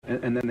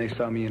And then they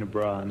saw me in a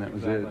bra, and that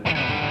was it.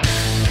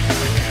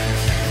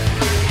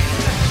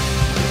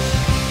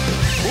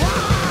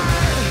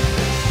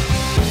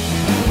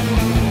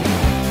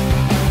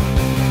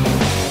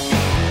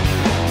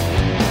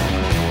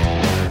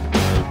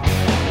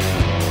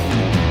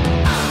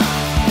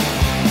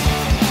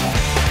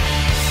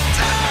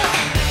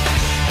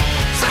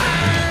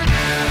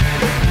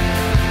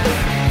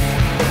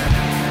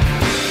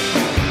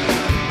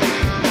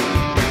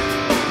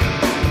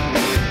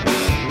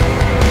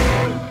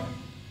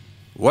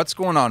 What's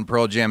going on,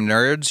 Pearl Jam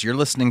nerds? You're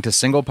listening to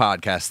Single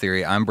Podcast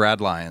Theory. I'm Brad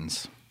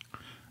Lyons.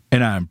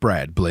 And I'm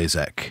Brad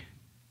Blazek.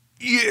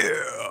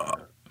 Yeah.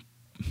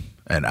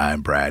 And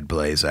I'm Brad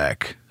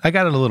Blazek. I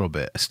got it a little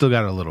bit. I still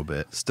got it a little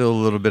bit. Still a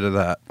little bit of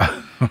that.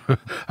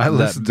 I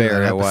listened to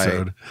that White.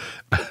 episode.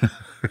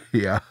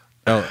 Yeah.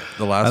 Oh,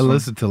 the last I one?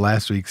 listened to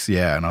last week's,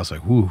 and I was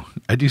like, whoo,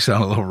 I do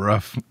sound a little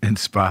rough in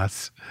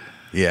spots.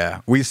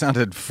 Yeah, we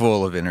sounded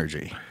full of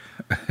energy.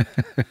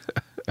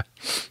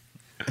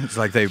 It's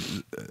like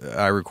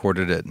I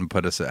recorded it and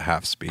put us at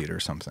half speed or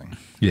something.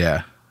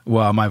 Yeah.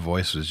 Well, my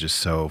voice was just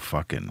so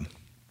fucking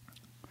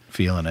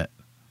feeling it.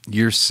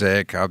 You're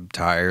sick. I'm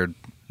tired.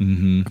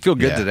 Mm-hmm. I feel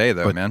good today,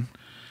 though, man.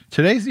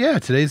 Today's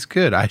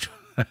good. I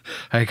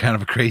had kind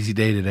of a crazy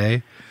day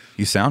today.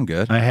 You sound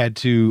good. I had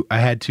to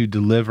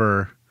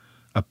deliver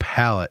a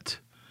pallet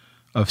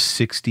of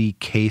 60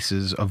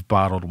 cases of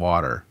bottled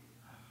water.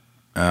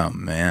 Oh,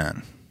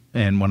 man.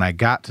 And when I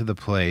got to the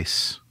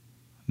place,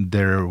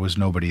 there was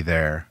nobody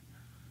there.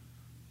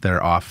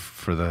 They're off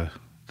for the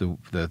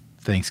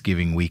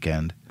Thanksgiving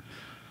weekend.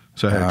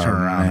 So I had to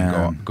turn around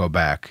and go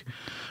back.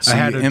 So I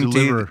had to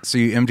deliver. So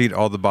you emptied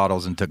all the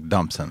bottles and took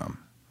dumps in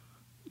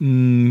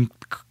them?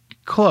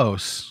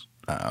 Close.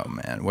 Oh,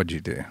 man. What'd you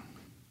do?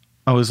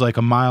 I was like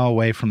a mile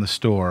away from the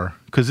store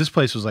because this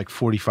place was like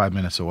 45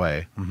 minutes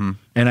away. Mm-hmm.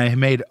 And I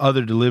made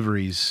other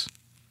deliveries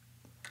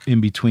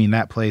in between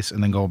that place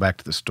and then go back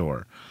to the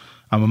store.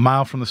 I'm a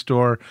mile from the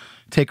store,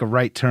 take a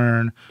right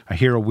turn. I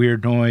hear a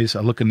weird noise.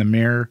 I look in the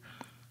mirror.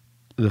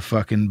 The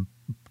fucking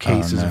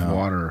cases of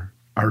water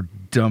are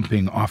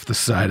dumping off the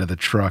side of the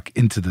truck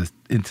into the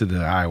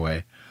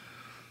highway.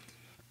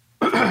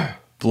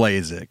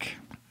 Blazek.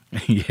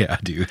 Yeah,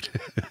 dude.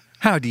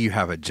 How do you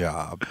have a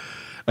job?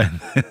 And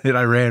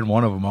I ran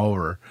one of them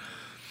over.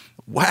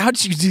 How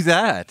did you do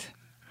that?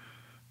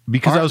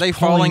 Because Aren't they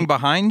falling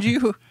behind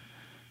you?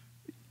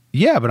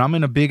 Yeah, but I'm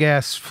in a big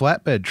ass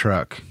flatbed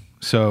truck.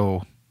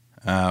 So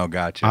oh,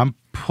 gotcha. I'm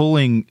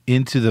pulling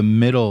into the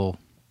middle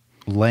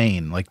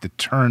lane, like the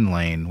turn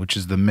lane, which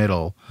is the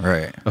middle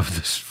right of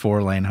this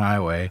 4-lane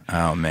highway.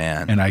 Oh,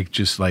 man. And I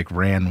just like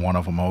ran one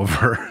of them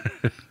over.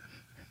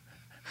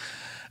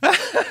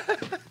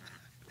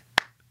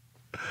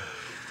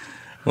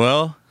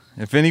 Well,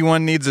 if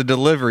anyone needs a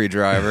delivery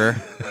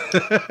driver,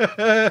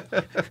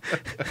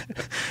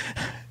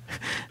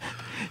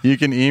 you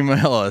can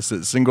email us at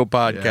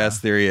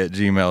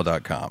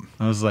singlepodcasttheory@gmail.com.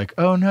 I was like,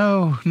 oh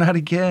no, not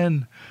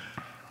again.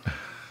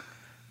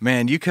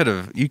 Man, you could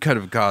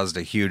have caused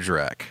a huge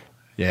wreck.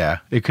 Yeah,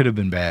 it could have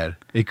been bad.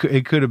 It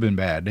could have been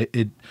bad.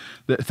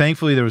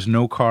 Thankfully there was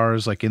no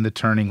cars like in the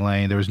turning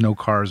lane. There was no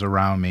cars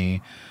around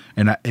me,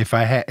 and if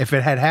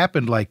it had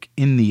happened like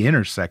in the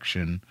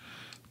intersection,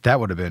 that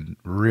would have been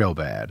real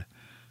bad.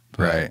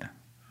 But, right.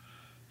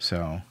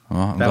 So,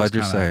 well, I'm glad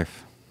you're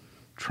safe.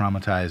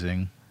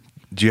 Traumatizing.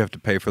 Did you have to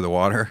pay for the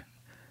water?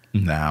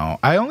 No,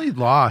 I only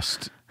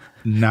lost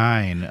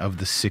 9 of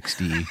the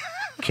 60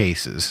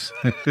 cases.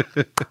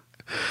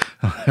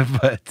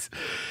 But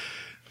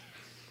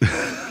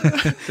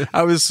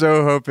I was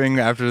so hoping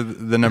after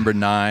the number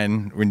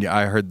 9, when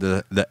I heard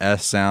the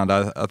S sound,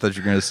 I thought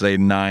you were going to say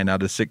 9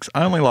 out of 6.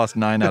 I only lost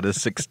 9 out of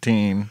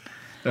 16.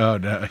 Oh,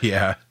 no,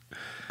 yeah.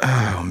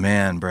 Oh,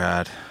 man,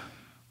 Brad.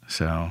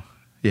 So,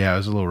 yeah, it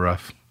was a little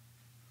rough.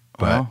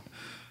 But well,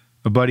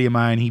 a buddy of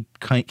mine, he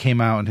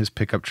came out in his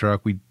pickup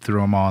truck. We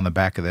threw them all in the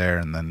back of there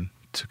and then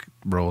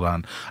rolled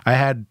on. I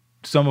had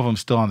some of them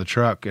still on the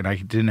truck, and I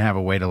didn't have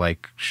a way to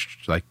like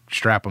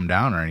strap them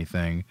down or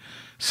anything.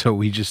 So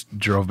we just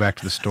drove back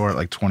to the store at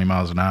like 20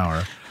 miles an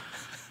hour.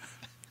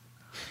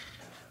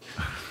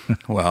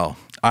 Well,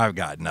 I've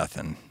got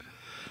nothing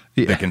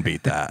that can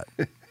beat that.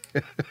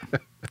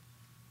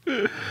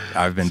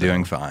 I've been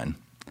doing fine.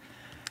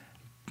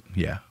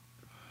 Yeah.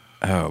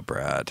 Oh,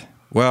 Brad.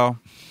 Well,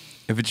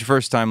 if it's your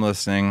first time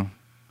listening,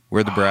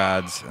 we're the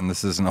Brads, and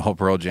this is an All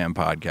Pearl Jam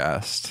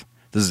podcast.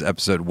 This is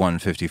episode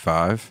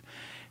 155,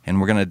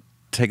 and we're going to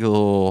take a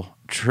little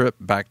trip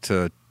back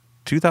to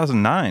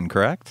 2009,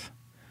 correct?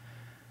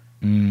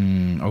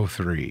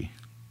 03.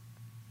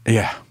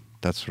 Yeah,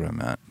 that's what I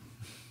meant.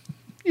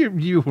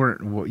 You were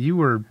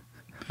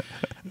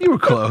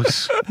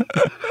close.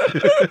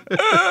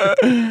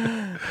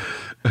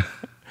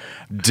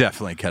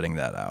 Definitely cutting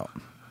that out.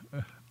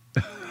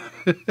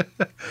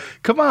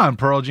 Come on,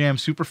 Pearl Jam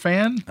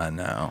superfan. I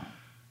know.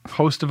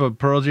 Host of a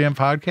Pearl Jam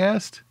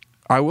podcast.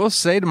 I will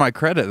say to my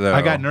credit, though,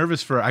 I got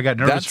nervous for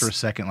a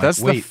second. Like,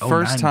 That's wait, the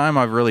first time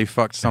I've really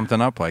fucked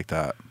something up like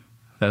that.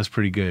 That was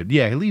pretty good.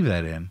 Yeah, leave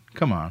that in.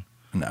 Come on.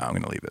 No, I'm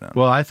going to leave it in.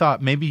 Well, I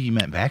thought maybe you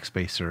meant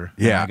Backspacer.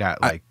 And Yeah, I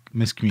got like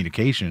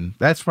miscommunication.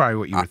 That's probably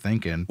what you were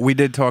thinking. We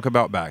did talk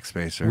about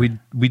Backspacer.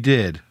 We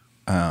did.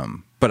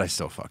 But I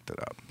still fucked it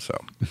up. So,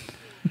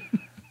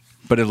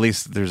 but at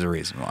least there's a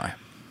reason why.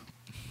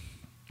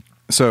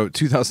 So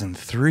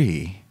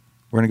 2003,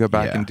 we're going to go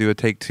back and do a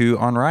take 2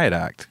 on Riot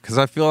Act. Because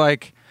I feel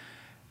like,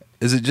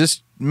 is it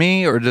just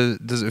me, or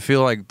does it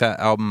feel like that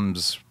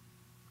album's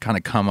kind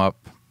of come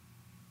up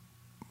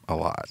a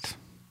lot?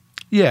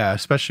 Yeah,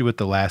 especially with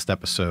the last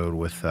episode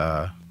with,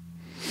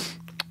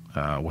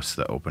 what's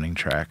the opening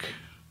track?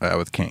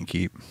 With Can't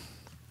Keep.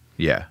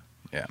 Yeah.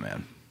 Yeah,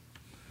 man.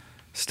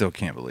 Still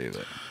can't believe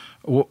it.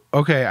 Well,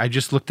 okay, I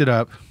just looked it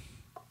up.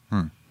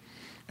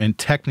 And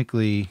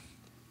technically,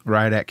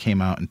 Riot Act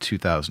came out in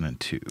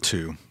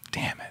 2002.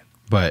 Damn it.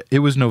 But it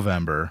was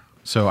November,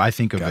 so I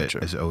think of Gotcha.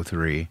 it as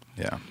 03.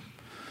 Yeah.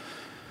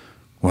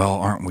 Well,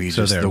 aren't we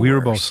So just there, the we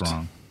were worst? both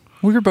wrong.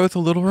 We were both a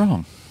little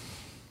wrong.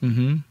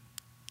 Mm-hmm.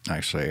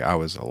 Actually, I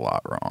was a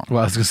lot wrong. Well,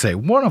 I was going to say,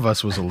 one of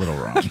us was a little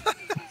wrong.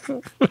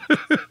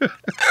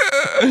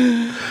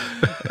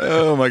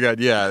 Oh, my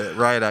God. Yeah,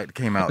 Riot Act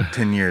came out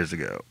 10 years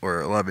ago,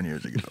 or 11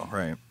 years ago,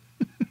 right?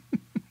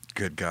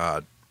 Good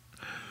God.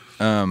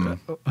 I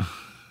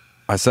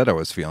said I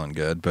was feeling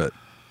good, but...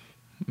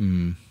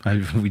 you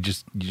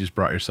just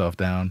brought yourself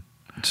down.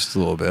 Just a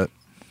little bit.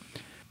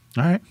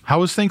 All right. How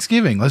was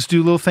Thanksgiving? Let's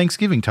do a little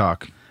Thanksgiving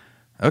talk.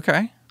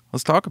 Okay,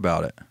 let's talk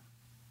about it.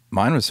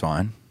 Mine was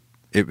fine.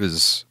 It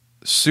was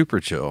super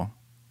chill.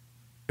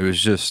 It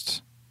was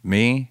just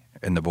me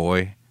and the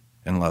boy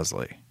and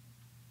Leslie.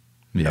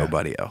 Yeah.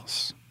 Nobody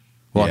else.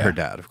 Well, Yeah. her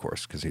dad, of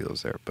course, because he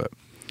lives there. But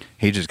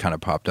he just kind of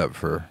popped up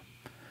for...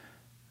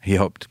 He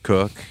helped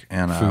cook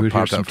and Food,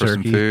 popped here's up for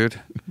some turkey.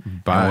 food.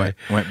 Bye.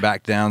 And went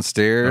back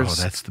downstairs.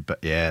 Oh, that's the best.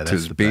 Yeah, that's to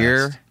his the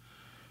beer best.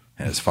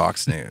 and his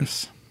Fox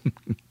News.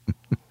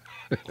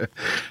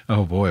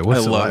 Oh boy, I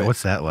love it.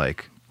 what's that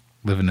like?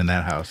 Living in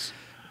that house.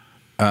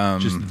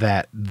 Just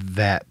that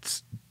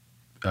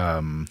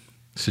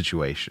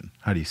situation.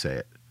 How do you say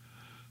it?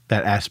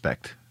 That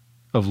aspect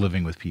of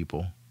living with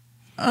people.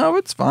 Oh,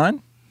 it's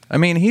fine. I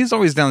mean, he's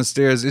always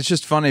downstairs. It's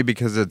just funny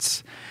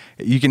because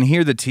you can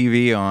hear the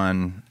TV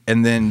on,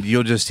 and then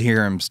you'll just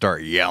hear him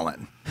start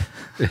yelling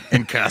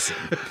and cussing.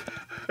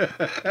 And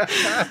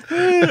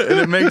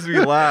it makes me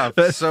laugh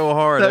so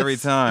hard every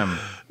time.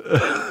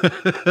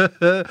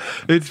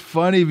 It's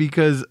funny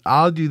because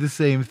I'll do the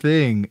same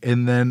thing,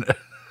 and then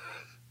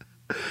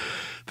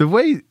the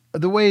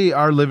way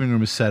our living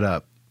room is set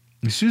up,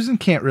 Susan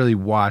can't really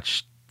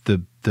watch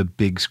the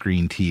big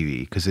screen TV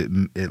because it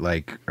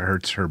like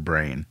hurts her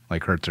brain,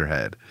 like hurts her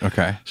head.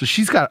 Okay. So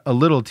she's got a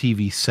little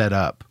TV set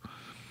up,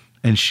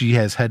 and she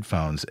has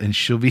headphones, and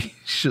she'll be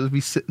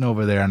sitting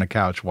over there on the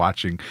couch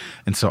watching,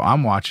 and so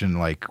I'm watching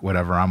like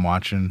whatever I'm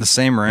watching. The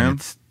same room?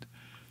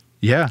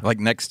 Yeah. Like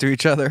next to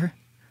each other?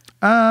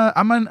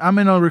 I'm in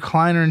a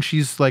recliner, and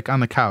she's like on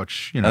the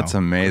couch. You know, That's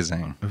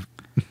amazing.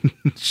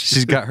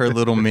 She's got her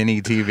little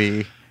mini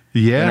TV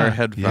yeah, and her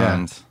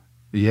headphones.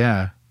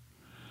 Yeah.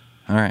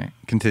 All right,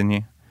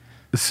 continue.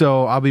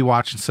 So I'll be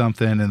watching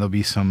something, and there'll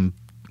be some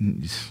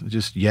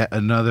just yet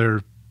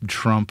another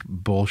Trump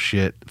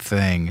bullshit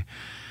thing,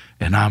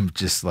 and I'm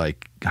just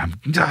like,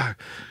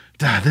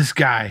 this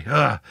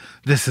guy,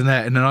 this and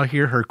that, and then I'll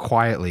hear her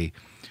quietly,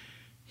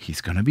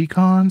 he's gonna be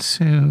gone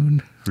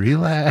soon.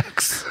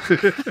 Relax.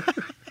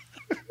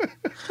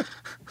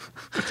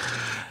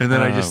 And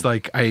then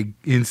I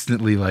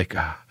instantly like,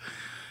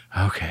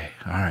 okay,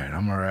 all right,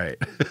 I'm all right.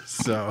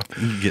 So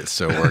You get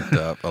so worked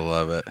up. I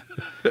love it.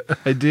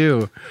 I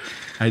do.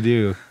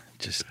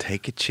 Just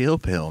take a chill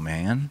pill,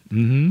 man.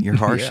 Mm-hmm. You're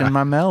harsh Yeah. and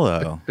my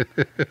mellow.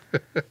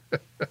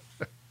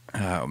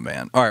 Oh,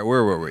 man. All right,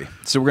 where were we?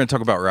 So we're going to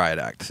talk about Riot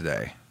Act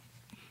today.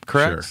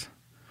 Correct? Sure.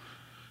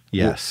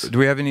 Yes. Do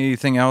we have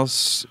anything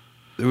else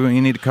that we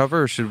need to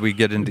cover, or should we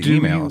get into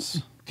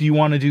emails? Do you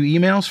want to do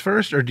emails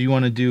first, or do you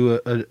want to do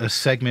a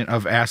segment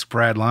of Ask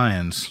Brad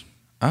Lyons?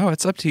 Oh,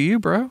 it's up to you,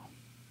 bro.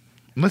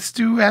 Let's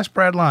do Ask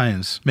Brad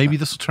Lyons. Maybe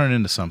this will turn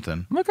into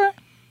something. Okay.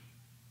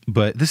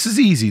 But this is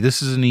easy.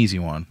 This is an easy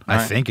one. All I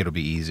right. think it'll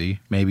be easy.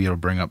 Maybe it'll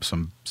bring up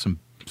some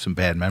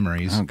bad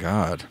memories. Oh,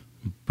 God.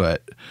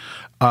 But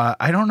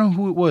I don't know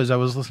who it was. I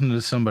was listening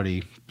to some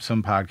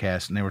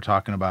podcast, and they were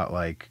talking about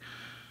like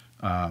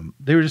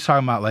they were just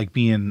talking about like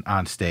being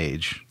on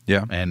stage.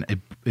 Yeah.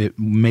 And it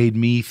made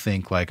me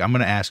think like, I'm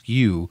going to ask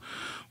you,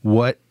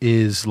 what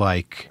is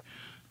like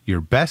your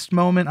best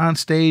moment on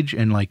stage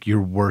and like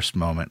your worst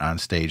moment on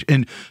stage?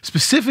 And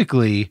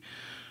specifically,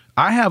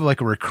 I have like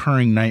a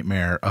recurring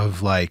nightmare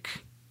of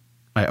like,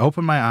 I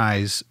open my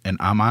eyes and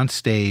I'm on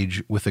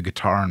stage with a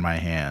guitar in my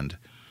hand,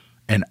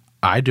 and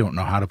I don't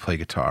know how to play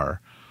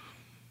guitar.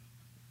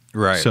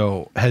 Right.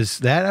 So has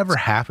that ever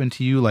happened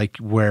to you? Like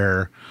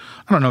where,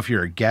 I don't know if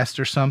you're a guest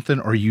or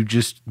something, or you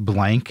just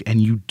blank and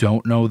you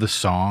don't know the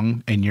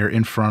song and you're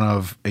in front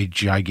of a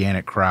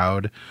gigantic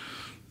crowd.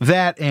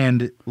 That,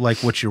 and like,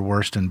 what's your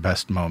worst and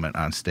best moment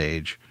on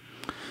stage?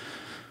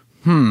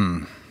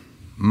 I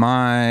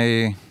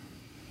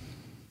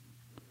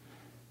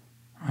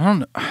don't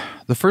know.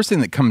 the first thing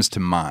that comes to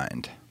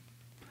mind,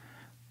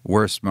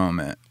 worst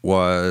moment,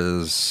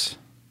 was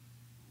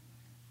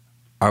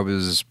I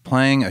was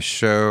playing a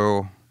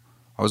show.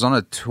 I was on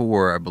a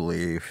tour, I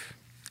believe,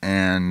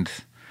 or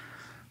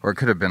it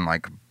could have been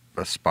like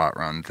a spot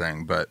run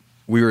thing, but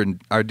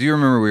I do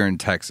remember we were in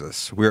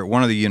Texas. We were at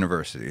one of the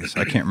universities.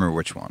 I can't remember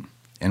which one.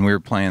 And we were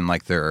playing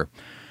like this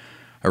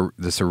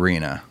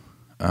arena.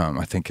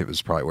 I think it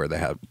was probably where they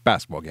had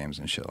basketball games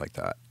and shit like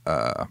that.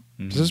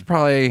 This is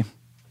probably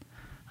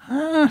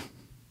 10,000,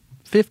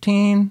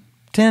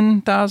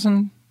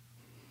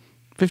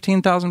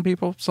 15,000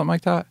 people, something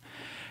like that.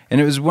 And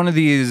it was one of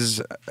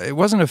these, it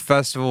wasn't a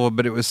festival,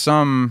 but it was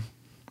some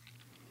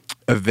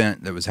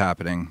event that was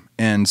happening.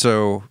 And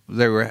so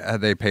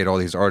they paid all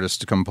these artists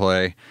to come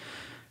play.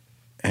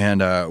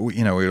 And,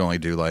 we'd only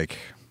do like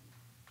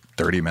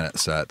 30-minute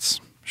sets,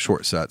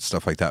 short sets,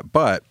 stuff like that.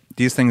 But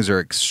these things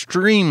are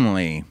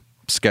extremely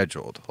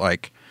scheduled.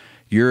 Like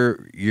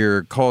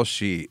your call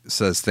sheet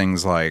says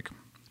things like,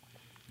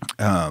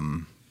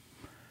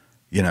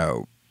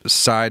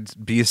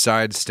 be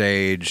side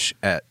stage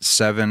at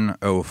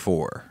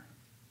 7:04.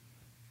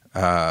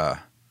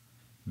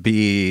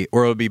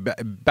 It'll be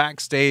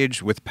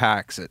backstage with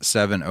packs at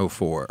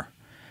 7:04.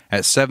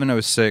 At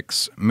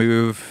 7:06,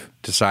 move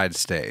to side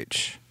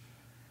stage.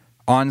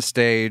 On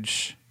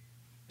stage,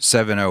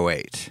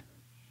 7:08.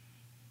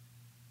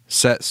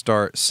 Set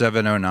start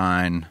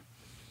 7:09.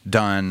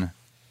 Done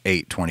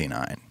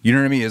 8:29. You know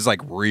what I mean? It's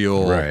like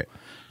real. Right.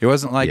 It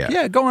wasn't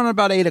like, go on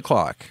about 8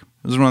 o'clock.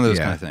 It was one of those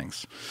kind of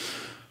things.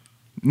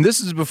 And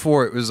this is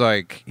before it was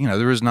like,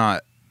 there was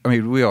not,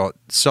 we all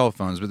cell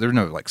phones, but there were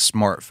no like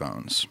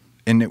smartphones.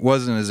 And it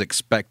wasn't as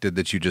expected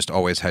that you just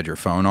always had your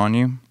phone on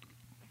you.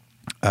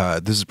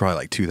 This is probably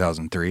like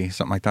 2003,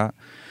 something like that.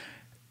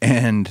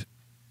 And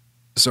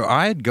so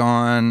I had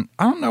gone,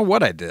 I don't know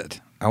what I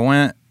did. I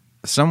went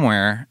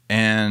somewhere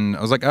and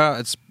I was like,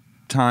 it's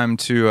time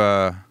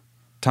to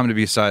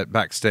be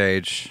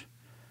backstage.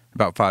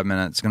 About 5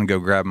 minutes. Going to go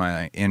grab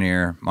my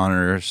in-ear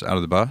monitors out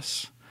of the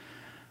bus.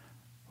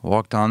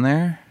 Walked on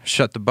there,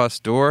 shut the bus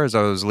door as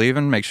I was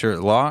leaving, make sure it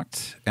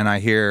locked, and I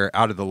hear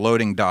out of the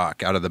loading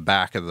dock, out of the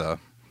back of the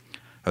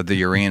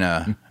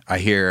arena, I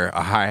hear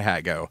a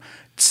hi-hat go.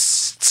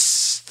 Tss,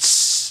 tss,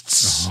 tss,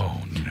 tss,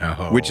 Oh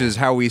no! Which is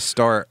how we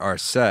start our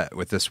set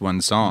with this one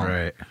song.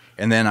 Right.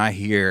 And then I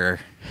hear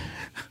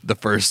the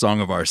first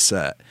song of our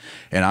set,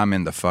 and I'm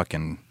in the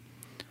fucking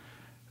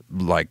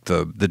like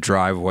the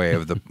driveway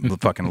of the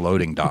fucking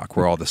loading dock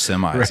where all the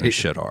semis and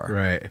shit are.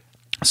 Right.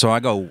 So I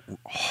go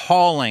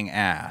hauling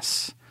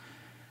ass,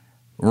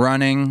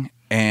 running,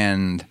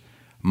 and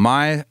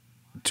my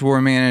tour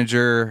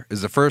manager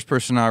is the first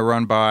person I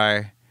run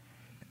by,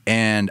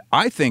 and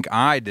I think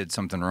I did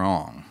something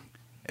wrong.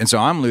 And so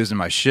I'm losing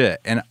my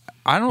shit. And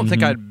I don't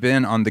think I'd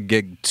been on the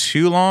gig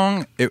too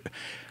long.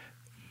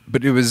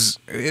 But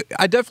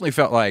I definitely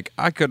felt like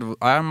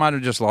I might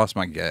have just lost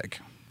my gig.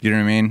 You know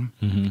what I mean?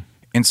 Mm-hmm.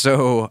 And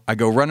so I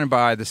go running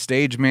by the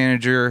stage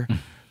manager,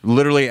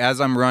 literally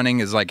as I'm running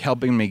is like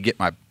helping me get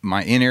my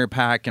in-ear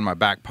pack in my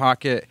back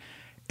pocket.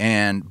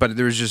 But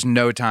there was just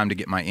no time to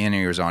get my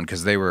in-ears on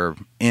because they were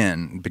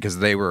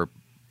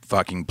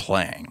fucking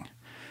playing.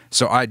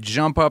 So I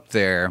jump up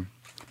there,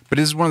 but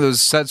this is one of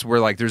those sets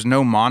where like there's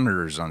no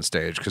monitors on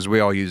stage because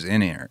we all use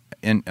in-ear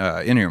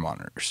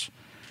monitors.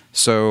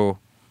 So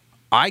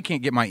I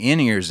can't get my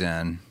in-ears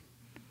in,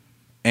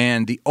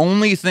 and the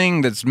only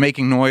thing that's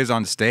making noise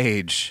on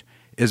stage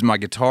is my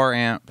guitar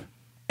amp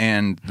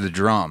and the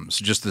drums,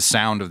 just the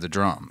sound of the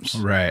drums.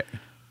 Right.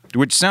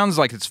 Which sounds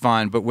like it's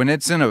fine, but when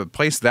it's in a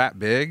place that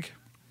big,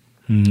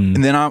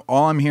 and then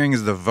all I'm hearing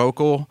is the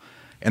vocal,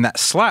 and that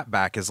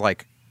slapback is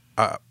like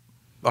a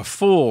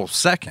full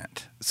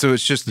second. So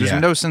it's just, there's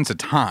no sense of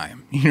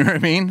time. You know what I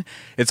mean?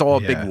 It's all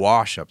a big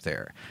wash up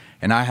there.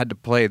 And I had to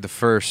play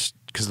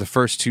because the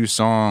first two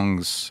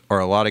songs are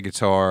a lot of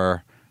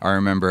guitar, I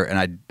remember,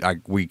 and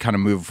we kind of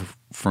moved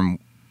from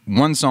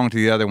one song to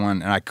the other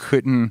one, and I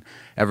couldn't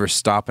ever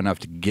stop enough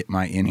to get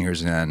my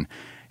in-ears in.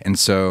 And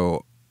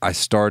so I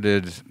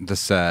started the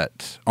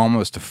set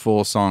almost a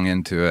full song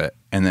into it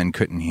and then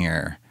couldn't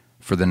hear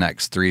for the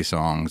next three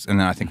songs. And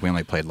then I think we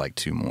only played like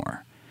two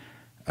more.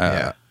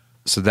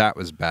 So that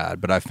was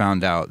bad. But I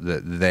found out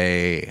that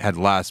they had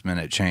last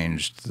minute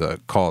changed the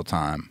call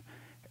time,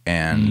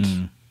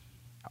 and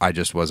I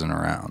just wasn't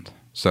around.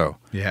 So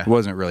it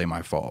wasn't really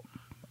my fault.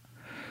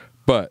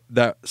 But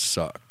that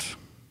sucked.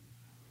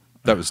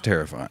 That was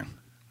terrifying.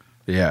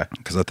 Yeah.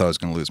 Because I thought I was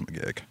going to lose my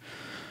gig.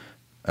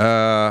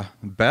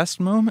 Best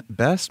moment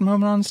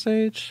on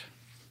stage?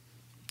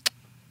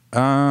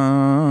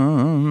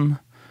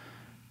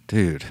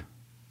 Dude,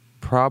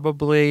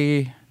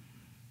 probably,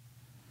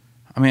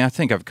 I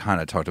think I've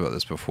kind of talked about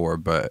this before,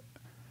 but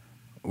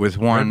with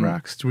one Red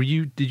Rocks, did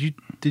you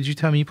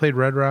tell me you played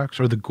Red Rocks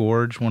or the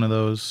Gorge, one of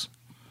those?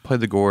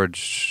 Played the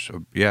Gorge,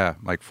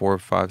 like 4 or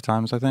 5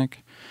 times, I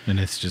think. And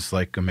it's just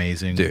like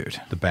amazing, dude.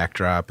 The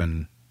backdrop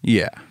and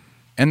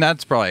and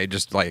that's probably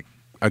just like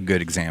a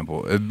good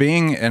example of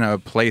being in a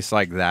place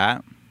like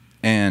that,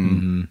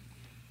 and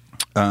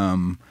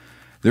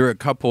There were a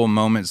couple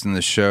moments in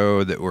the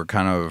show that were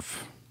kind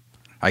of,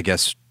 I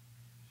guess,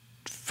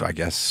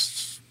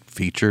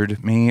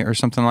 featured me or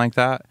something like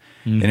that.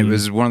 And it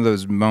was one of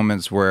those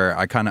moments where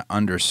I kind of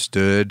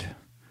understood,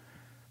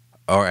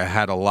 or I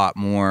had a lot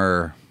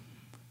more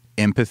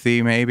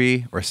empathy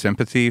maybe, or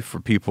sympathy for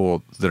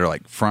people that are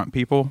like front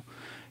people,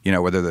 you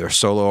know, whether they're a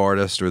solo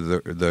artist or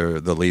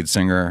the lead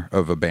singer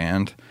of a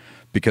band,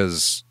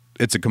 because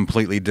it's a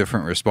completely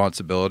different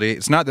responsibility.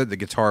 It's not that the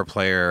guitar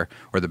player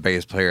or the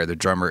bass player, the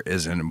drummer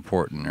isn't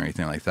important or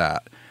anything like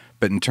that.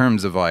 But in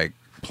terms of like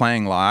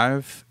playing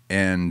live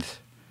and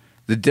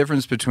the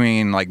difference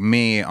between like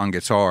me on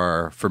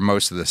guitar for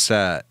most of the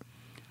set,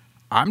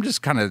 I'm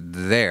just kind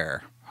of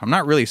there. I'm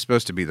not really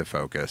supposed to be the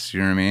focus. You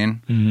know what I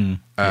mean? Mm-hmm.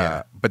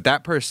 Yeah. But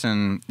that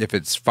person, if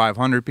it's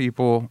 500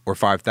 people or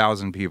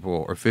 5,000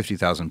 people or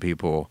 50,000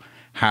 people,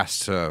 has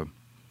to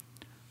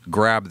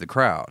grab the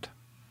crowd.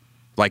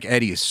 Like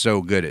Eddie is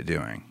so good at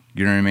doing.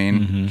 You know what I mean?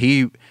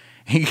 Mm-hmm.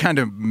 He kind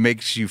of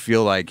makes you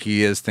feel like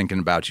he is thinking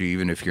about you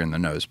even if you're in the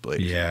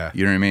nosebleed. Yeah.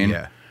 You know what I mean?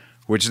 Yeah.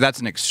 Which that's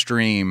an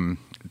extreme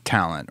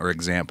talent or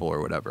example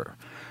or whatever.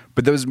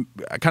 But those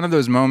kind of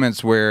those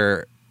moments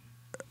where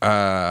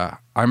I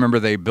remember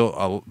they built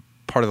a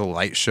part of the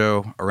light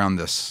show around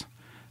this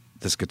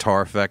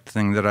guitar effect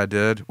thing that I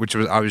did, which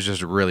was I was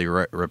just really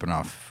ripping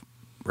off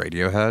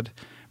Radiohead.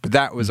 But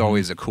that was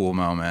always a cool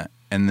moment.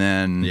 And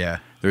then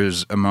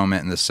there's a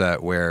moment in the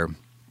set where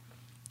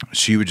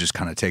she would just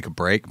kind of take a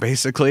break,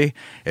 basically,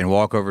 and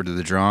walk over to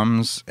the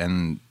drums,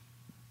 and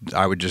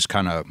I would just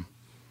kind of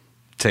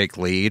take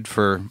lead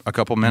for a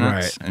couple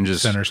minutes and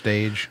just center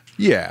stage.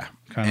 Yeah,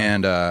 kinda.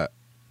 And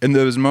in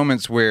those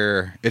moments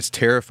where it's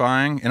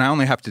terrifying, and I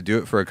only have to do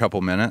it for a couple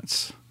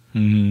minutes,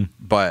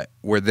 but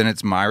where then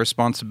it's my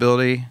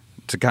responsibility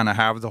to kind of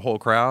have the whole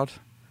crowd,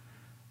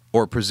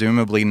 or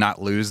presumably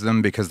not lose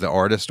them because the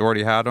artist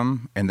already had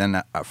them, and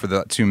then for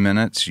the 2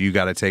 minutes you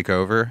got to take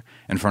over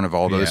in front of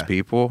all those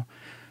people.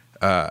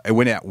 And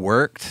when it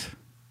worked,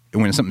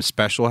 and when something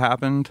special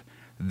happened,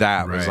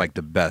 that was like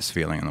the best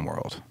feeling in the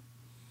world.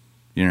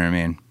 You know what I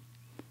mean?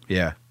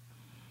 Yeah.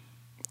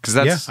 Because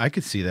that's I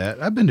could see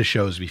that. I've been to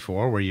shows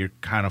before where you're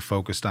kind of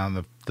focused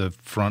on the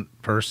front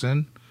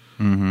person,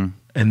 and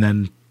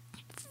then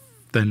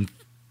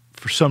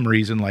for some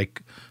reason,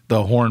 like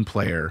the horn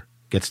player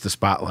gets the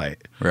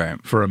spotlight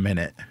for a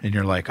minute, and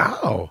you're like,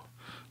 oh,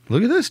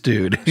 look at this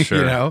dude. Sure.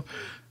 You know?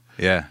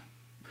 Yeah.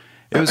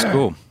 It was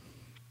cool.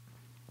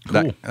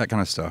 That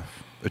kind of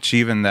stuff.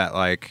 Achieving that,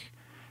 like,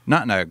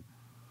 not in a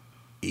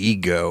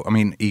ego. I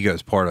mean, ego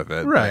is part of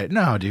it. Right.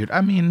 No, dude.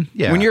 I mean,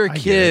 yeah. When you're a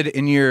kid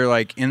and you're,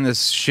 like, in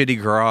this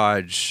shitty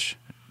garage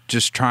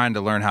just trying to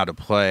learn how to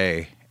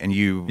play, and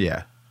you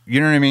know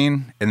what I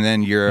mean? And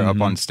then you're up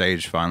on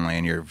stage finally,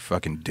 and you're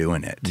fucking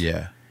doing it.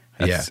 Yeah.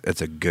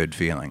 It's a good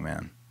feeling,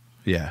 man.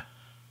 Yeah.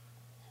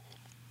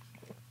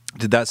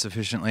 Did that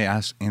sufficiently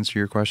answer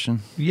your question?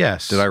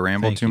 Yes. Did I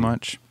ramble too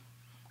much?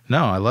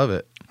 No, I love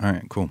it. All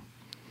right, cool.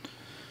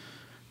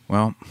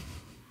 Well,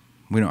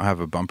 we don't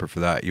have a bumper for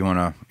that. You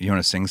wanna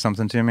sing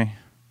something to me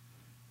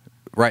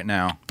right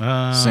now?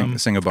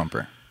 Sing a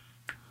bumper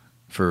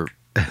for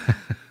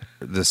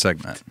this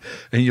segment,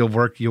 and you'll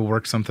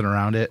work something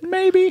around it.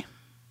 Maybe.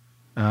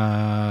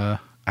 I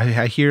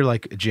hear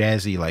like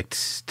jazzy, like.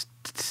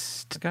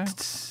 Okay.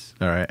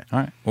 All right.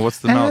 Well, what's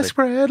the melody? Ask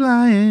Brad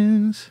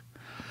Lyons.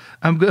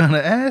 I'm gonna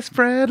ask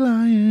Brad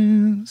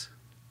Lyons.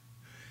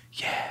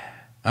 Yeah.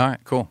 All right.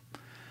 Cool.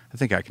 I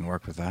think I can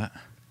work with that.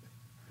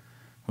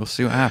 We'll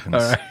see what happens.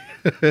 All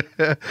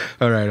right.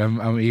 All right.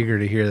 I'm eager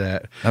to hear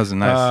that. That was a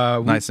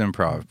nice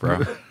improv,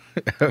 bro.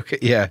 Okay.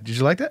 Yeah. Did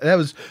you like that? That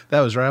was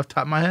right off the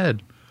top of my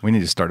head. We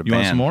need to start a band. You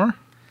want some more?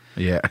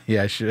 Yeah.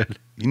 Yeah. I should.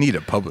 You need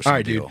a publishing All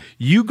right, deal. dude.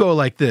 You go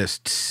like this.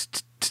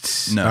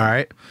 No. All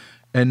right.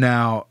 And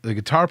now the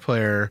guitar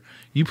player,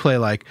 you play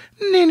like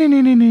nee nee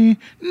nee nee nee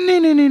nee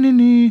nee nee nee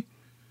nee.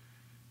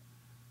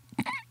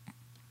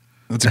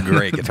 That's a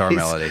great guitar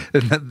melody.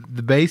 And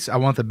the bass, I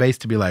want the bass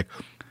to be like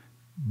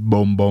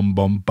boom boom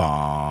boom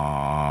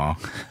ba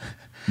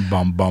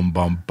bum bum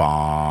bum ba.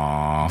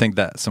 I think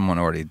that someone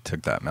already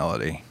took that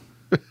melody.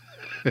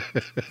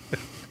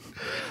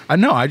 I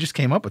know. I just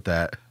came up with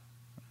that.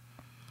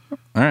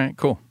 All right,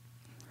 cool.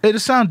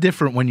 It'll sound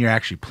different when you're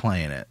actually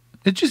playing it.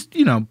 It just, add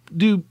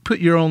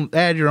your own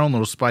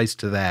little spice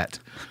to that.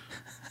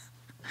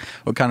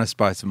 What kind of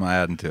spice am I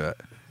adding to it?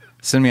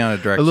 Send me on a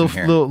direction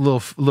here.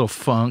 Little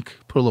funk.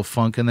 Put a little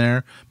funk in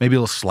there. Maybe a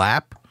little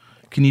slap.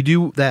 Can you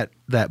do that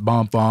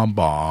bomb bomb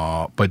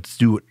bomb, but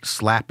do it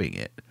slapping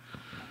it?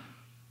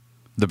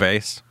 The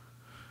bass?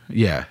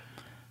 Yeah.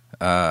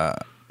 Yeah,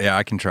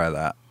 I can try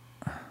that.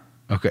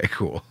 Okay,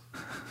 cool.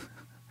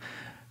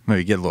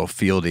 Maybe get a little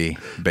fieldy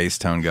bass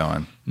tone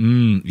going.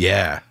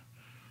 Yeah.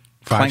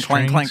 Clank,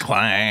 clank, clank,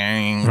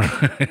 clank.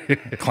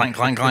 Clank,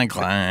 clank, clank,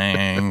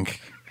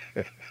 clank.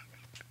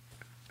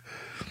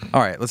 All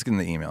right, let's get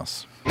into the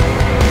emails.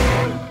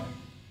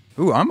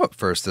 Ooh, I'm up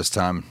first this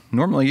time.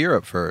 Normally you're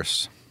up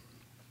first.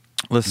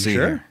 Let's see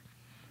sure?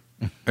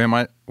 here. Am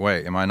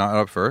I not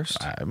up first?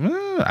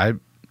 I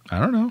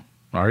don't know.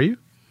 Are you?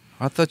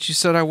 I thought you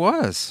said I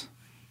was.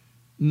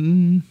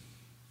 Maybe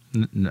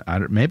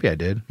I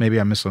did. Maybe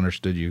I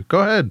misunderstood you. Go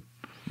ahead.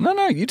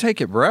 No, you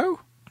take it, bro.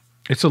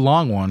 It's a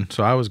long one,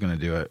 so I was going to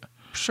do it.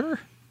 Sure.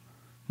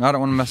 No, I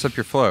don't want to mess up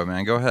your flow,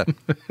 man. Go ahead.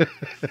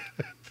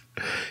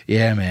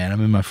 Yeah, man.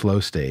 I'm in my flow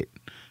state.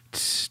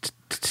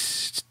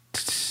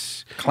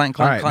 Clank,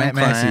 All right, clank,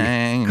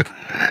 Matt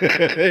clank.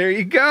 There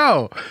you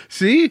go.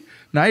 See?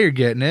 Now you're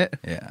getting it.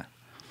 Yeah.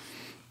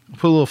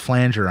 Put a little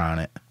flanger on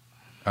it.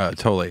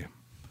 Totally.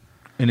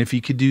 And if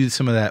you could do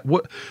some of that,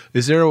 what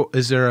is there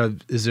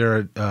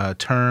a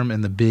term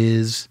in the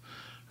biz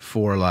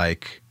for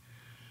like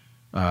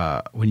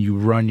when you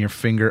run your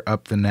finger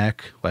up the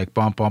neck, like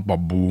bump bump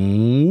bump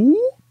boom?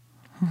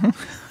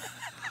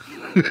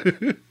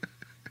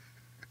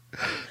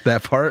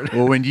 That part?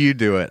 Well, when you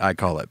do it, I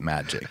call it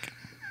magic.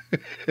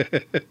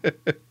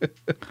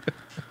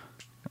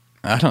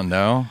 I don't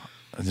know.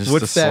 Just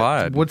What's a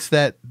slide. What's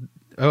that?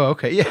 Oh,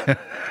 okay, yeah.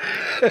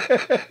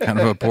 Kind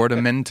of a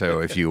portamento,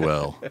 if you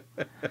will.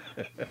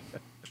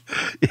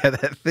 Yeah,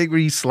 that thing where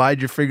you slide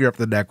your finger up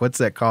the neck. What's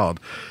that called?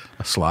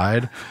 A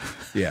slide?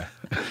 Yeah.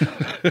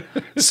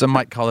 Some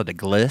might call it a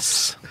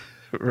gliss.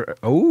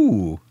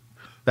 Oh,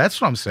 that's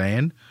what I'm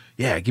saying.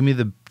 Yeah, give me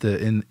the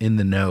in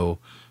the know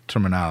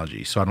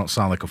terminology so I don't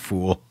sound like a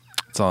fool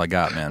That's all I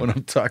got, man. when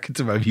I'm talking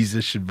to my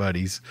musician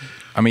buddies.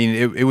 I mean,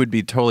 it would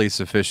be totally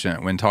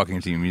sufficient when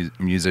talking to your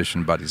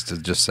musician buddies to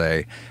just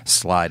say,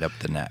 slide up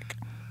the neck.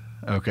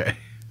 Okay.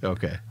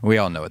 We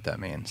all know what that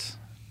means.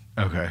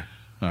 Okay.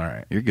 All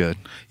right. You're good.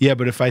 Yeah,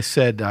 but if I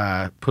said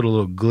put a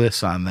little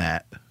gliss on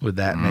that, would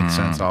that make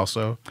sense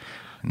also?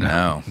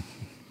 No.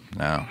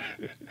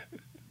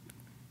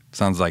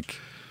 Sounds like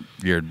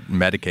you're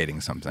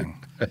medicating something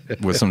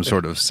with some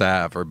sort of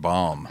salve or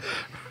balm.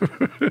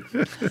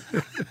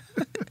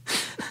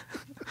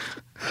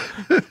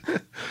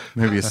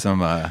 Maybe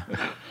some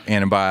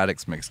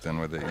antibiotics mixed in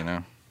with it, you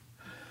know?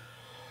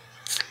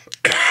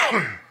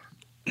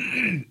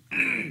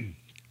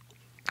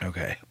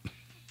 Okay.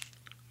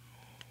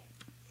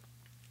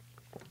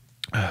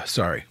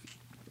 Sorry.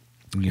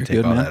 You can take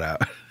good, all man. that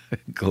out.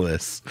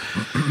 Gliss.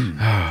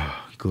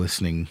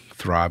 Glistening,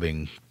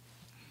 throbbing.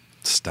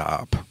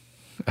 Stop.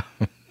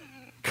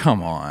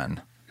 Come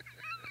on.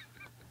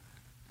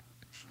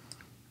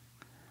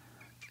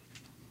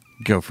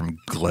 Go from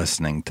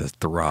glistening to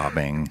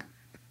throbbing.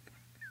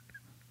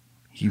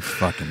 You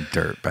fucking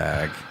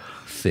dirtbag.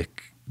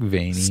 Thick,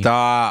 veiny.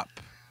 Stop.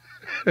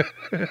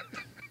 I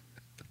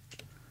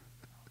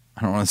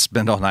don't want to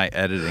spend all night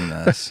editing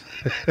this.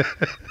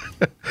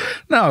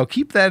 No,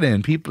 keep that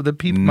in. My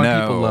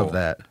people love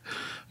that.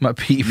 My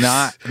peeps.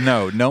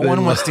 No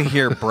one wants to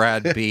hear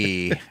Brad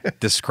B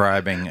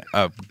describing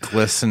a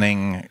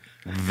glistening,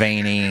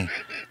 veiny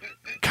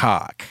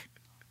cock.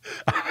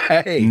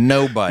 Hey,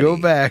 Nobody. go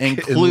back, and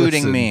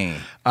including listen. me.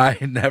 I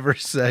never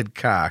said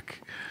cock.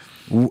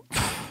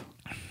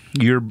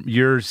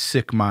 Your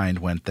sick mind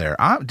went there,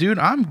 dude.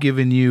 I'm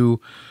giving you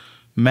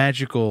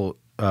magical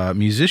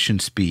musician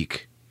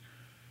speak.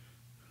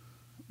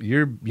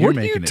 You're What are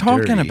making you it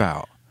talking dirty.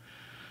 about?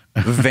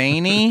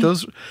 Veiny?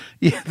 Those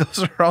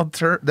are all.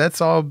 That's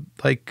all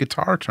like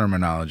guitar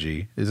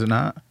terminology, is it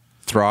not?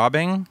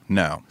 Throbbing?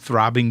 No.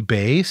 Throbbing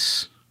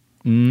bass.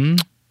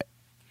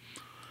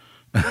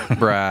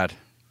 Brad,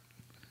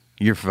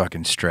 you're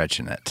fucking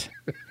stretching it.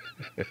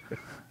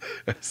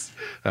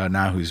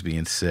 Now who's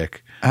being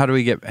sick? How do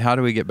we get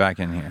back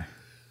in here?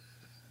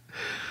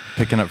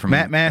 Picking up from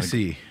Matt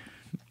Massey.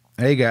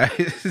 Hey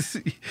guys,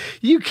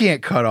 you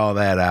can't cut all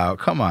that out.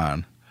 Come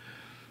on,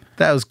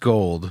 that was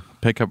gold.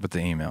 Pick up with the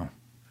email.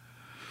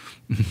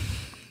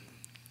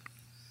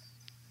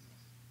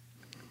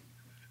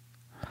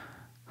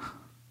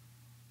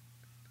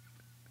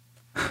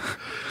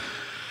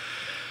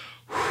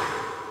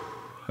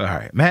 All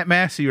right. Matt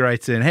Massey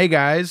writes in, "Hey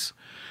guys,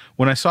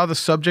 when I saw the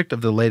subject of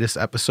the latest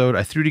episode,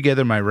 I threw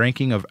together my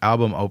ranking of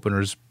album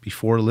openers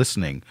before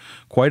listening.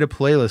 Quite a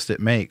playlist it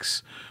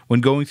makes. When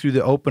going through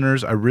the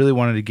openers, I really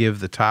wanted to give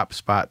the top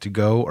spot to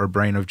Go or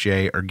Brain of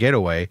J or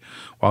Getaway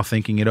while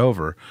thinking it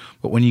over.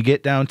 But when you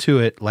get down to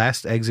it,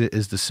 Last Exit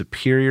is the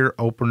superior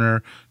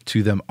opener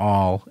to them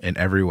all in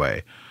every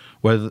way.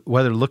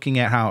 Whether looking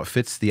at how it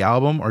fits the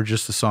album or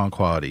just the song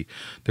quality,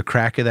 the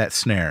crack of that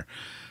snare.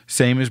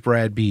 Same as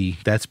Brad B.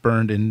 That's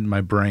burned in my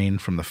brain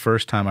from the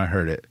first time I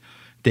heard it.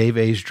 Dave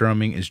A's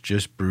drumming is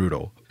just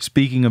brutal.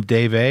 Speaking of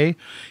Dave A,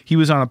 he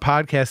was on a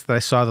podcast that I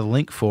saw the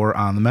link for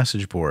on the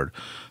message board.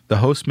 The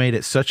host made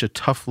it such a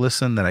tough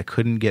listen that I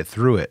couldn't get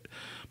through it,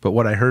 but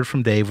what I heard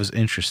from Dave was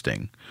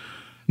interesting.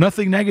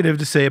 Nothing negative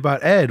to say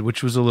about Ed,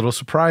 which was a little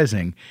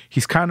surprising.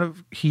 He kind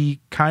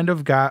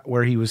of got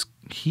where he was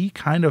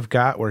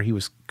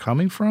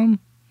coming from.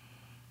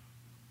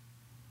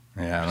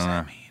 Yeah, I don't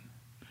know.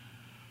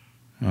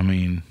 I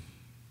mean,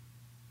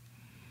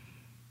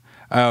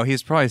 Oh,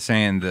 he's probably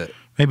saying that,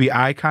 maybe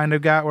I kind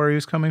of got where he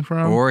was coming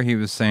from. or he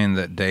was saying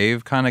that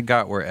Dave kind of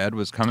got where Ed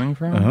was coming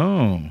from.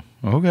 Oh,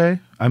 okay.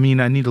 I mean,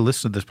 I need to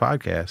listen to this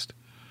podcast.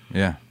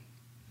 Yeah.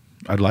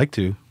 I'd like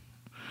to.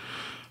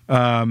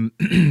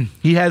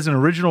 He has an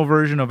original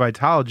version of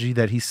Vitology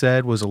that he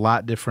said was a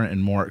lot different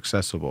and more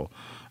accessible.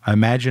 I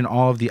imagine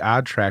all of the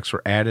odd tracks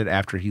were added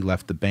after he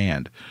left the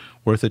band.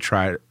 Worth a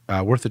try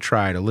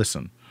to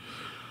listen.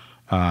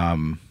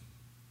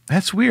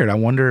 That's weird. I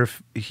wonder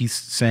if he's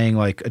saying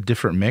like a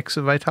different mix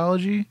of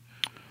Vitology,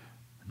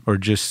 or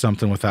just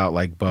something without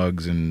like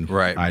bugs and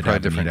probably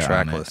different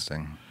track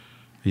listing.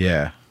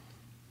 Yeah.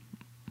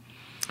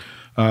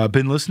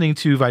 Been listening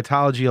to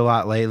Vitology a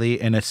lot lately,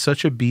 and it's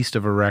such a beast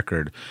of a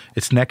record.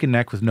 It's neck and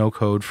neck with No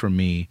Code for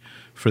me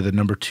for the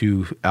number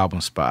 2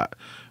 album spot.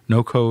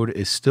 No Code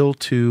is still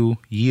 2,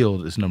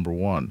 Yield is number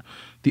 1.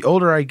 The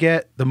older I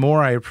get, the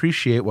more I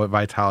appreciate what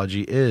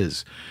Vitology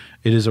is.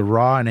 It is a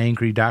raw and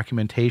angry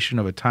documentation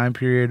of a time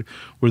period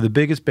where the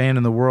biggest band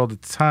in the world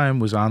at the time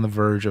was on the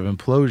verge of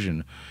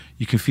implosion.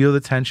 You can feel the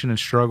tension and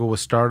struggle with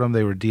stardom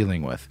they were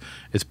dealing with.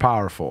 It's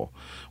powerful.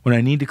 When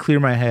I need to clear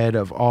my head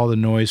of all the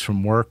noise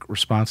from work,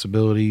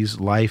 responsibilities,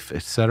 life,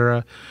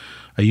 etc.,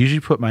 I usually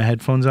put my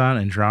headphones on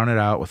and drown it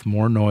out with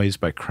more noise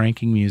by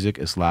cranking music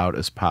as loud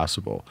as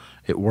possible.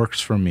 It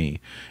works for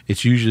me.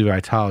 It's usually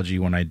Vitology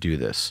when I do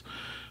this.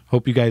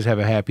 Hope you guys have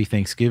a happy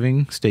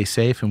Thanksgiving. Stay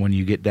safe, and when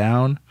you get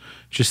down,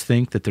 just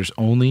think that there's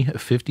only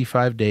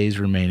 55 days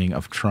remaining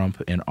of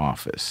Trump in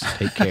office.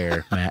 Take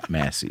care, Matt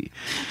Massey.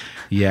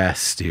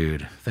 Yes,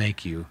 dude.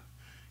 Thank you.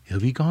 He'll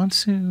be gone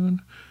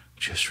soon.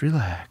 Just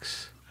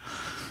relax.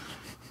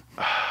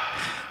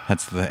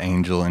 That's the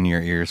angel in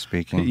your ear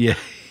speaking. Yeah.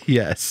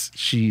 Yes,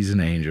 she's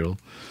an angel.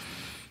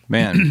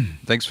 Man,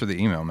 thanks for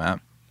the email, Matt.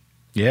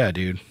 Yeah,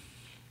 dude.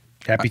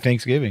 Happy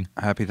Thanksgiving.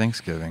 Happy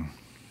Thanksgiving.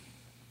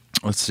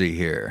 Let's see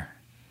here.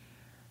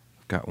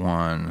 Got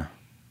one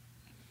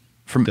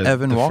from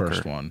Evan Walker. The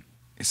first one.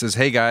 He says,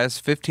 "Hey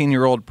guys,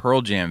 15-year-old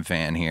Pearl Jam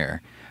fan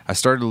here. I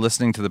started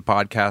listening to the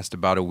podcast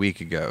about a week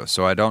ago,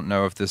 so I don't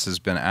know if this has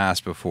been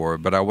asked before,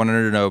 but I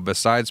wanted to know,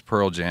 besides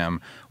Pearl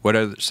Jam, what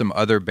are some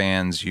other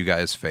bands you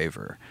guys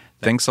favor?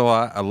 Thanks a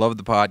lot. I love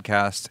the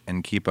podcast,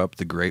 and keep up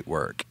the great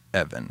work.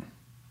 Evan."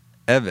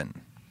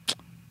 Evan,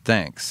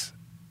 thanks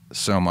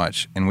so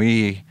much. And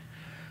we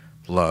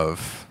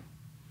love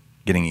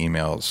getting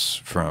emails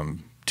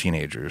from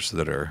teenagers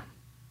that are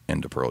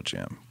into Pearl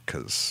Jam,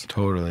 because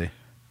Totally.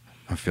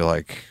 I feel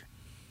like,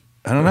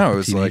 I don't know, it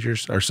was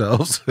teenagers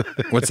ourselves.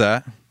 What's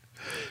that?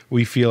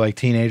 We feel like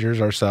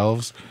teenagers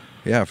ourselves.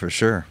 Yeah, for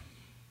sure.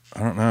 I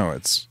don't know.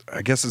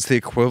 I guess it's the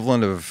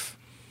equivalent of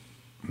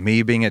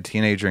me being a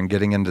teenager and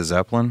getting into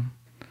Zeppelin.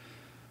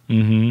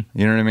 Mm-hmm.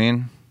 You know what I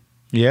mean?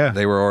 Yeah.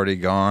 They were already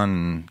gone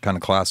and kind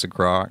of classic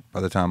rock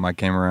by the time I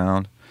came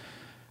around.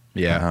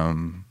 Yeah.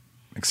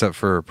 Except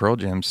for Pearl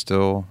Jam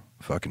still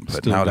fucking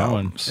putting Still out going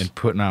albums. and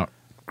putting out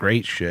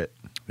great shit.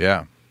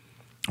 Yeah.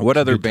 What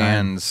other good time.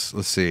 bands?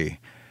 Let's see.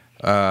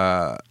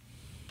 Well,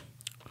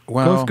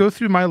 Go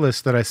through my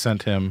list that I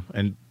sent him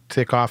and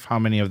tick off how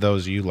many of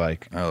those you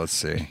like. let's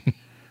see.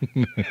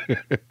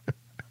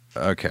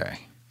 Okay.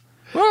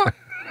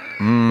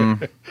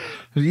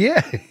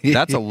 Yeah.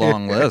 That's a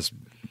long list.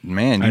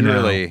 Man, I you know.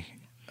 really...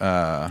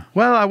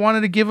 Well, I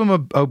wanted to give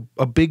him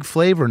a big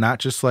flavor, not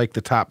just like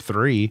the top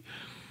 3.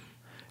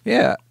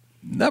 Yeah.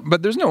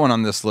 But there's no one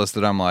on this list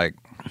that I'm like,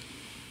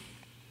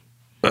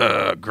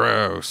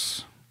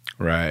 gross.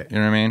 Right. You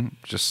know what I mean?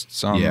 Just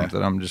some that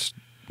I'm just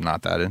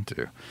not that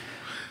into.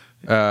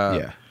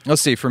 Yeah.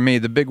 Let's see. For me,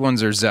 the big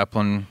ones are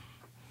Zeppelin,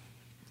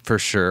 for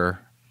sure.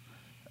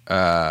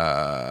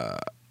 Pearl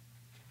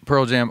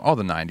Jam, all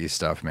the 90s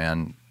stuff,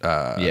 man.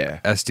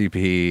 Yeah.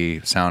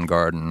 SDP,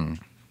 Soundgarden,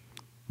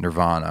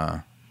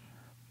 Nirvana,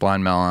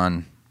 Blind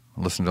Melon.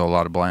 Listened to a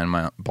lot of Blind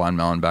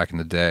Melon back in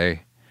the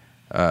day.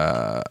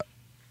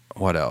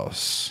 What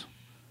else?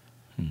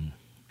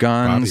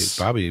 Guns.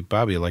 Bobby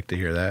would like to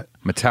hear that.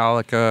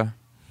 Metallica.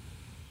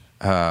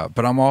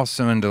 But I'm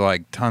also into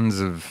like tons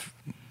of,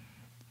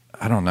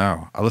 I don't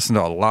know. I listen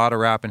to a lot of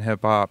rap and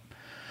hip hop.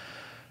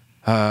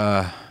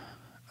 I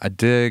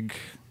dig,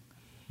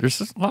 there's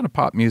just a lot of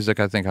pop music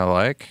I think I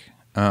like.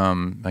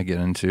 I get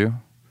into.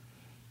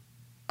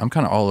 I'm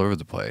kind of all over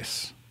the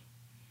place.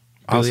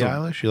 Billie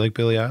Also, Eilish? You like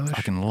Billie Eilish? I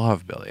fucking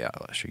love Billie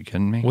Eilish. Are you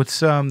kidding me? What's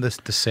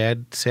the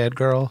sad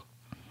girl?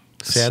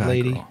 Sad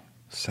lady? Girl.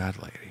 Sad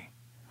lady.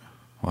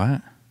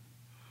 What?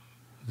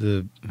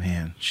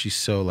 She's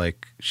so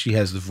like, she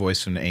has the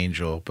voice of an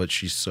angel, but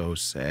she's so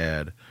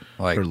sad.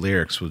 Like, her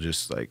lyrics will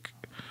just like.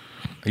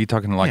 are you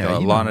talking like Yeah,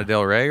 a you Lana know.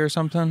 Del Rey or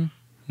something?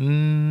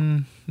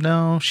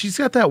 No, she's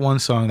got that one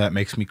song that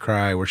makes me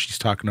cry where she's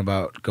talking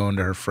about going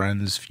to her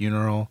friend's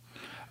funeral.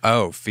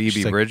 Oh, Phoebe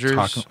She's, like,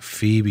 Bridgers?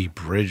 Phoebe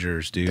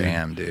Bridgers, dude.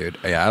 Damn, dude.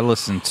 Yeah,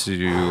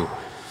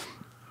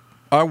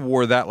 I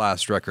wore that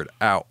last record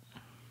out.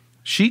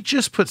 She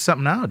just put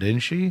something out,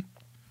 didn't she?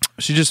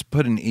 She just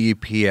put an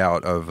EP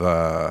out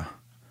of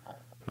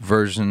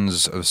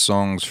versions of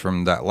songs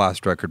from that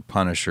last record,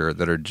 Punisher,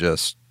 that are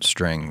just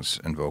strings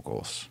and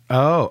vocals.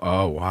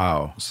 Oh,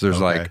 wow. So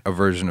there's Okay. like a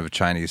version of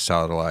Chinese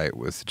Satellite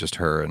with just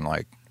her and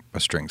like a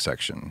string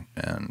section.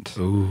 And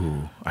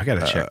Ooh, I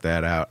gotta check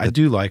that out. I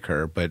do like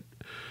her, but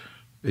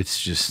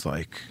it's just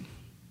like,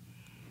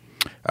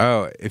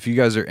 Oh, if you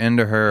guys are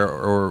into her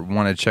or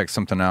want to check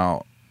something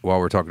out while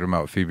we're talking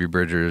about Phoebe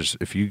Bridgers,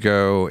 if you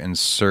go and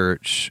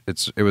search,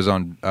 it was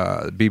on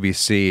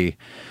BBC.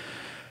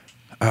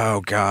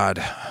 Oh God,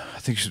 I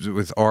think she's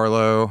with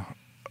Arlo.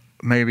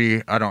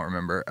 Maybe, I don't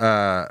remember.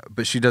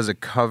 But she does a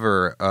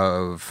cover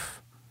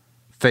of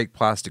Fake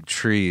Plastic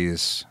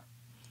Trees,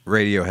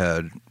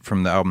 Radiohead,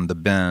 from the album The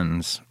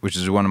Bends, which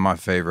is one of my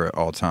favorite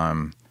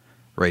all-time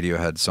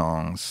Radiohead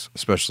songs,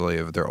 especially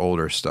of their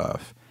older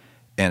stuff.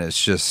 And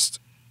it's just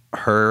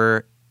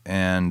her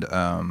and,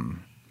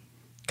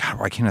 God,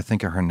 why can't I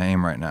think of her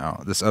name right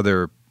now? This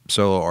other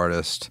solo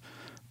artist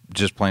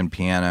just playing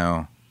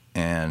piano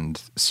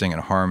and singing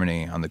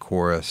harmony on the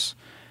chorus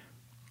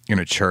in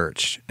a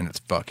church, and it's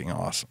fucking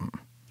awesome.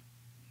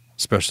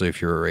 Especially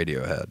if you're a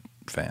Radiohead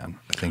fan.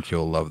 I think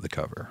you'll love the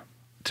cover.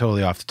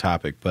 Totally off the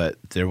topic, but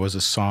there was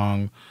a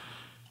song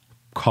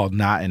called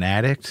Not an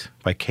Addict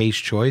by Case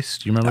Choice.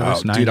 Do you remember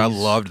this? Dude, I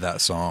loved that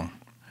song.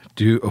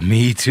 Dude,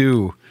 me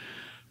too.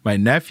 My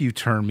nephew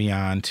turned me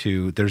on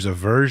to, there's a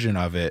version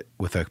of it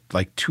with a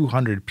like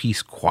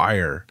 200-piece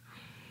choir.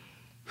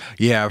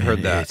 Yeah, I've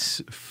heard that.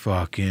 It's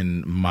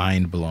fucking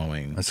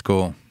mind-blowing. That's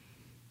cool.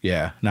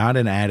 Yeah, Not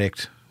an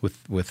Addict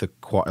with a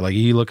choir. Like,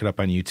 you look it up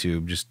on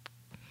YouTube, just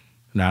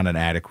Not an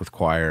Addict with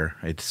choir.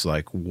 It's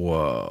like,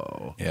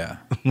 whoa. Yeah.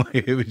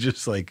 Like, it was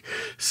just like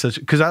such,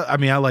 because I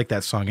mean, I like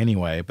that song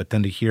anyway, but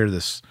then to hear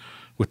this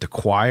with the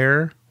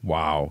choir,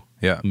 wow.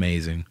 Yeah.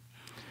 Amazing.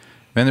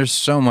 Man, there's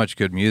so much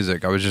good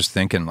music. I was just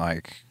thinking,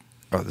 like,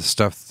 the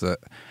stuff that,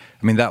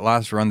 I mean, that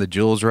last Run the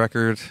Jewels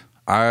record,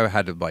 I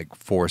had to, like,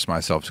 force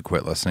myself to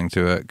quit listening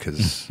to it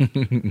because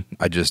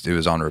it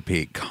was on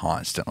repeat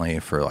constantly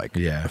for, like,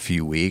 a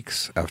few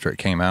weeks after it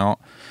came out.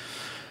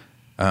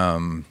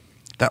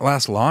 That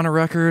last Lana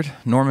record,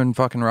 Norman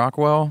fucking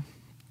Rockwell,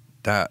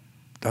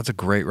 that's a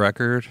great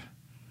record.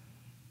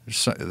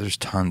 There's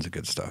tons of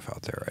good stuff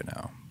out there right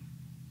now.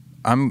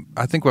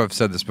 I think I've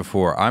said this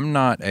before. I'm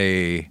not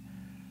a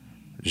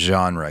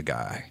genre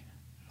guy.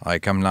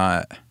 Like, I'm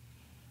not,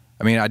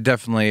 I mean, I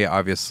definitely,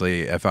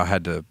 obviously, if I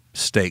had to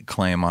stake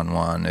claim on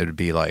one, it would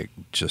be like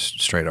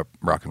just straight up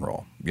rock and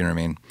roll. You know what I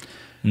mean?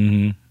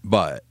 Mm-hmm.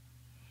 But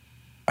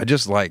I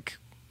just like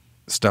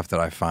stuff that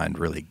I find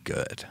really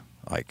good.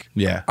 Like,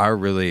 I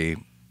really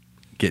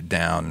get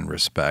down and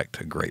respect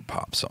a great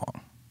pop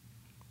song.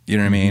 You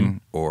know what I mean?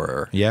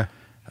 Or,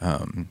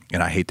 and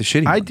I hate the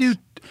shitty ones.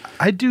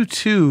 I do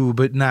too,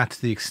 but not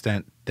to the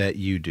extent that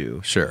you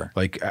do. Sure.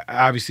 Like,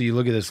 obviously, you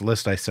look at this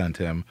list I sent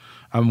him,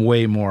 I'm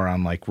way more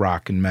on, like,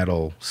 rock and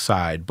metal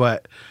side,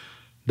 but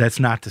that's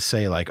not to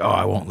say, like, oh,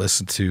 I won't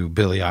listen to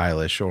Billie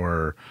Eilish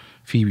or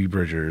Phoebe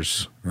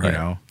Bridgers, right. You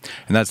know?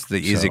 And that's the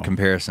easy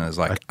comparison is,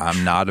 like,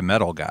 I'm not a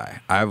metal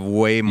guy. I have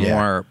way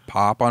more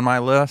pop on my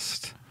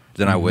list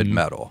than I would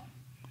metal.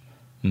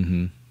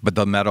 Mm-hmm. But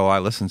the metal I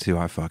listen to,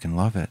 I fucking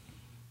love it.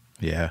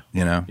 Yeah.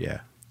 You know? Yeah.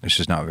 It's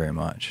just not very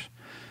much.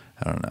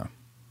 I don't know.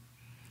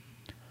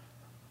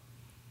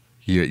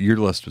 Your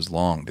list was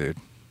long, dude.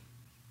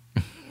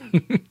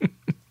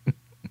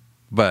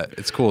 But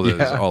it's cool that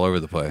it's all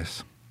over the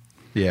place.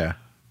 Yeah.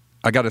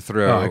 I got to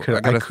throw.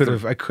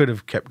 I could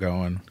have kept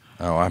going.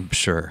 Oh, I'm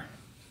sure.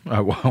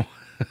 Oh, wow.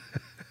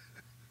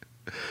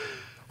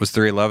 Was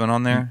 311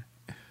 on there?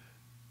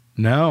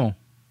 No.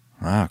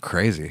 Wow,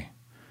 crazy.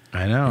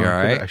 I know. You all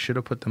right? I should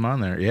have put them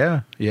on there.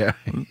 Yeah. Yeah.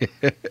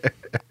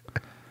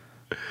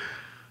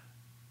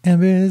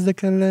 Ember is the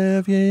color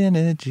of your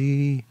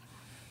energy.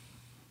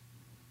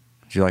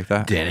 Did you like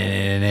that? All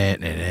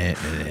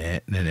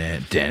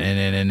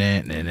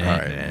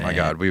right. My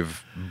God,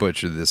 we've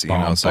butchered this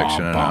email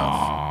section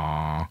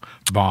enough.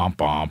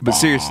 But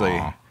seriously,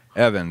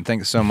 Evan,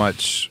 thanks so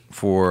much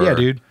for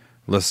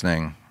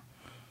listening.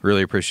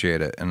 Really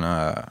appreciate it. And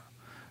I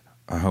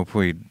hope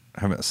we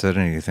haven't said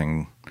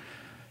anything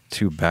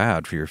too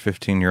bad for your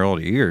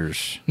 15-year-old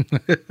ears.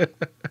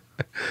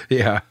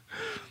 Yeah.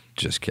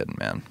 Just kidding,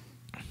 man.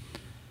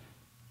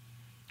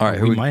 All right.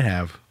 We might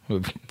have.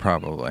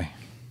 Probably.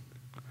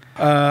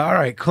 All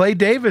right. Clay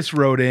Davis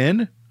wrote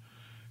in,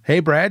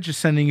 "Hey, Brad,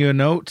 just sending you a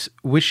note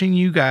wishing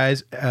you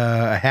guys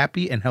a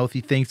happy and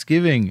healthy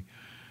Thanksgiving.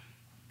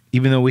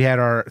 Even though we had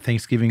our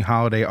Thanksgiving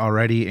holiday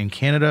already in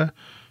Canada,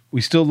 we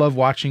still love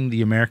watching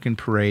the American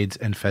parades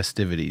and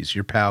festivities.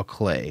 Your pal,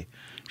 Clay."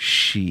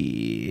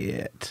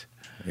 Shit.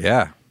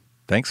 Yeah.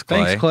 Thanks,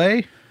 Clay. Thanks,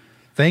 Clay.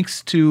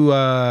 Thanks to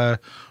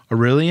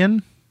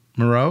Aurelian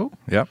Moreau.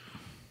 Yep.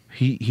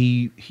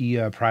 He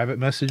private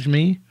messaged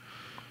me.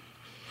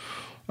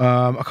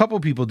 A couple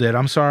people did.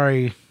 I'm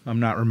sorry I'm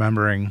not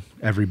remembering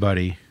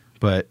everybody,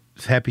 but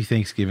happy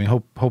Thanksgiving.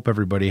 Hope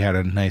everybody had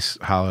a nice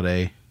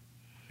holiday.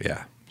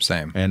 Yeah,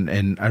 same.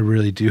 And I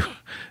really do.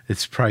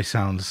 It probably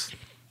sounds.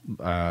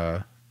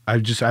 I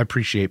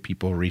appreciate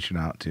people reaching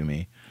out to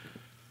me.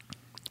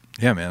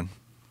 Yeah, man.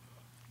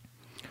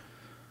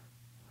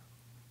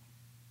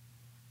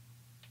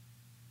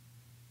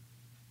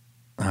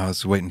 I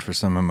was waiting for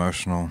some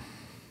emotional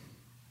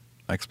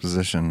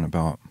exposition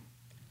about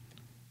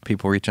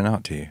people reaching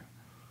out to you.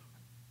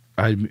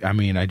 I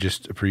mean, I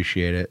just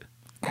appreciate it.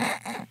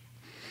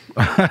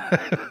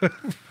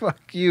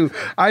 Fuck you.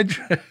 I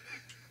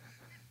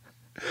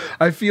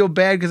feel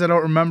bad because I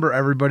don't remember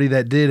everybody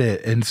that did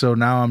it. And so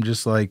now I'm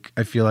just like,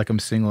 I feel like I'm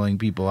singling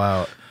people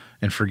out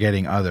and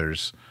forgetting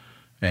others.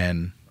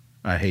 And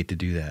I hate to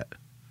do that.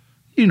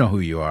 You know who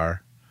you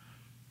are.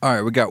 All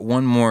right, we got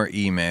one more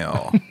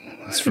email.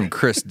 It's from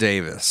Chris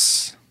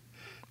Davis.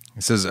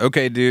 He says,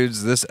 okay,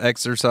 dudes, this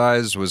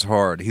exercise was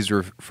hard. He's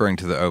referring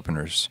to the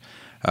openers.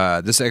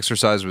 This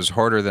exercise was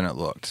harder than it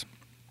looked.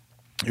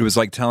 It was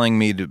like telling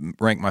me to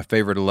rank my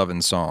favorite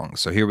 11 songs.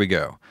 So here we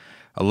go.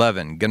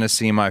 11, Gonna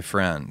See My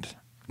Friend.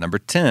 Number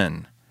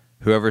 10,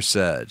 Whoever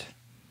Said.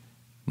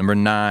 Number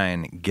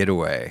 9,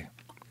 Getaway.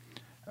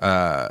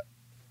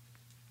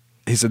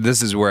 He said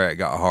this is where it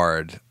got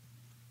hard.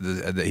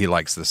 That he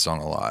likes this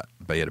song a lot,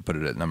 but he had to put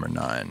it at number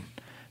 9.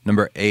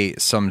 Number 8,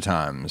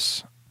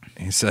 Sometimes.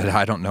 He said,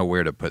 I don't know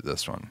where to put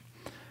this one.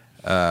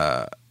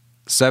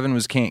 7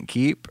 was Can't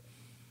Keep.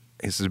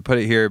 He said, put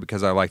it here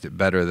because I liked it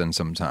better than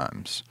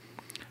Sometimes.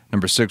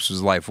 Number 6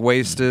 was Life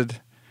Wasted.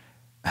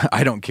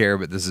 I don't care,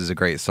 but this is a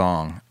great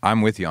song.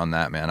 I'm with you on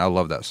that, man. I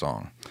love that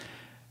song.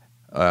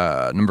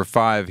 Number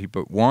 5, he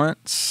put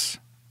Once.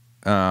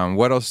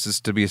 What else is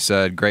to be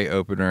said? Great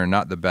opener.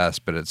 Not the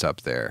best, but it's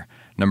up there.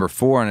 Number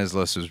 4 on his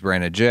list was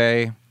Brandon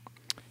J.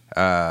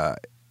 Let's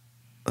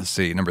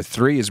see. Number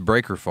 3 is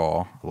Breaker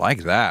Fall.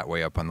 Like that,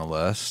 way up on the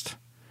list.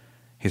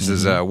 He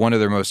says one of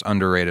their most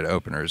underrated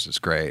openers. It's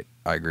great.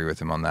 I agree with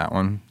him on that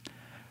one.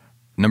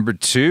 Number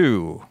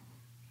 2,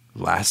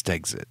 Last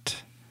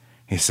Exit.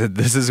 He said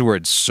this is where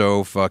it's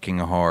so fucking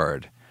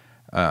hard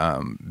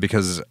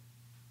because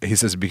he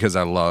says because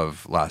I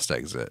love Last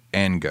Exit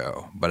and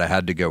Go, but I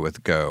had to go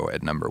with Go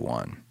at number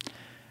 1.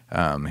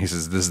 He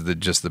says this is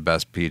just the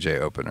best PJ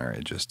opener.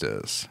 It just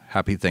is.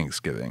 Happy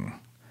Thanksgiving.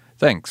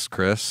 Thanks,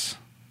 Chris.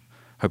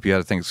 Hope you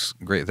had a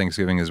great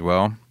Thanksgiving as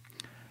well.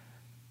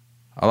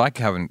 I like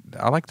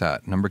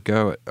that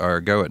go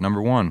at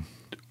number 1.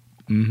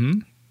 Mm-hmm.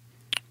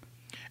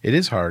 It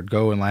is hard.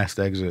 Go and Last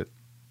Exit.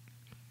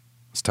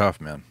 It's tough,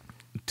 man.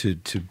 To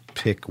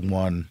pick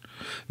one.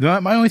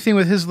 My only thing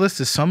with his list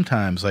is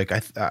Sometimes. Like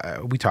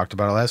we talked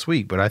about it last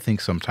week, but I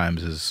think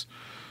Sometimes is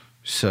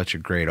such a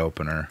great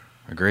opener.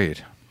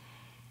 Agreed.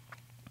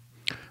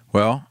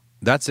 Well,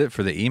 that's it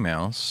for the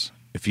emails.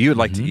 If you would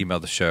like to email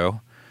the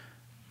show,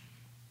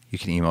 you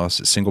can email us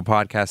at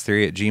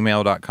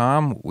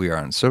singlepodcast3@gmail.com. We are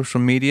on social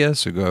media,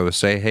 so go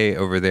say hey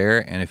over there.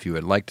 And if you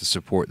would like to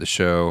support the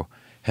show,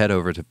 head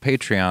over to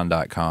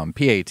patreon.com,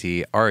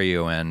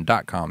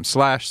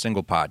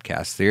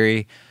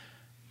 patreon.com/singlepodcasttheory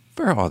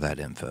for all that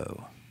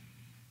info.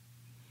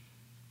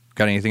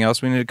 Got anything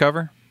else we need to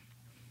cover?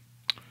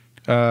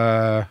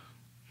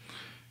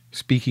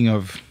 Speaking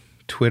of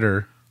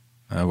Twitter.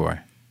 Oh boy.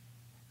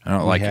 I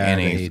don't like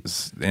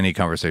any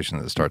conversation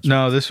that starts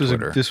No, with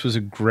Twitter. This is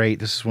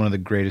one of the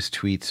greatest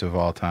tweets of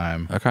all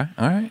time. Okay.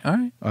 All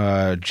right.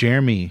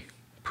 Jeremy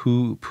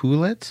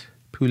Poulet,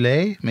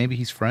 maybe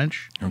he's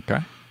French.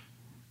 Okay.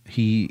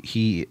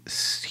 He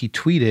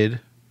tweeted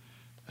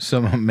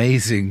some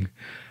amazing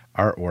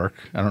artwork.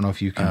 I don't know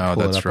if you can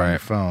pull it up on your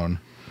phone,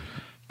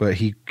 but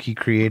he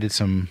created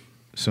some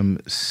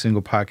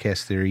Single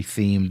Podcast Theory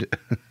themed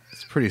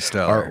It's pretty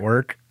stellar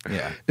artwork.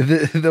 Yeah.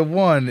 The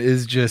one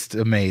is just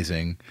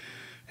amazing.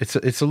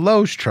 It's a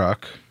Lowe's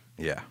truck.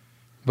 Yeah.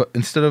 But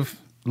instead of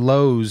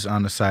Lowe's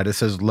on the side, it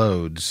says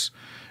Loads.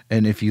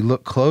 And if you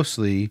look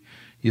closely,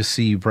 you'll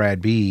see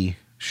Brad B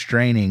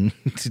straining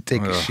to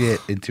take a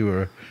shit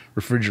into a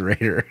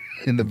refrigerator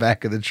in the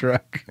back of the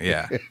truck.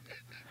 Yeah.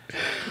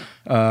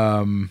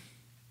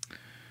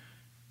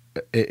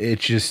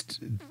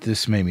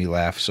 This made me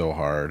laugh so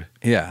hard.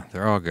 Yeah,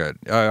 they're all good.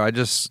 I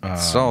just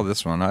saw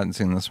this one. I hadn't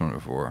seen this one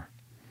before.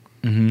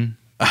 Mm-hmm.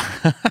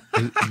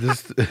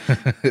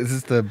 is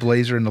this the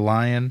Blazer and the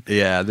Lion?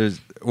 Yeah, no.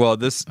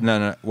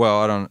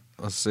 Well, I don't.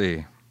 Let's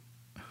see.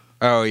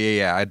 Oh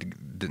yeah. I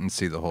didn't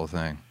see the whole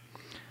thing.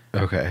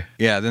 Okay.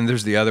 Yeah. Then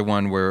there's the other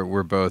one where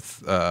we're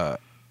both. I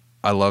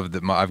love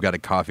that. I've got a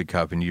coffee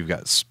cup and you've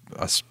got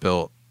a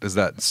spilt. Is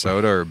that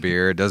soda or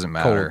beer? It doesn't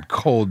matter.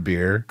 Cold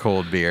beer.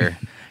 Cold beer.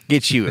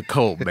 Get you a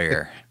cold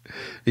beer.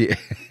 Yeah.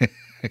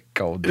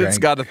 Cold drink. It's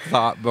got a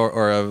thought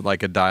or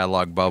a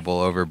dialogue bubble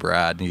over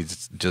Brad, and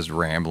he's just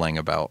rambling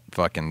about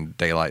fucking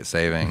daylight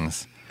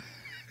savings.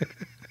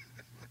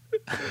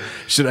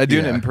 Should I do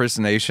an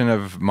impersonation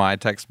of my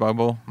text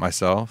bubble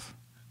myself?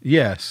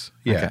 Yes.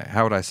 Yeah. Okay.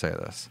 How would I say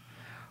this?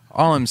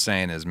 All I'm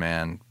saying is,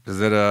 man, is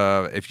that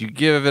if you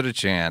give it a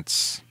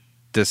chance,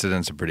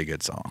 Dissident's a pretty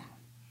good song.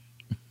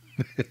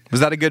 Was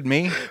that a good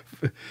me?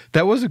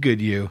 That was a good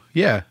you.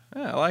 Yeah.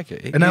 I like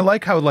it. And I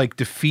like how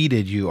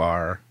defeated you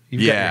are.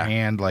 You've got Yeah. your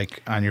hand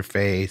on your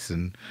face,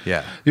 and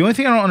Yeah. the only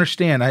thing I don't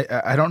understand,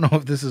 I don't know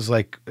if this is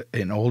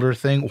an older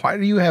thing. Why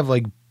do you have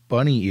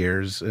bunny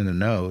ears in the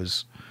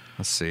nose?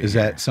 Let's see. Is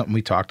that something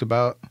we talked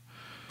about?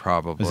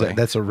 Probably.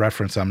 That's a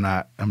reference I'm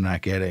not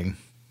getting.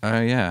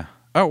 Yeah.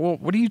 Oh well,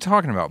 what are you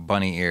talking about?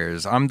 Bunny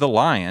ears. I'm the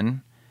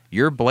lion.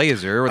 You're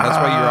Blazer. That's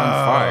why you're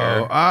on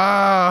fire.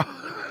 Oh.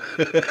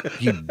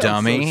 You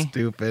dummy. I'm so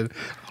stupid.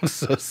 I'm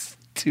so stupid.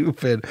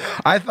 stupid.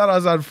 I thought I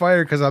was on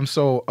fire because I'm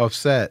so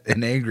upset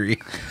and angry.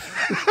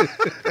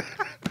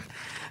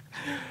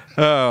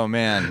 Oh,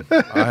 man.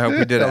 I hope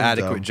we did an That was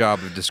adequate dumb. job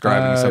of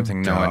describing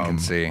something no one dumb. can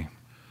see.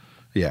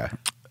 Yeah.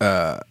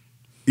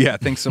 Yeah,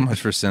 thanks so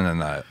much for sending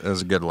that. It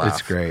was a good laugh.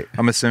 It's great.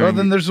 I'm assuming Well,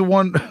 then there's the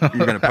one.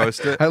 you're going to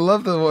post it? I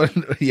love the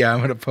one. Yeah, I'm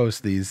going to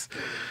post these.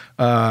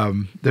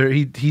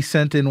 He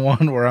sent in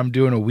one where I'm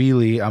doing a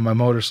wheelie on my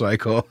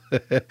motorcycle,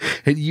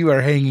 and you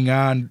are hanging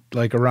on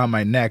like around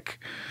my neck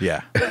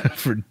Yeah.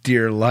 for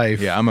dear life.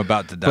 Yeah, I'm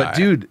about to die. But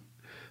dude,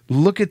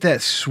 look at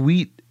that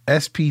sweet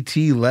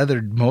SPT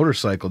leathered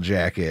motorcycle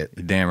jacket.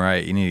 You're damn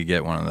right. You need to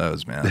get one of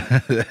those,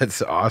 man.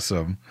 That's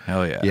awesome.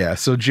 Hell yeah. Yeah.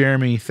 So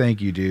Jeremy, thank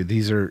you, dude.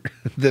 These are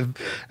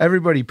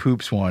everybody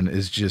poops one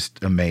is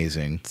just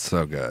amazing.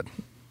 So good.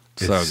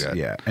 So It's- good.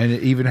 Yeah. And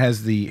it even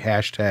has the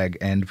hashtag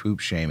end poop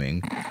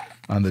shaming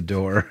on the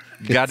door.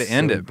 You got to It's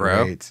end so it,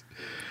 bro. great.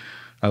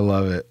 I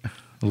love it.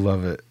 I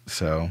love it.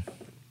 So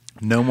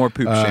No more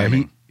poop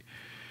shaming.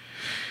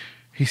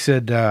 he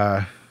said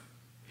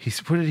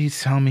what did he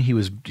tell me? He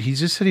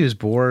just said he was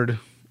bored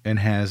and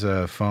has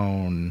a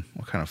phone.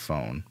 What kind of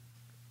phone?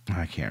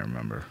 I can't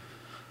remember.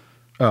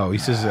 Oh, he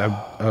says,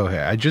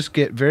 I just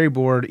get very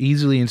bored,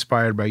 easily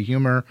inspired by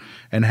humor,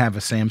 and have a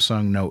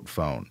Samsung Note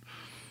phone.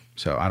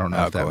 So I don't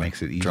know if that cool.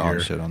 makes it Drawing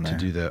easier shit on to there.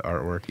 do the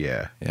artwork.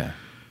 Yeah. Yeah.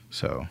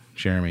 So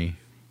Jeremy,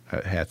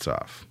 hats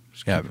off.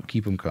 Just Yeah.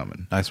 keep them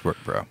coming. Nice work,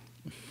 bro.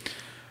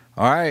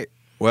 All right.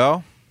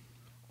 Well,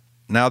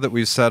 now that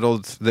we've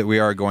settled that we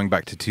are going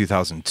back to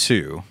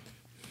 2002,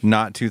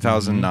 not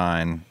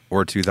 2009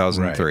 or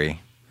 2003,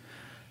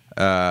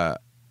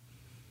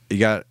 you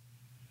got.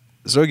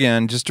 So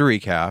again, just to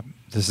recap,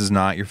 this is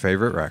not your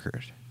favorite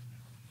record.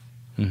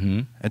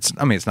 Mm-hmm.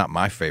 It's not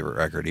my favorite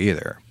record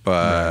either,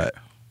 but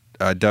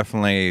I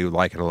definitely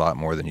like it a lot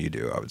more than you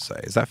do, I would say.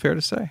 Is that fair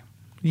to say?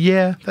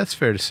 Yeah, that's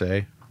fair to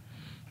say.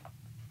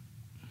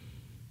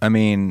 I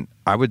mean,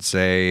 I would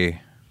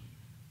say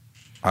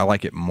I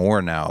like it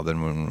more now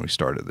than when we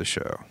started the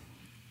show.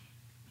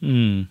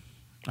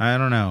 I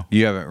don't know.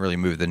 You haven't really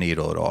moved the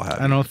needle at all, have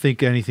you? I don't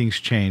think anything's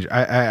changed.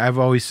 I've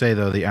always say,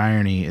 though, the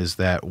irony is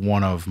that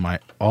one of my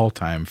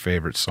all-time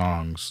favorite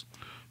songs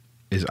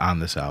is on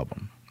this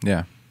album.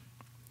 Yeah.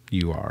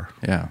 You Are.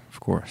 Yeah, of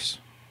course.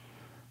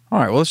 All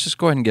right, well, let's just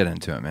go ahead and get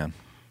into it, man.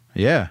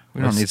 Yeah.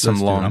 We don't need some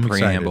let's do it. long I'm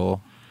excited.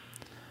 preamble.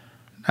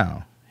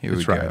 No. Here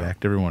It's we Riot go.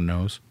 Act. Everyone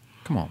knows.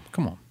 Come on,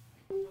 come on.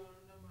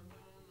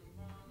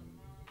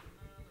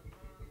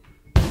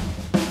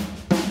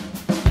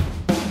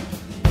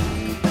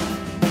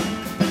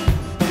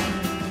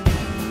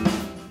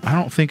 I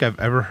don't think I've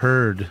ever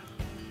heard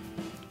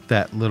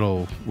that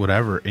little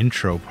whatever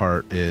intro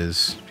part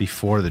is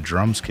before the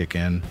drums kick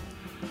in.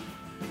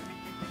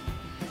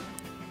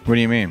 What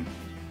do you mean?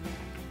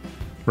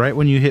 Right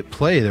when you hit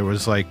play, there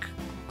was like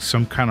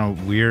some kind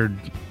of weird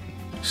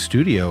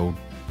studio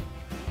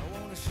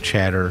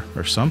chatter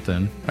or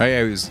something. Oh,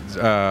 yeah, it was,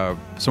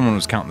 someone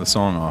was counting the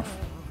song off.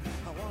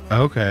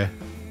 Okay.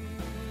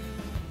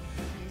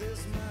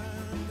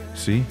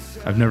 See?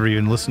 I've never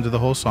even listened to the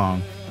whole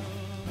song.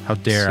 How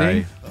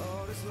dare See?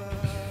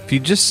 If you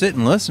just sit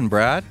and listen,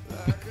 Brad,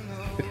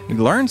 you'd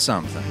learn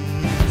something.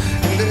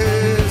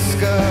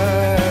 Disguise.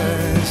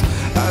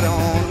 I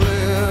don't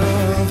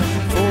live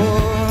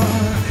forever.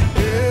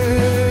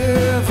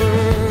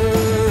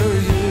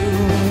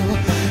 You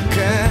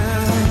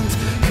can't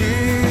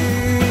keep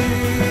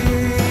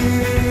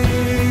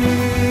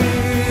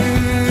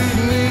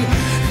me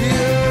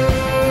here.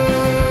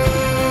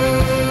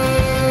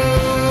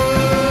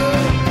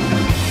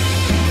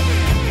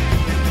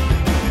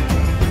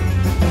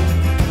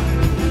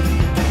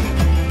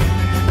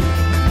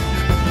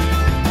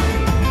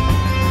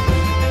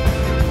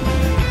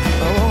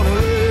 I wanna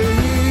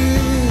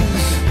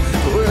race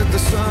with the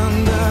sun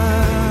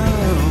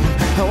down.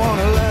 I want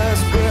a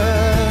last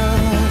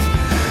breath.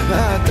 I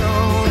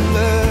don't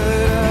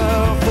let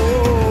out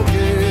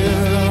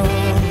forgive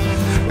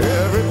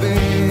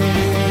everything.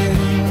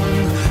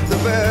 The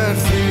bad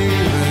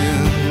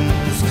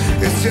feelings,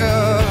 it's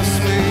just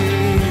me.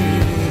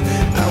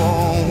 I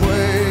won't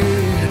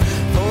wait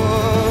for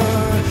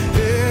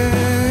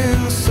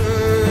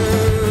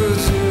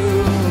answers.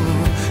 You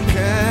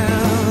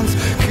can't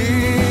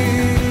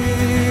keep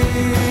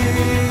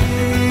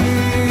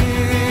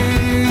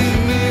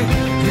me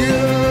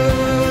here.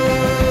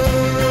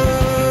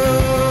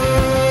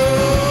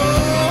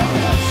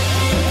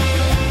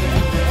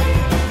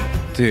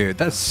 Dude,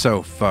 that's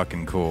so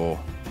fucking cool.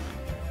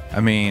 I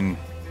mean,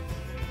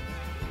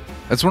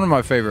 that's one of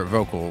my favorite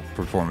vocal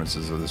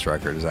performances of this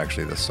record is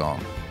actually this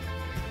song.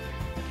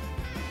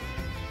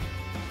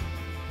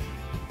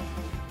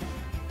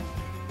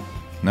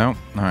 No?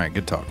 All right,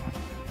 good talk.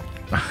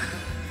 I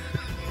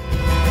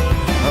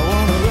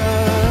wanna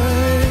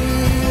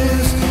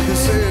rise and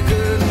say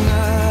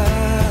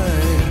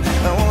goodnight.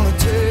 I wanna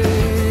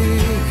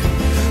take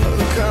a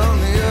look on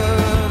the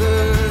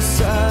other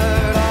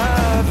side.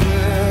 I've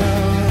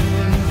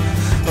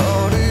lived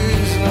all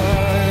these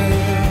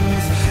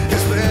lives.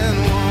 It's been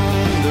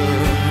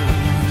wonderful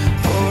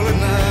at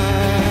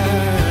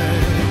night.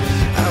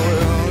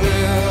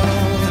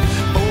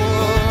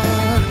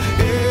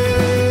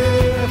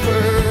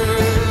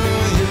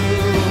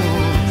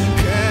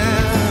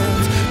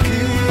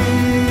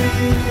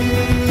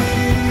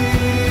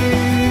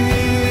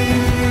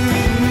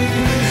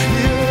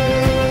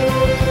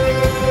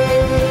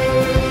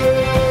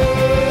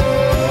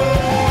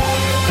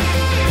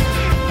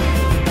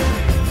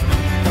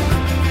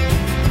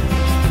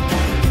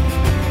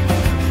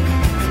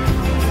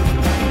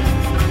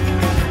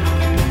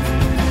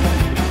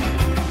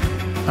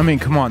 I mean,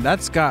 come on.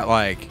 That's got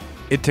like,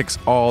 it ticks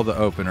all the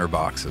opener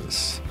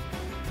boxes.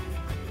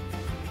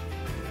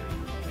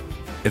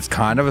 It's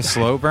kind of a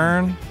slow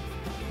burn.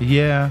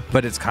 Yeah.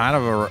 But it's kind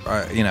of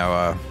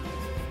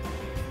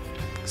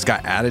it's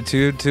got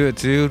attitude to it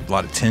too. A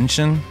lot of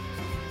tension.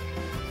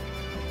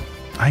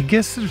 I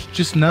guess there's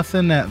just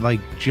nothing that like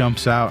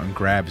jumps out and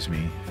grabs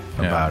me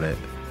about it.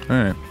 All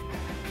right.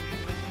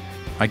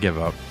 I give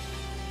up.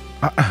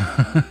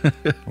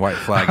 White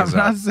flag is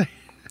up.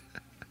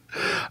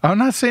 I'm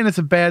not saying it's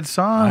a bad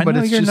song, but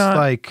it's just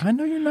like, I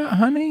know you're not,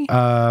 honey.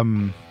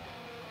 and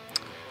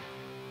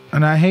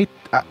I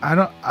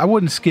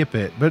wouldn't skip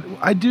it, but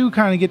I do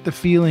kind of get the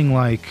feeling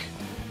like,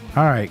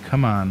 all right,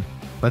 come on,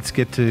 let's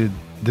get to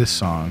this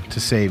song, To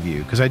Save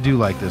You, because I do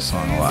like this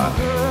song a lot.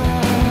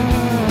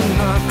 I'm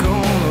not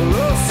gonna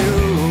lose you.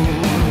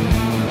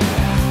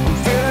 I'm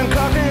feeling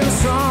cocky and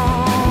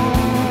strong.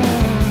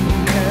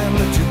 Can't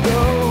let you go.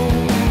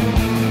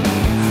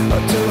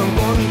 Too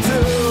important to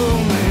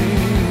me,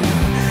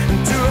 and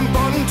too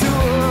important to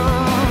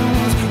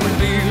us. We'd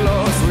be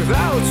lost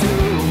without you.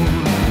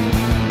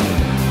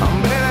 I'm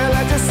better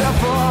let yourself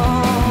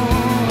fall.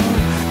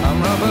 I'm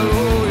right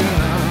below you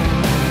now.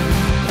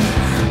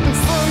 And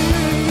for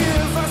me,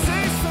 if I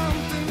say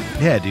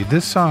something, Yeah, dude,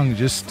 this song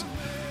just,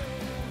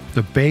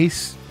 the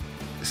bass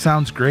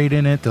sounds great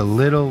in it. The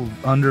little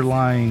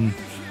underlying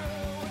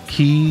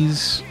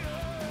keys,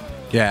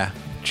 Yeah.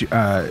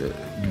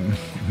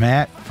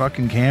 Matt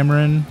fucking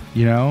Cameron,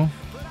 you know,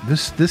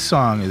 this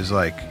song is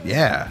like,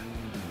 yeah.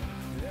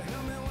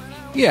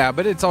 Yeah,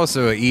 but it's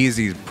also an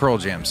easy Pearl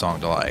Jam song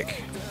to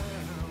like.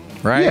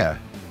 Right? Yeah.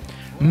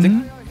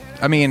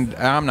 I mean,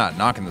 I'm not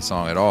knocking the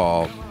song at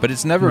all, but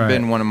it's never Right.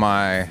 been one of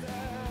my...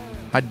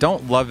 I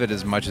don't love it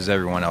as much as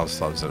everyone else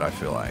loves it, I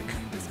feel like.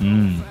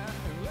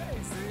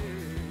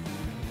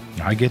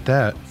 I get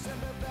that.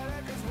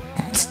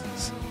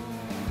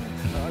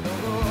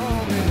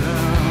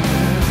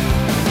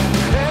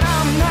 and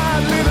I'm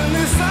not living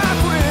this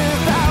life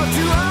without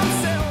you.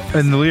 I'm selfish.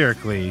 And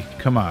lyrically,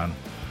 come on.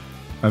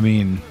 I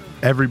mean,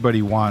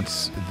 everybody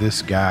wants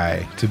this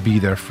guy to be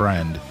their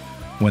friend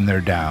when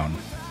they're down.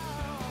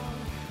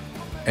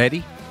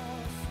 Eddie?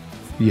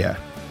 Yeah.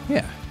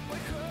 Yeah.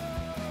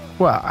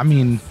 Well, I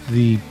mean,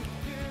 the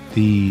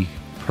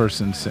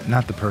person,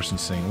 not the person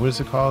singing. What is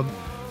it called?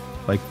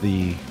 Like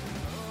the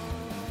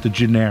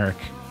generic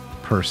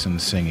person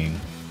singing.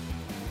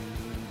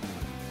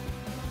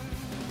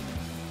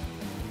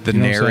 The You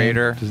know what I'm saying?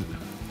 narrator?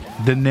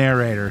 The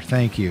narrator.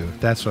 Thank you.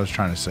 That's what I was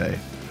trying to say.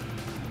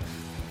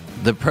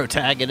 The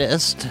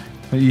protagonist?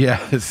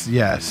 Yes.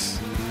 Yes.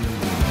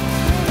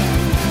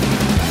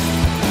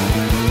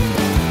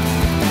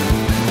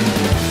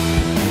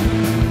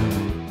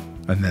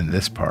 And then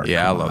this part.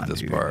 Yeah, I come love on, this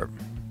dude. part.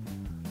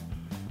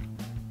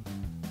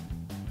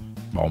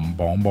 Boom,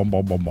 boom, boom,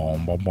 boom, boom,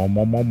 boom, boom, boom,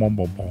 boom, boom, boom,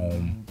 boom,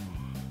 boom.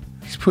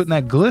 He's putting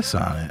that gliss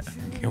on it.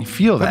 You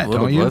feel Put a that,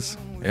 little don't you? bliss.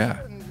 Yeah.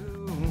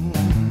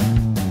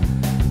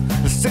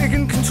 It's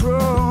taking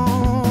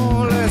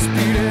control. Let's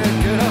beat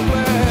it. Get up.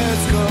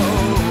 Let's go.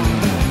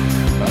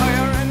 Oh,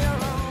 you're in your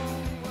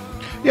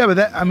own. Yeah,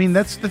 but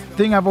that's the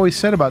thing I've always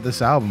said about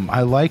this album.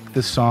 I like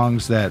the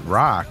songs that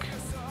rock,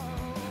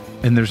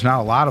 and there's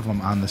not a lot of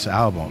them on this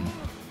album.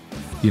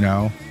 You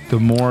know, the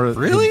more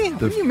Really?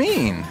 the What do you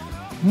mean?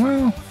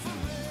 well,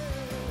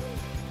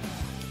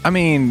 I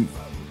mean,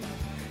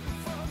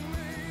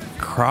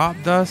 Crop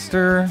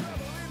Duster,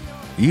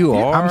 You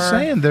yeah, Are. I'm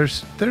saying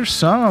there's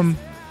some,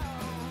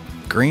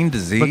 Green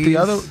Disease.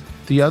 but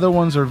the other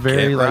ones are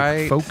very Get like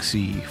Right.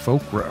 folksy,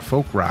 folk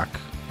rock,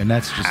 and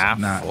that's just Half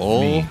not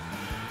Full. me.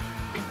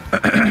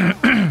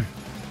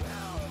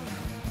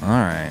 All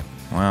right.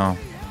 Well,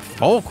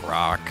 folk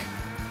rock.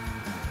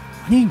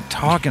 What are you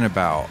talking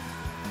about?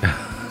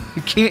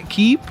 You can't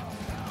keep.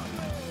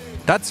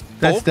 That's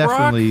That's folk rock?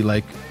 definitely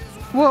like,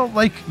 well,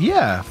 like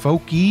yeah,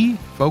 folky,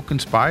 folk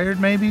inspired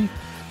maybe.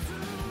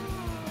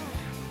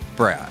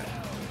 Brad.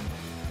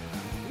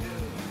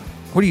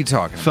 What are you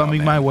talking about?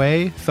 Thumbing my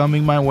way.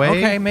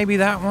 Okay, maybe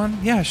that one.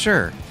 Yeah,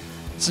 sure.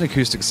 It's an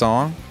acoustic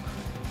song.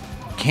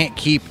 Can't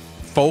keep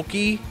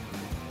folky.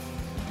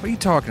 What are you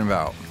talking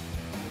about?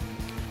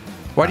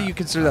 Why do you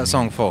consider that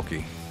song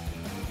folky?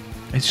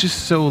 It's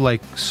just so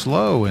like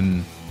slow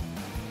and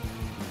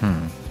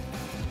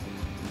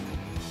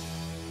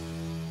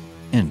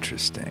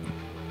Interesting.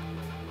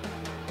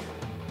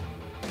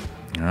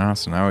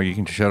 So now you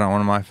can shut on one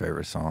of my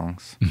favorite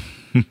songs.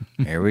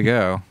 Here we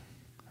go.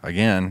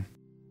 Again.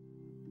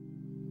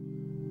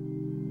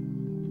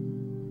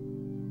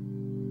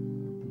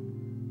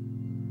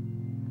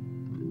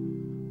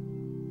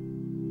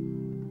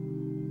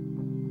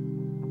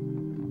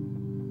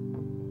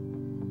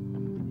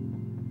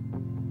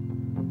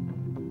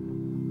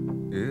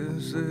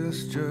 Is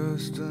this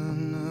just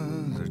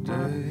another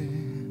day?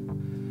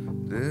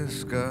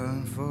 This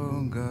God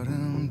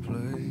forgotten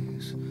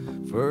place.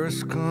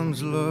 First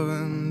comes love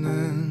and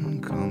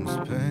then comes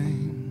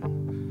pain.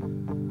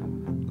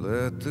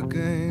 Let the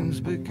games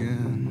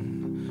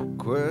begin.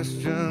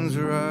 Questions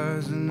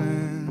rise and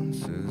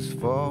answers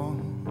fall.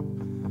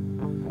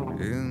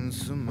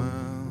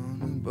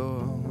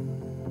 insurmountable.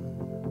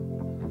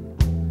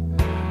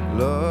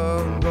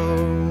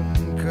 Longboat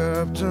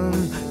captain,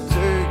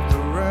 take the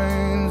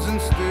reins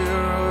and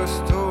steer us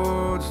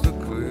towards the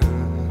clear.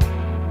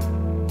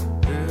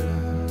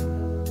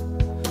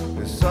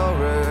 Yeah. It's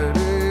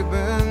already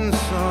been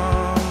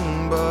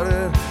sung, but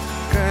it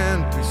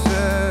can't be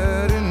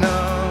said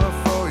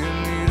enough. All you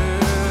need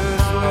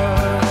is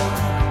love.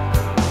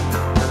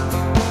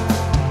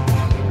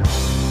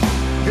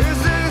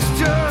 Is this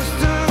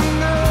just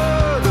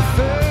another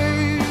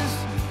phase?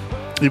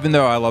 Even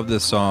though I love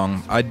this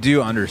song, I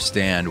do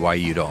understand why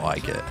you don't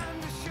like it.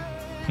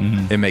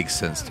 It makes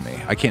sense to me.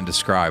 I can't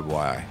describe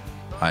why.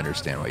 I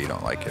understand why you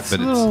don't like it, It's but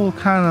a little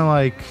kind of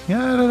like,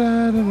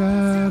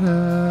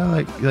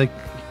 like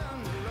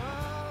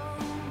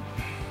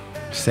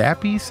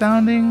sappy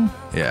sounding,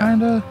 Yeah.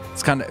 kind of.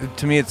 it's kind of,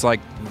 to me, it's like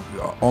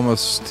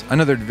almost. I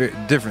know they're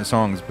different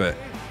songs, but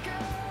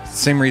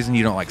same reason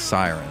you don't like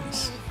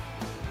Sirens.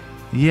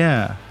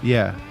 Yeah,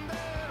 yeah.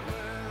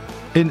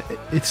 And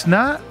it's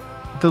not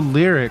the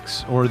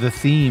lyrics or the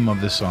theme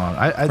of the song.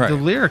 The Right.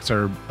 lyrics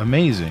are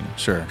amazing,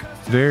 Sure.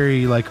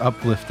 very like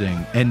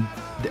uplifting, and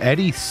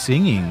Eddie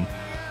singing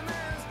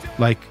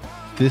like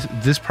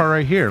this part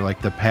right here,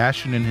 like the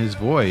passion in his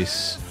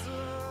voice.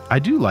 I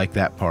do like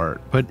that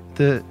part, but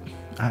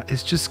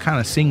it's just kind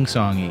of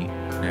sing-songy.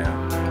 Yeah.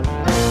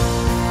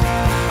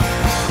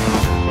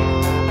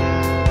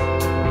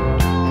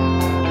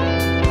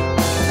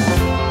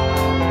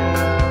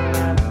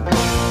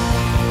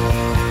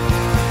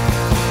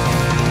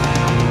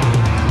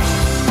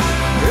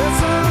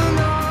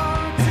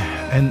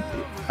 And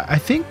I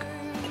think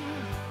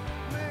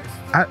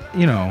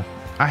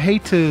I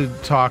hate to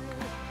talk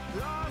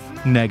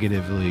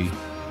negatively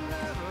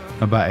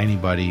about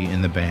anybody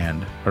in the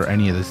band or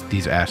any of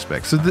these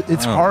aspects. So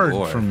it's Oh, hard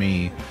boy. for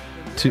me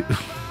to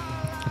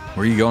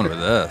Where are you going with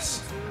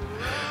this?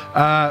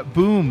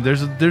 boom,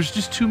 there's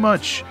just too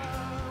much.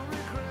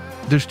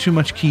 There's too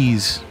much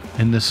keys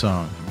in this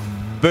song.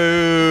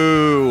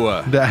 Boo!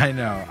 I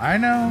know.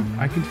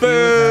 I can feel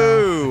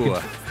Boo! it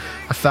now.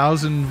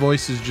 1,000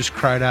 voices just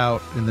cried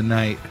out in the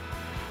night.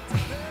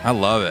 I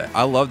love it.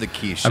 I love the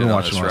key shit I've been on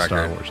watching this a lot of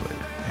Star record. Wars lately.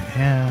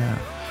 Yeah.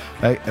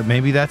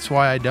 Maybe that's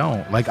why I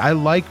don't. Like, I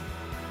like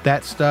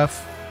that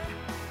stuff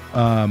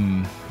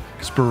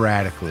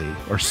sporadically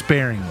or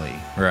sparingly.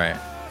 Right.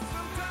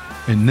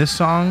 In this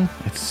song,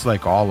 it's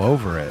like all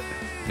over it.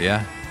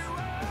 Yeah.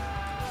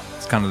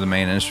 It's kind of the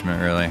main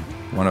instrument, really.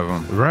 One of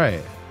them.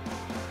 Right.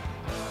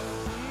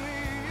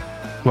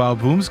 Well,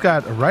 Boom's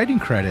got a writing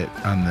credit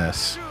on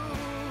this.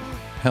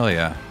 Hell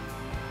yeah.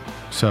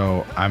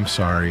 So I'm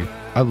sorry.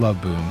 I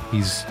love Boom.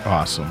 He's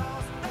awesome.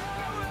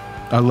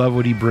 I love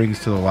what he brings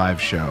to the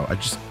live show.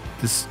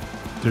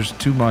 There's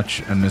too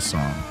much in this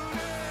song.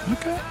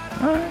 Okay.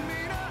 All right.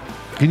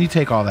 Can you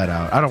take all that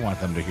out? I don't want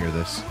them to hear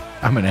this.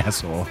 I'm an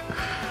asshole.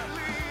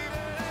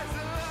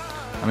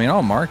 I mean,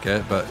 I'll mark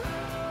it, but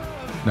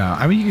No,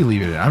 I mean, you can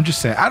leave it in. I'm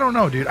just saying. I don't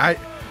know, dude.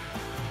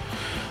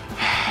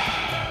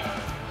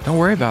 don't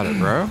worry about it,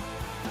 bro.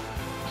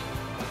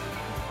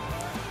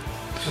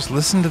 Just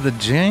listen to the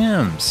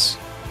jams.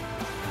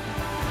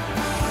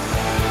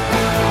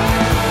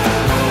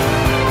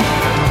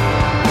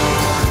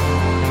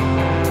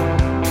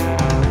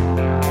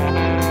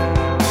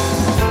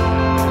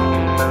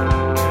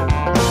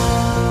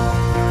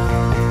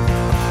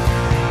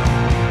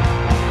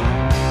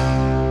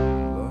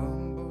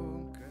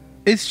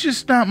 It's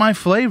just not my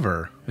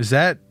flavor. Is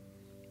that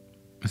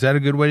a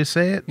good way to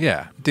say it?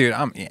 Yeah, dude.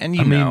 I'm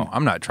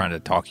not trying to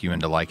talk you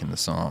into liking the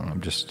song.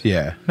 I'm just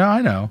Yeah. No,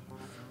 I know.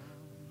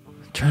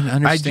 trying to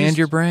understand just-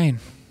 your brain.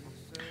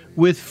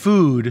 With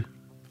food,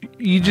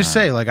 you just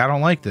say, like, I don't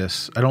like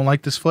this. I don't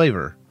like this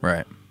flavor.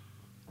 Right.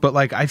 But,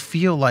 like, I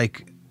feel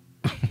like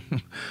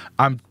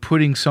I'm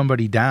putting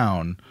somebody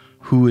down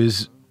who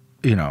is,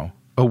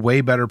 a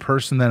way better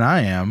person than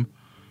I am,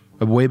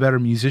 a way better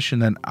musician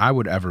than I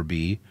would ever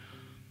be.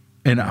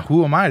 And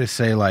who am I to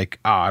say, like,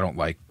 I don't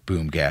like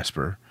Boom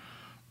Gasper?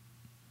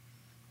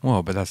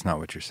 Well, but that's not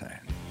what you're saying.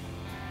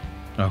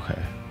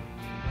 Okay.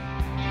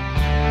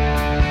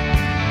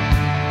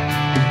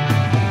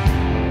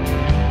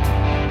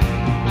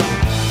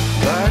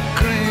 Black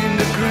green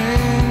to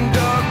green,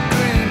 dark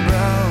green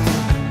brown.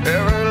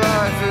 Every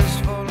life is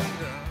falling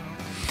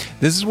down.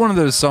 This is one of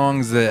those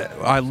songs that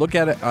I look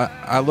at it.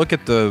 I look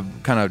at the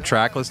kind of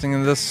track listing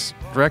of this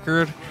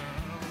record,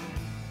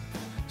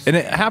 and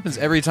it happens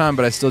every time.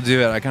 But I still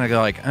do it. I kind of go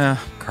like,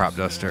 crop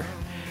duster,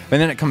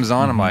 and then it comes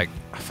on. I'm like,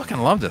 I fucking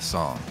love this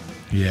song.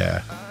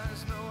 Yeah.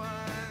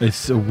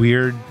 It's a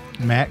weird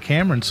Matt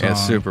Cameron song. Yeah,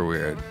 it's super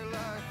weird.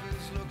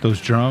 Those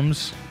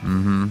drums.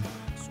 Mm-hmm.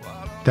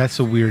 That's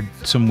some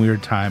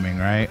weird timing,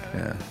 right?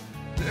 Yeah.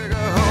 Dig a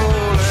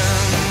hole in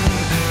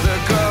the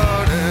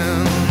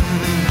garden.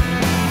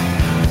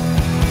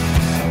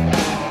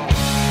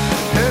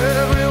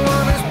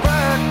 Everyone is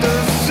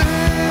practicing,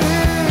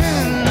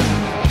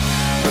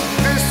 but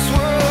this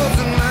world's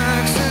an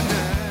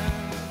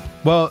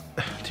accident. Well,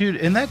 dude,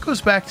 and that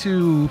goes back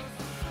to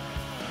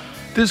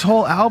this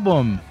whole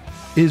album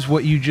is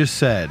what you just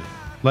said.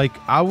 Like,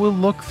 I will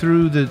look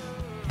through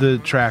the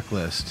track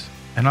list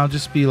and I'll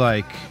just be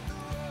like,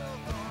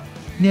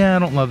 yeah, I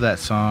don't love that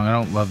song. I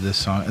don't love this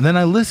song. And then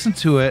I listen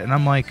to it and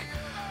I'm like,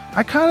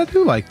 I kind of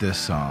do like this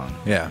song.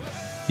 Yeah.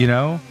 You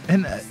know?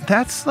 And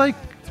that's like,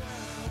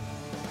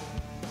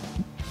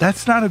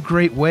 that's not a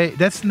great way.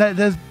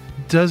 That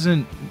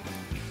doesn't,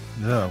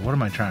 what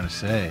am I trying to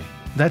say?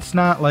 That's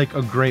not like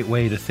a great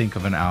way to think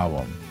of an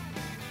album.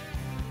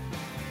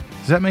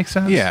 Does that make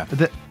sense? Yeah.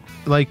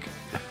 Like,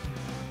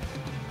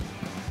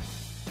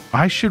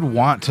 I should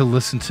want to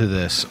listen to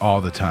this all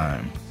the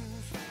time.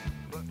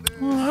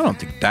 Well, I don't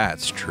think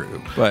that's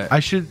true, but I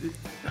should.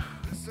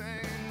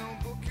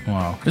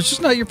 Wow. it's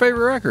just not your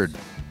favorite record.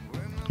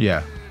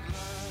 Yeah.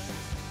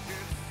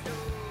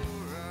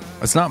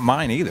 It's not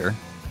mine either.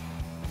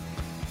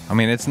 I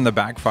mean, it's in the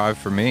back 5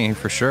 for me,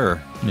 for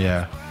sure.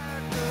 Yeah.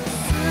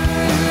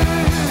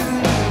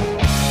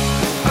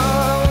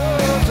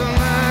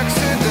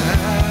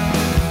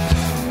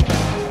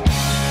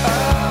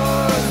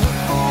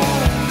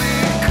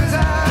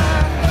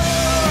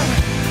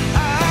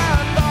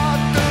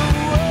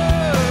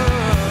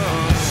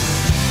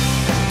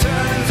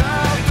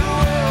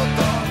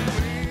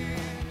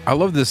 I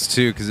love this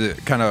too because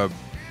it kind of.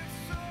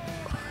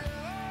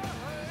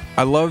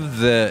 I love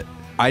that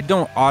I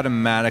don't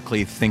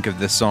automatically think of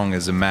this song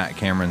as a Matt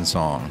Cameron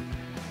song.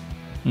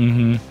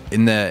 Mm-hmm.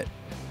 In that,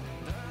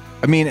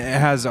 I mean, it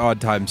has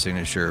odd time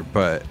signature,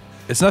 but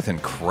it's nothing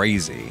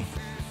crazy.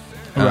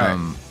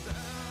 Right.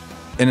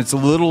 And it's a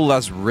little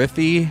less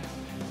riffy.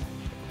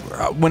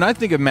 When I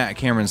think of Matt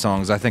Cameron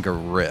songs, I think of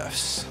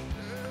riffs.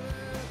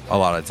 A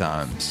lot of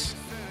times.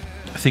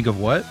 Think of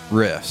what?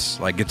 Riffs,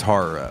 like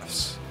guitar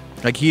riffs.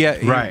 Like he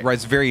Right.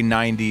 writes very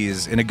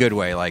 90s in a good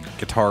way, like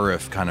guitar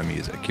riff kind of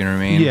music. You know what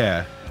I mean?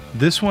 Yeah.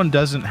 This one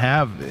doesn't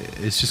have.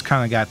 It's just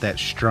kind of got that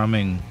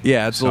strumming.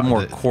 Yeah, it's a little more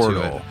to it.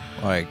 chordal.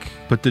 Like,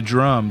 But the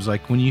drums,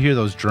 like when you hear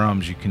those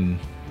drums, you can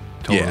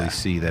totally Yeah.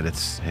 see that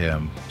it's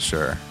him.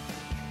 sure.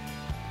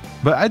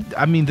 But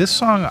I mean, this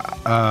song,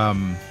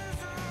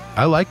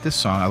 I like this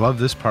song. I love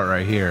this part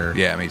right here.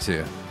 Yeah, me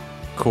too.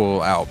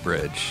 Cool out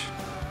bridge.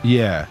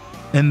 Yeah.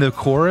 And the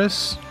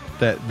chorus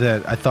that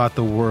I thought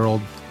the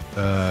world,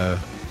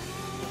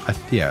 what's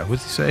he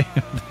say?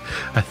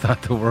 I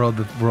thought the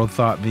world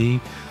thought me.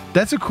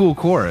 That's a cool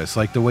chorus.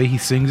 Like the way he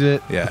sings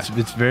it. Yeah.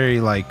 It's very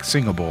like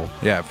singable.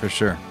 Yeah, for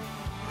sure.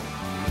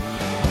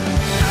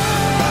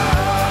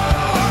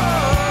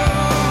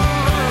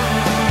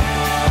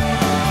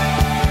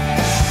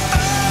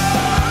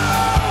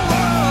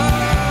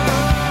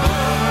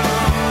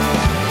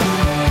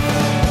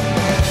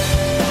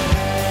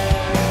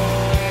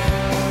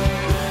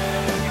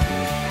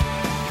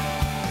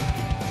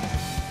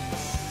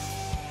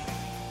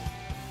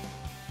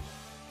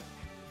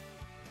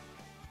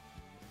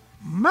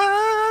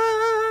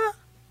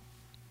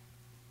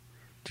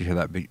 Do you hear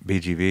that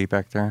BGV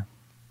back there?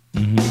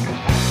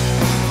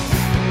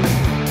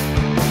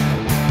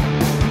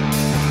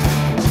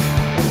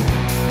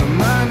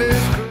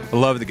 I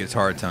love the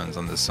guitar tones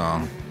on this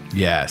song.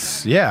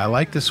 Yes. Yeah, I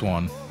like this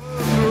one.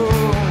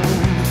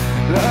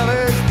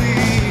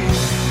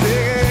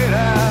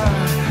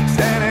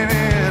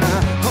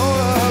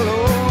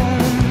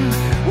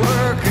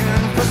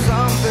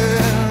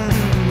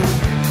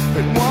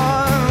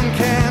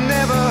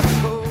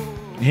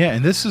 Yeah,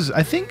 and this is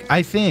I think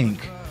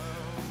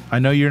I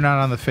know you're not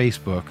on the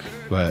Facebook,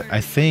 but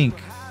I think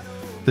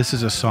this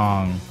is a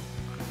song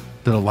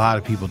that a lot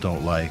of people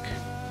don't like.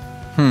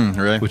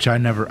 Really? Which I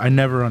never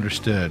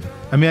understood.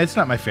 I mean, it's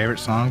not my favorite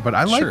song, but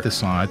I Sure. like this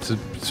song. It's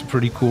a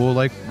pretty cool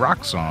like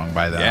rock song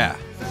by them. Yeah.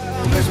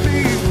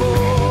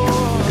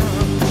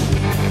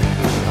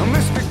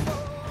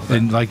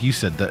 And like you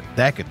said,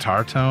 that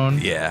guitar tone,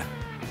 Yeah.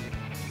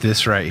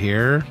 this right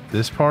here,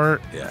 this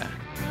part, Yeah.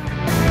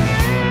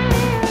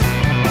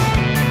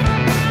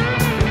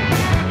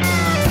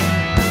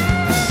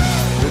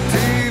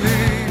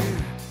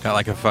 Got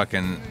like a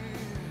fucking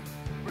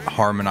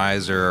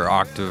harmonizer or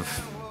octave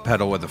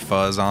pedal with a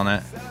fuzz on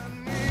it.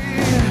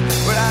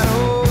 But I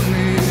don't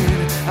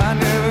need, I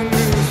never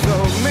knew, so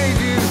made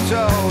you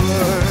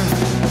taller.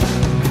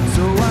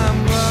 So I'm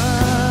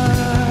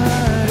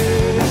riding.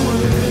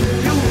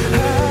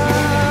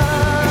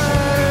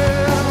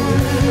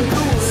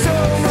 So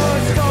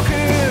much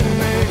talking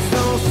makes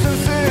no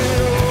sense at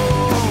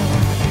all.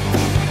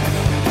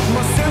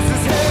 My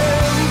senses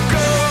have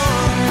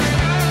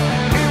gone.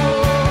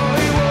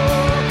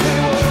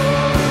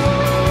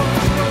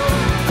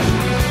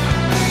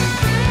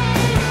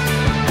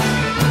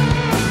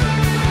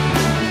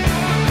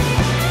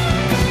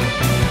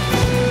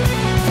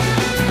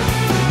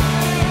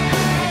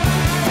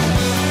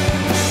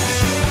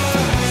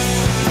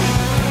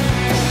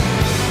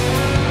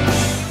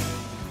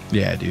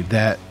 yeah, dude,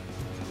 that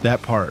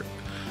part.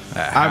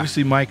 Ah.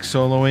 Obviously, Mike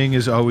soloing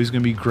is always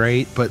going to be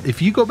great, but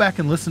if you go back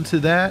and listen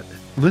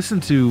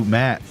to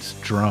Matt's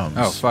drums.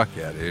 Oh, fuck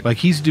yeah, dude. Like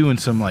he's doing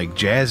some like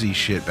jazzy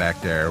shit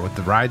back there with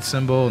the ride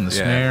cymbal and the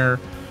Yeah. snare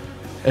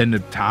and the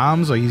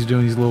toms. Like he's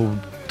doing these little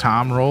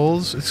tom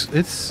rolls.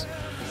 It's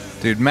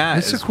Dude, Matt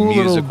It's a is cool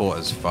musical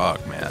as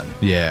fuck, man.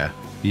 Yeah.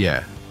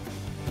 Yeah.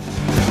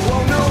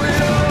 Won't know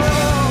it all.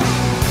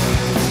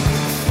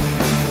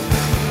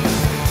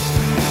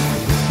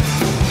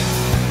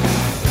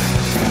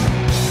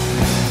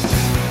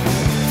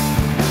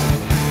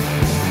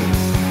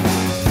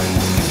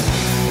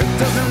 It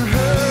doesn't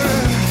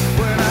hurt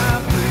when I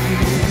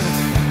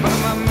bleed, but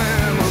my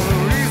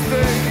memories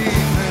they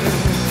keep me.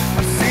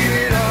 I've seen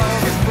it all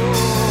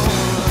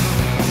before.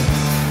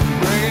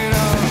 Bring it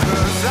on,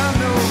 'cause I'm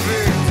no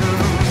victim.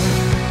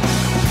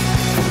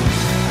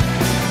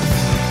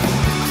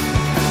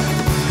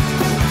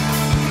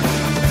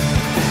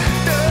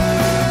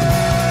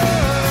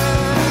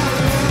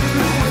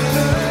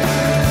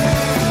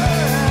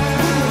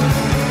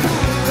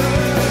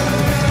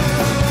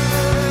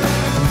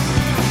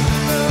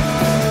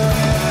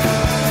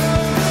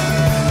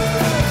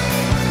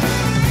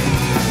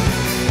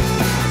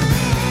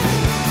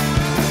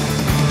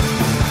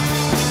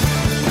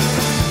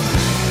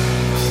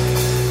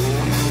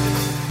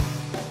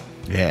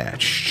 Yeah.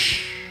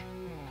 Shh.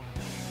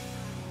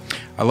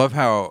 I love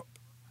how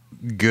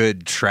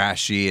good,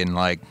 trashy, and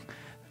like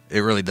it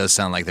really does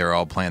sound like they were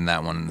all playing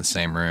that one in the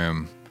same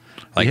room.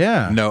 Like,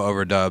 Yeah. no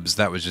overdubs.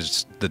 That was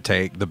just the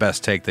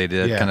best take they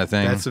did, kind of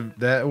thing.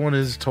 That one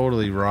is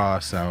totally raw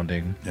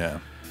sounding. Yeah.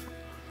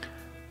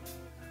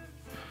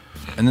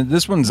 And then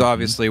this one's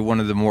obviously one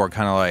of the more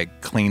kind of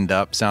like cleaned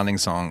up sounding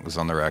songs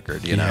on the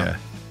record, you know?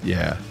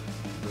 Yeah.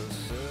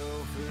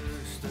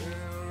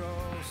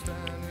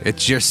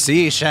 It's your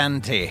sea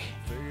shanty.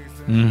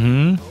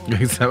 I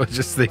was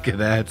just thinking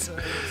that.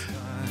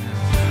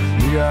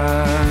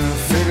 Yeah, I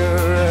figure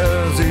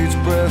as each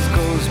breath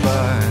goes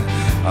by,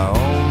 I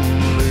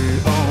only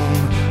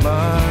own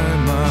my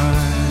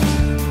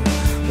mind.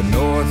 The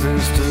north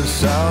is to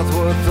south,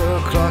 what the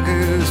clock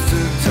is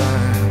to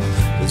time.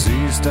 There's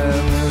east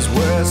and there's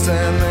west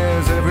and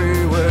there's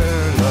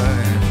everywhere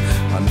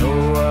life. I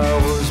know I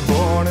was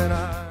born and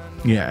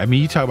Yeah, I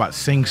mean, you talk about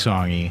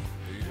sing-songy.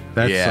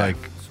 That's Yeah. like,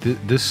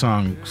 this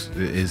song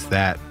is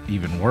that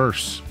even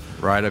worse.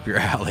 Right up your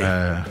alley.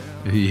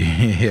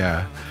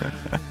 Yeah.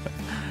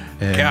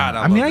 And, God,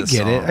 I mean, love I this get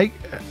song. it.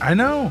 I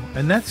know,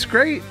 and that's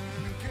great.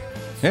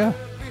 Yeah.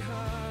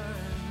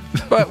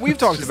 But we've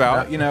talked just about,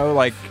 not- you know,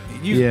 like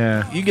you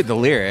get the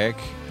lyric,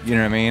 you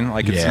know what I mean?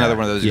 Like it's Yeah, another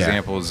one of those yeah.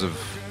 examples of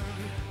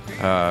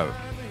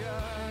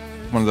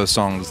one of those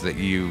songs that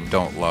you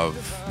don't love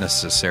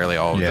necessarily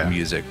all of Yeah. the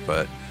music,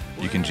 but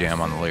you can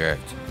jam on the lyric.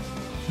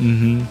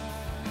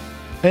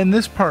 And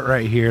this part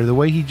right here, the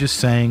way he just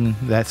sang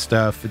that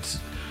stuff,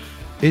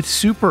 it's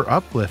super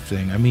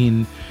uplifting. I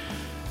mean,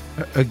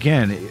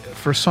 again,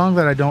 for a song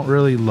that I don't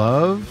really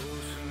love,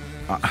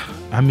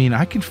 I mean,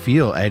 I can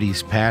feel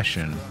Eddie's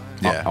passion.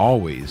 Yeah.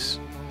 Always.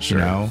 Sure.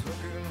 You know?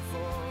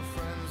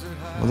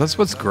 Well, that's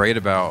what's great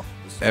about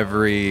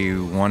every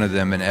one of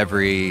them and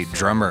every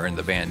drummer in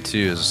the band too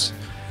is,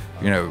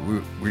 you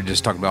know, we're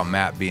just talking about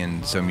Matt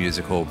being so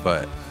musical,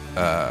 but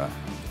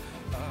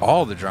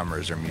all the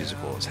drummers are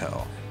musical as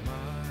hell.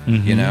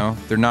 You know,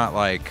 they're not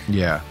like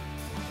Yeah.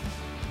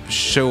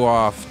 show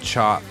off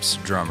chops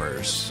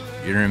drummers.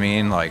 You know what I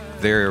mean? Like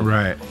they're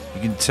Right.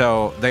 You can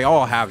tell they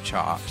all have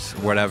chops,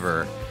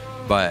 whatever,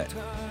 but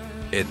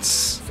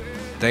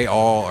they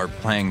all are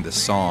playing the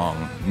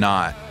song,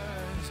 not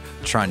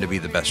trying to be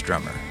the best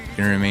drummer.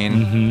 You know what I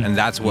mean? And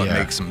that's what Yeah.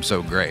 makes them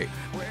so great.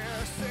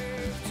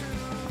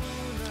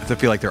 I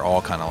feel like they're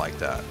all kind of like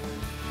that.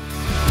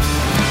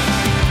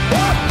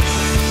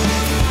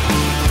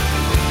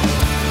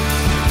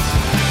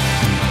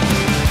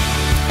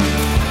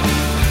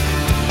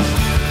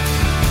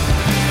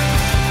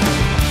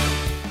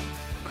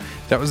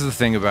 That was the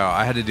thing about,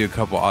 I had to do a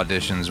couple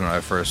auditions when I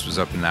first was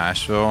up in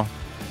Nashville,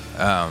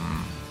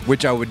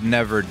 which I would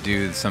never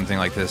do something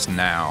like this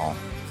now.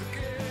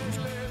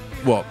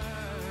 Well,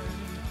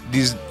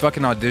 these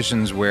fucking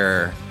auditions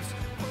where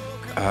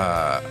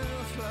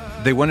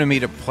they wanted me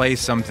to play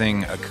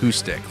something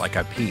acoustic, like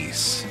a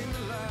piece.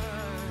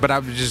 But I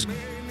was just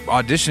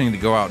auditioning to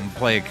go out and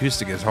play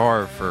acoustic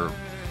guitar for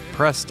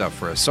press stuff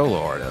for a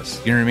solo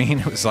artist. You know what I mean?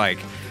 It was like,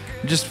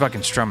 I'm just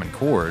fucking strumming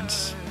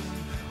chords.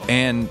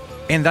 And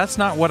that's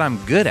not what I'm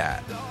good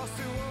at.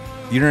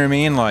 You know what I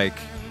mean? Like,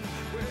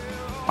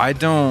 I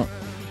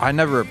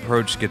never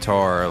approach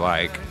guitar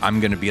like I'm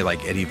going to be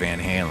like Eddie Van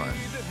Halen.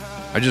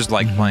 I just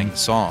like playing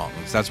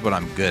songs. That's what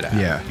I'm good at.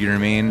 Yeah. You know what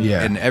I mean?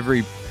 Yeah. And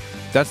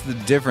that's the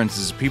difference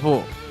is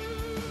people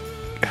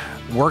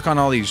work on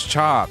all these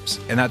chops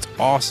and that's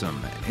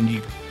awesome.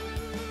 And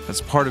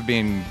that's part of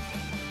being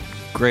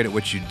great at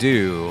what you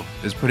do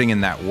is putting in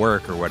that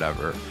work or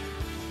whatever.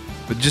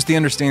 But just the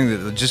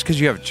understanding that just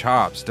because you have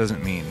chops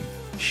doesn't mean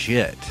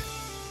shit.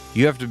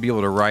 You have to be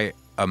able to write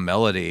a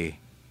melody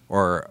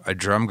or a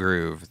drum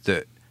groove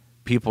that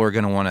people are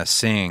going to want to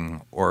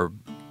sing or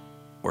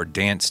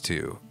dance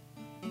to.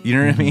 You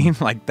know what I mean?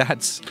 Like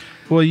that's...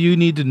 Well, you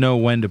need to know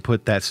when to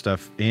put that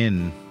stuff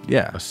in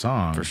Yeah, a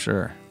song. for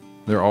sure.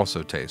 They're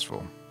also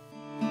tasteful.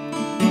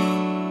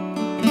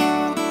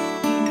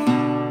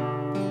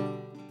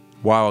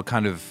 while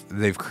kind of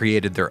they've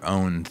created their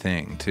own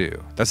thing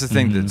too. That's the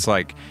thing that's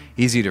like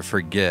easy to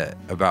forget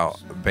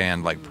about a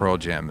band like Pearl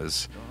Jam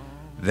is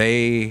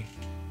they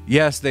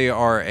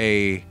are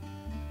a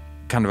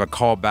kind of a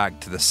callback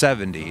to the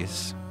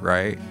 70s,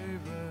 right?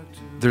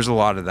 There's a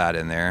lot of that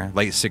in there,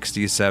 late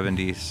 60s,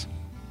 70s.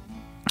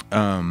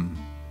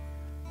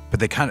 But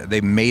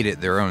they made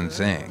it their own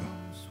thing.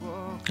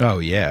 Oh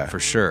yeah, For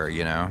sure,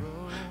 you know.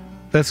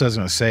 that's what I was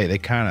gonna say.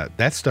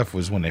 That stuff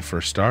was when they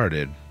first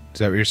started. Is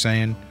that what you're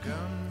saying?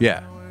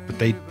 Yeah. But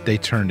they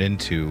turned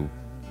into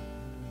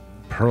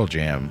Pearl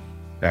Jam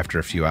after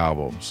a few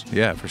albums.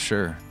 Yeah, for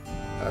sure.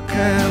 I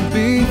can't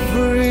be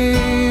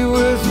free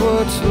with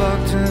what's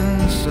locked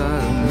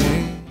inside of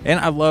me. And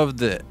I love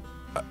that,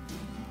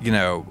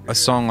 a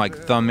song like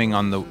Thumbing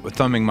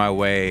My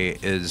Way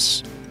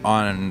is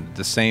on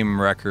the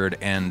same record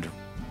and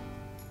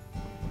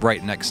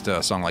right next to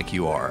a song like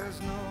You Are.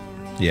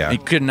 Yeah.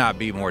 It could not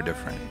be more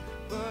different.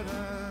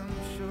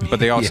 But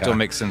they all still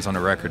make sense on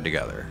a record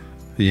together.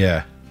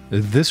 Yeah.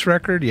 This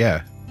record,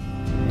 yeah.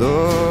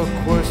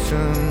 The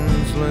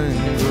questions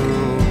linger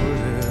over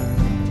here.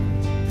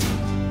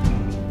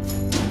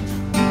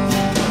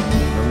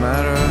 No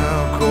matter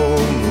how cold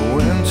the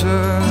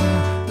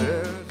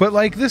winter. But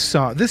like this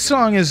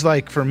song is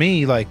like, for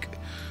me, like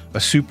a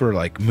super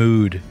like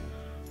mood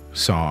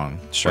song.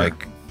 Sure.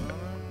 Like,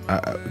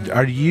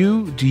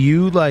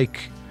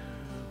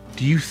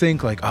 do you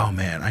think like, oh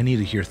man, I need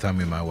to hear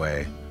Thumbing My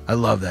Way. I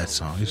love that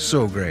song. It's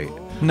so great.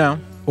 No.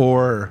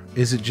 Or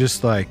is it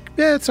just like,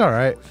 yeah, it's all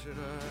right?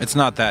 It's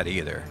not that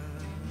either.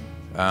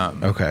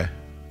 Okay.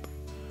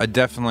 I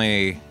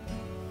definitely...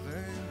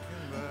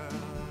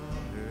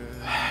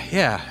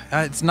 Yeah,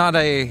 it's not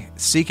a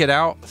seek it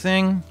out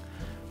thing,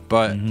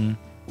 but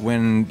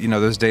when,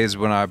 those days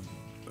when I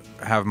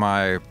have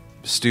my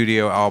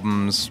studio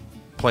albums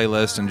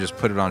playlist and just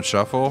put it on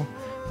shuffle,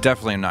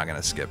 definitely am not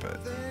going to skip it.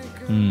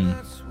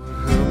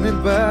 Held me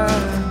back.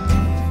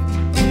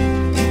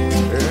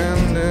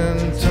 And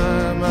in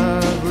time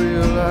I've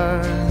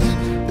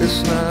realized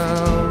it's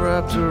now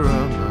wrapped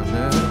around my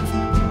neck.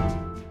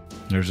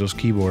 There's those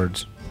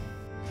keyboards.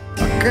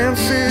 I can't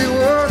see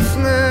what's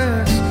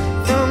next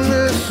from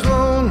this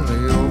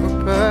lonely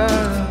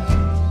overpass.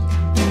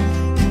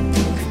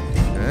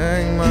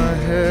 Hang my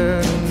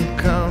head and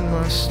count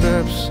my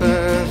steps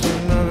as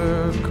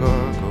another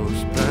car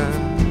goes past.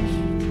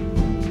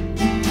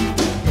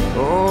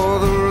 All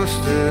the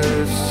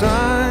rusted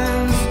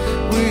signs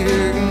we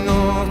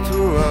ignore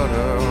throughout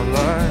our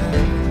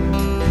life,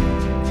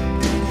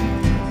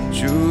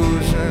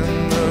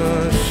 choosing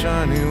the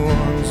shiny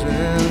ones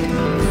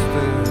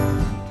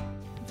instead.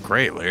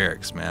 Great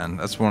lyrics, man.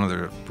 That's one of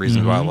the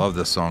reasons why I love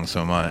this song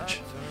so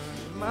much.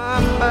 My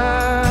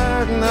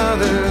back, now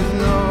there's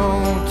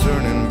no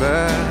turning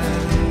back.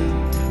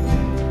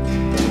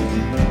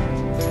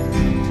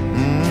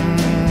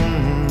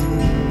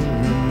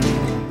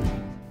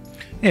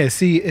 Yeah,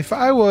 see, if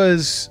I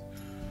was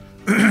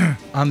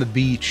on the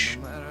beach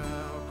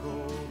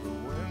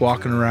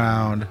walking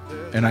around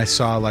and I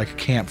saw like a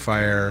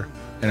campfire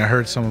and I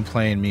heard someone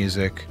playing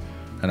music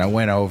and I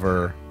went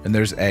over and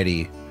there's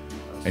Eddie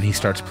and he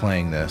starts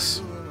playing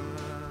this,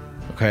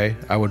 okay,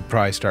 I would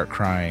probably start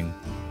crying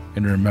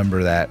and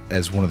remember that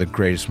as one of the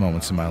greatest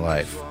moments in my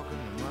life.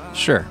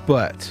 Sure.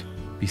 But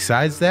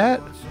besides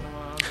that,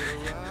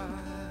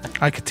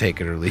 I could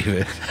take it or leave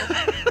it.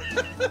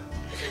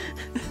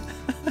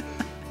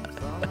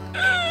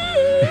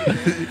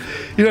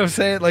 You know what I'm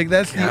saying? Like,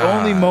 that's the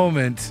only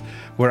moment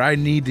where I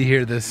need to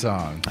hear this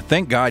song.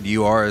 Thank God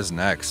You Are is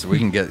next, so we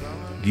can get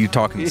you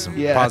talking some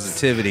Yes.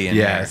 positivity in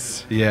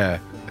Yes. Yeah. there.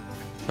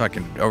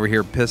 Fucking over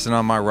here pissing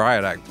on my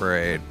Riot Act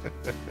parade.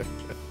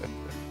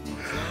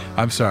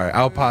 I'm sorry.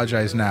 I'll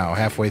apologize now,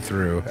 halfway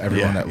through,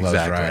 everyone Yeah, that loves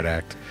exactly. Riot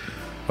Act.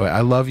 But I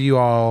love you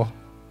all.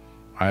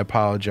 I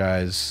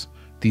apologize.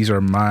 These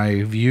are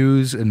my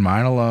views and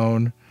mine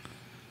alone.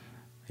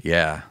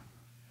 Yeah.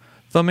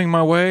 Thumbing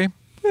My Way?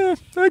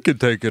 I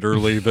could take it or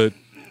leave it.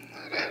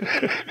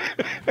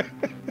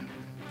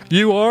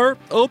 You Are?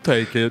 I'll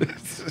take it.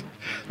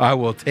 I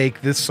will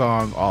take this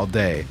song all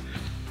day.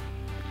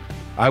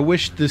 I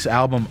wish this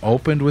album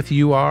opened with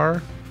You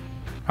Are.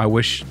 I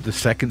wish the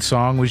second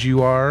song was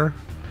You Are.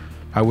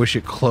 I wish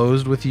it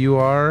closed with You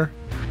Are.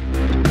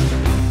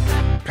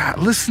 God,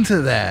 listen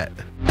to that.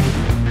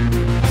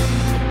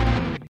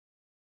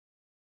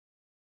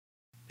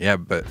 Yeah,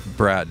 but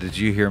Brad, did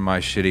you hear my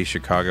shitty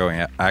Chicago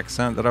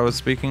accent that I was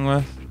speaking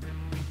with?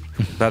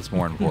 That's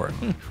more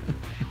important.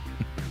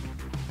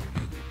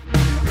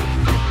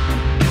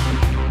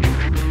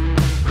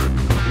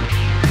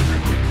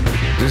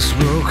 This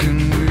broken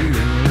wheel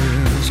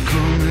is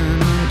coming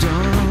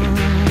down,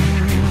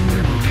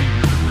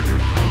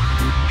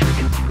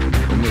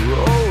 and the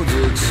road's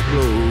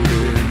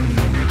exploding.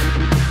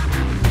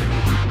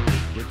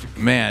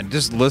 Man,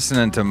 just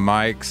listening to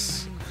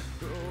Mike's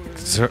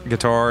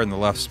guitar in the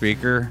left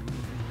speaker,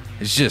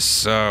 it's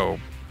just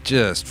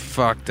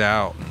fucked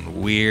out and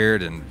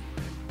weird and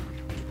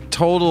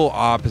total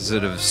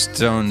opposite of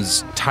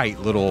Stone's tight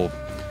little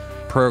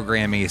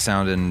programmy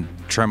sounding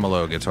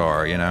tremolo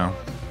guitar, you know?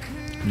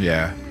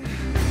 Yeah.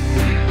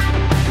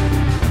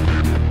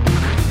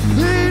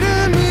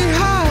 Leading me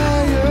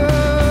higher.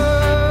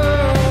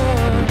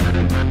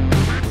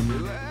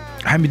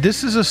 I mean,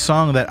 this is a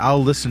song that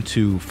I'll listen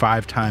to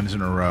 5 times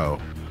in a row,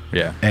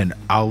 Yeah. and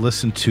I'll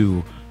listen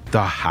to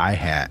the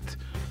hi-hat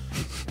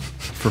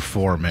for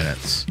 4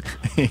 minutes.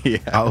 Yeah.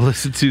 I'll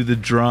listen to the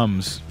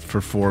drums for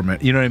 4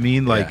 minutes. You know what I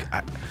mean? Like,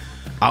 Yeah.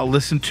 I'll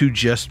listen to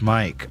just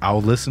Mike.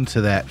 I'll listen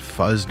to that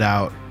fuzzed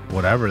out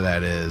whatever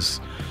that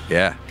is.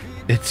 Yeah.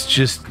 It's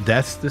just,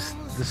 that's this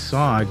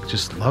song. I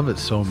just love it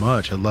so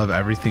much. I love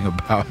everything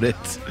about it.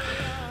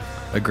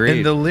 Agreed.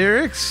 And the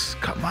lyrics,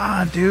 come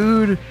on,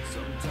 dude.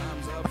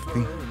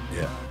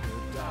 Yeah.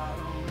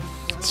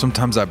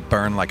 Sometimes I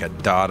burn like a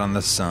dot on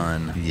the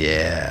sun.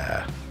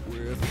 Yeah.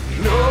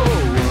 No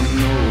one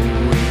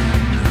knowing,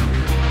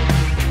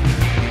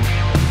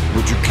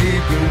 but you're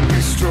keeping me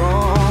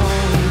strong,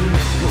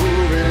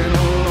 moving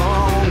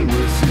along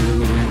with you.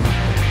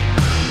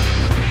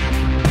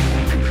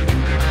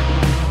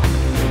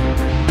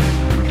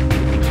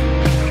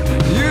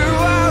 You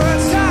are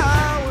a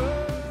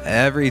tower.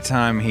 Every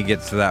time he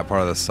gets to that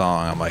part of the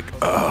song, I'm like,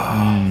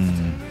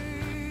 oh.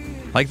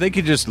 Like they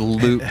could just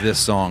loop this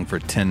song for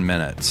 10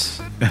 minutes.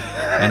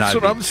 And I'd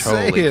what be I'm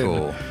totally saying.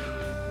 cool.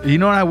 You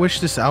know what? I wish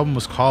this album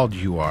was called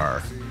You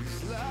Are.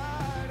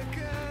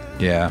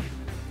 Yeah.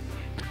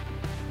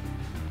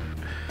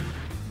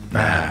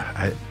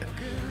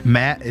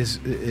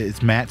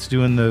 Matt's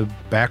doing the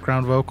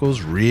background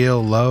vocals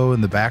real low in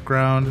the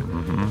background.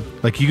 Mm-hmm.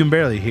 Like you can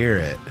barely hear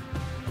it.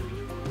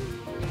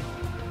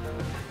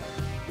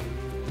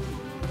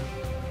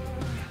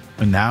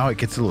 And now it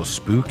gets a little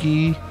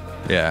spooky.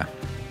 Yeah.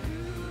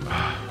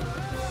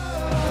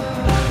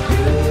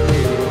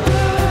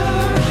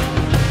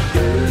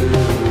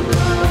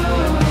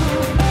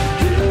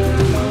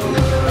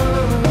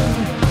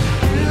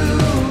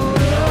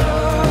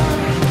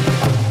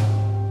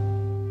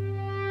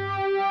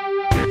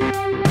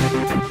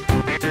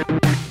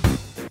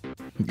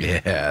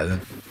 Yeah, the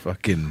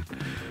fucking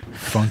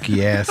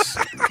funky ass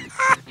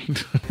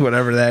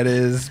whatever that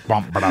is.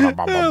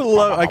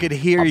 I could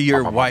hear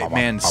your white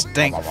man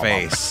stink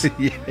face.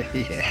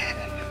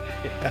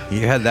 Yeah.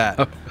 You had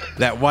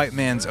that white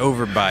man's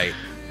overbite.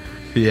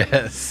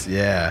 Yes,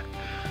 yeah.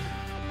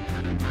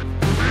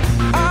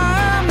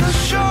 I'm the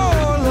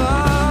shoreline,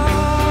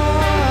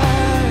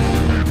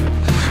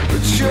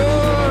 but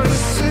you're the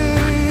sea.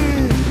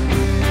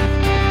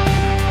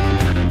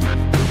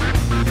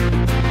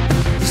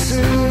 The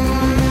sea.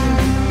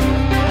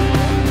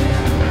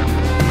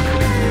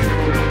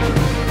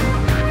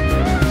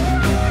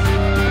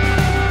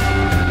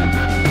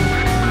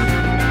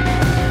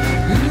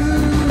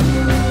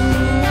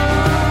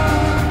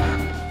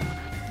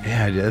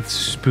 Yeah, that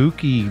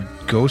spooky,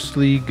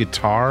 ghostly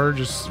guitar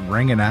just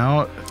ringing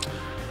out.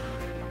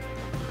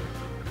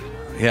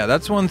 Yeah,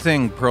 that's one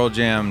thing Pearl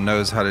Jam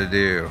knows how to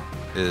do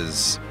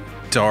is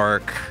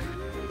dark,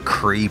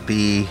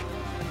 creepy,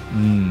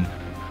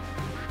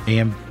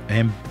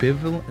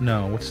 Ambivalent?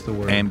 No, what's the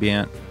word?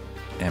 ambient,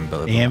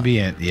 ambivalent.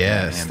 Ambient.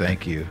 Yes, ambient.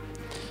 thank you.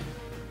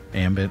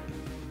 Ambient.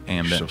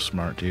 Ambient. You're so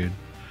smart, dude.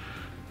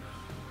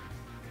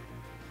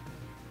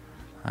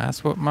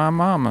 That's what my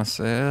mama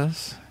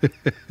says.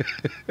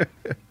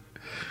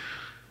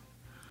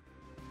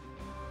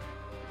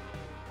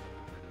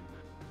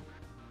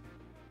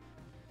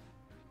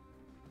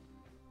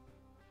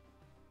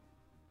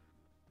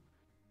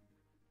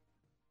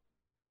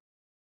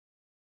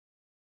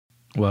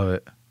 Love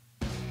it.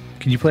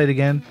 Can you play it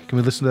again? Can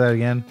we listen to that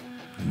again?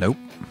 Nope.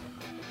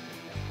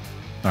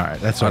 All right,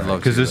 that's I'd all right, love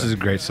because to, this though. is a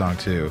great song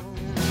too.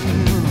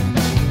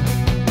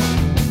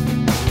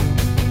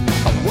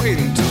 I'm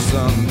waiting till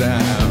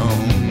sundown.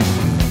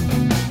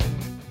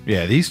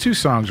 Yeah, these two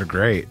songs are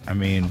great. I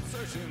mean,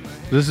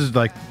 this is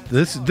like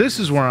this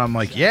is where I'm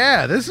like,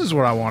 yeah, this is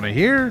what I want to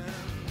hear.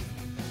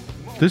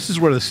 This is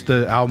where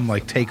the album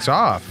like takes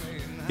off.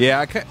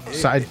 Yeah,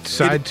 Side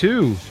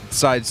 2.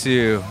 Side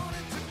 2.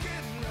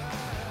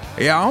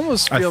 Yeah, I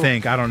almost feel. I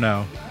think, I don't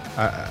know.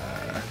 I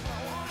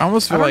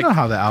almost I feel don't like know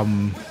how the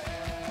album.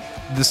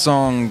 this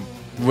song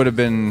would have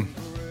been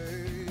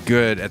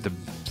good at the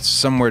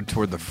somewhere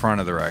toward the front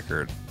of the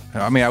record.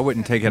 I mean, I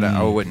wouldn't take it.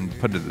 I wouldn't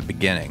put it at the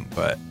beginning,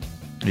 but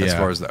as Yeah.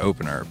 far as the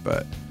opener,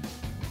 but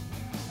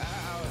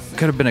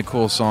could have been a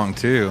cool song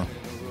too.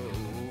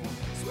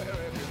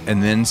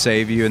 And then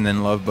Save You, and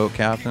then Love Boat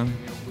Captain.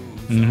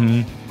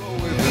 Mm-hmm.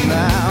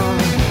 Now,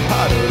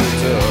 harder to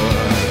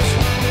touch.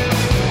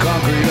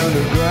 Concrete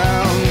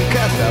underground,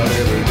 cast out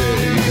every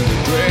day. The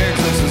dregs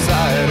of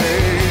society,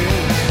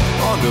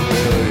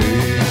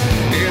 underbelly,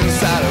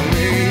 inside of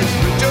me,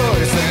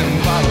 rejoice and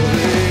follow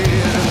me.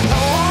 I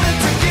want it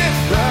to get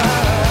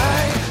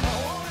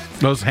right.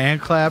 Those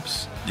hand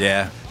claps.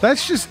 Yeah,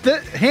 That's just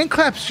that hand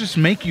claps just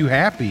make you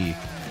happy,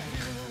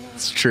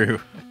 it's true.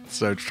 It's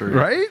so true.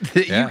 right?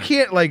 Yeah. You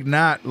can't like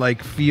not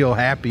like feel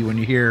happy when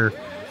you hear,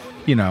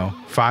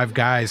 5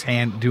 guys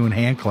doing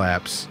hand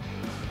claps.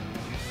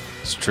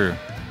 It's true.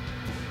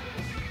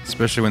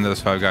 Especially when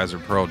those 5 guys are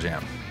Pearl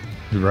Jam.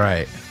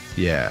 Right.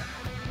 Yeah.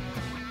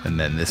 And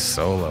then this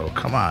solo.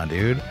 Come on,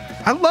 dude.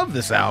 I love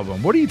this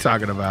album. What are you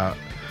talking about?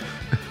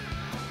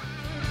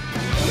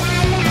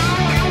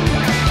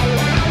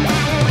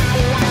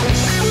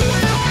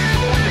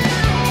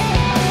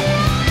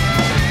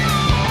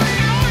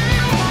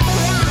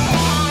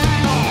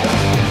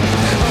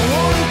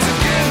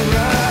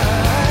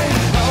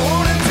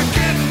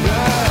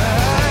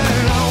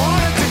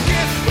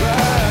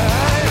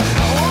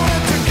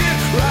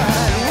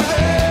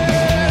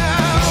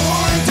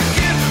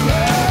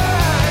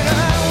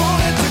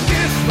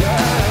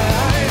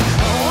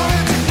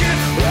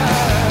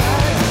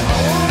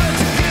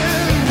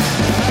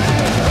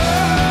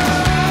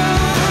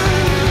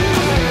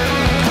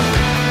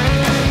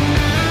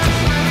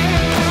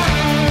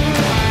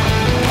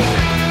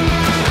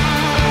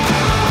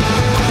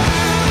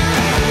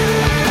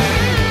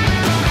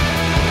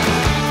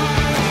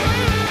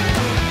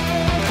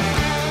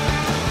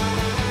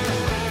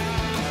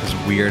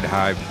 Weird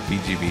high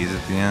BGBs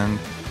at the end.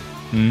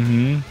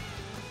 Mm-hmm.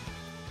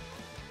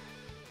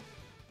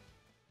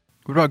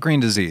 What about Green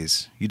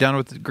Disease? You down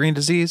with the Green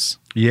Disease?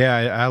 Yeah,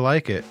 I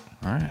like it.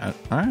 All right.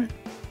 All right.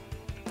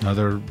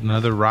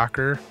 Another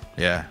rocker.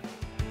 Yeah.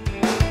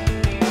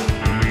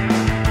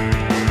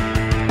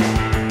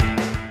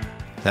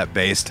 That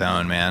bass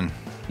tone, man.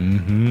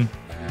 Mm-hmm.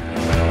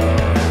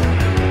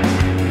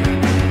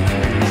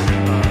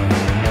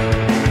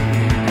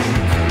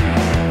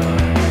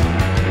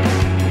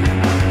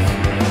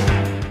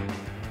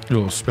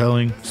 Little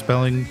spelling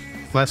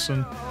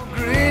lesson.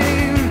 Green,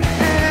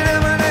 it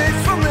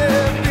emanates from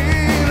their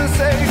being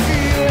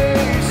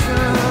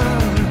satiation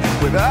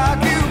with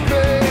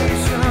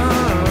occupation.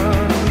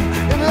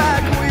 And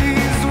like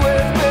weeds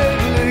with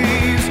big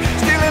leaves,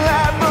 stealing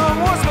light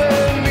from what's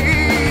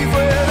beneath,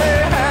 where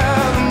they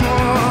have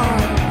more,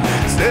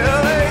 still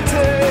they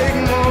take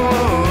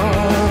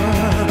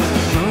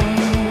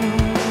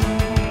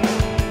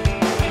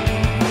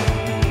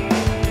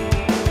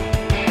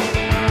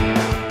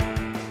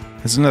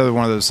It's another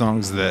one of those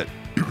songs that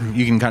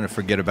you can kind of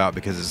forget about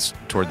because it's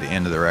toward the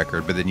end of the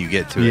record, but then you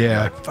get to it and you're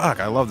like,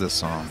 fuck, I love this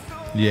song.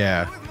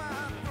 Yeah.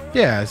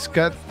 Yeah, it's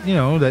got,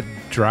 that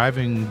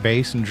driving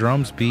bass and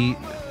drums beat.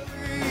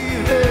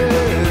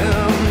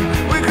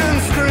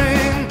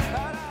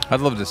 I'd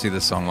love to see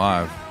this song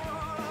live.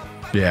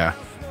 Yeah.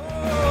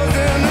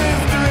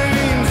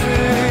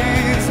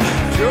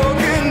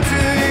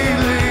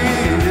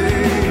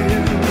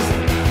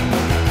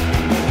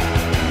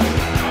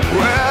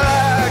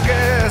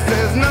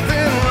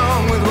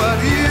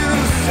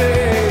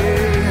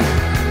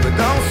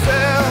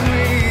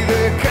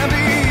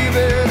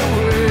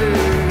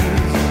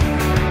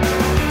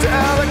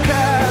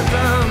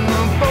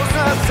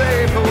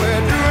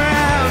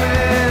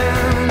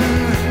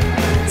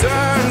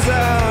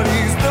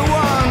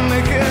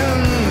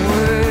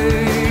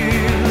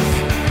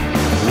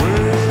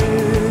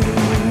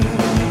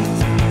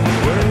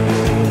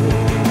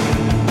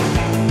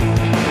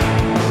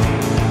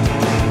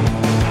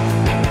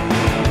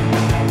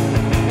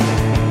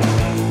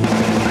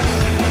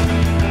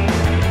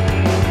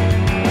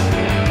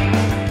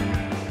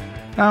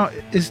 Now,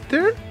 is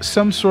there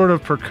some sort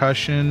of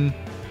percussion?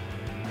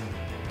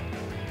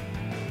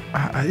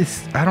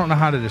 I don't know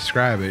how to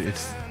describe it.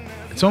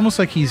 It's almost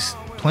like he's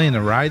playing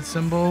the ride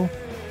cymbal.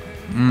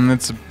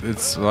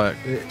 It's like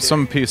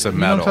some piece of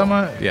metal. You know what I'm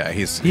talking about?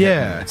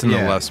 Yeah, it's in the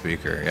left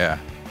speaker. Yeah,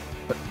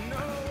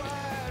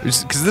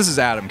 because this is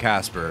Adam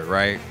Casper,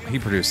 right? He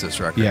produced this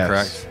record,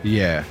 correct?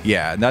 Yeah,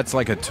 and that's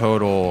like a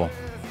total.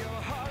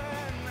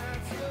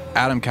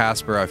 Adam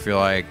Casper, I feel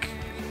like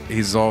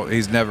he's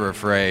never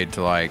afraid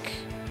to like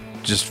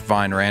just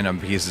find random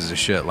pieces of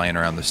shit laying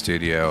around the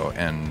studio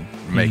and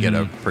make it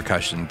a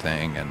percussion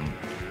thing, and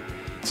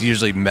it's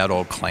usually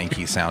metal,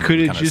 clanky sounding. Could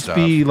it kind just of stuff.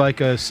 be like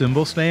a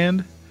cymbal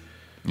stand?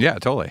 Yeah,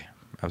 totally,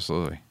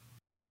 absolutely.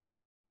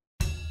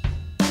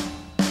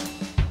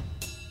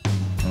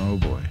 Oh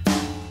boy,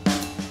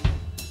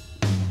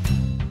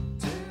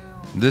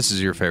 this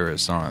is your favorite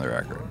song on the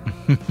record.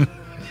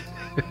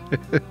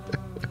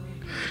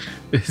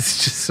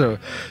 it's just so.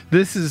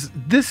 This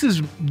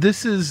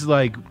is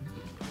like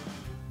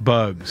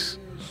Bugs.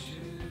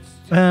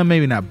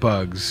 Maybe not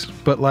Bugs,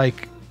 but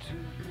like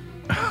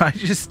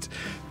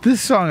this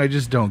song I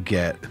just don't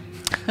get.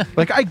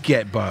 Like, I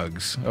get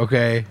Bugs,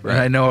 okay? Right.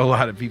 And I know a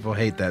lot of people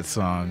hate that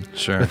song.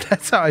 Sure. But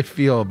that's how I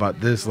feel about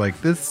this. Like,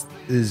 this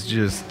is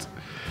just...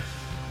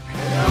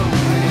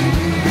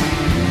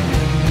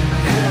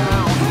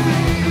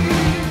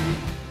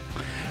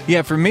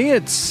 Yeah, for me,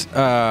 it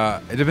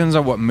depends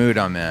on what mood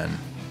I'm in.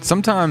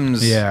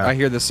 Sometimes I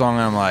hear this song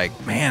and I'm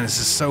like, man, this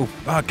is so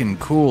fucking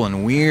cool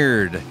and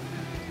weird.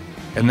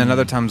 And then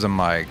other times I'm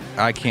like,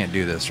 I can't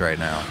do this right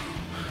now.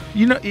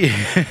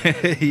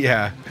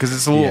 Yeah. Because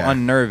it's a little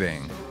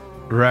unnerving.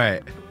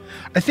 Right.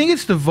 I think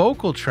it's the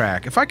vocal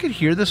track. If I could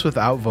hear this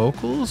without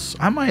vocals,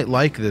 I might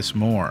like this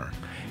more.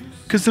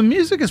 Because the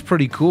music is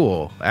pretty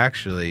cool,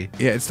 actually.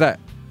 Yeah, it's that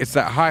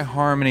high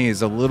harmony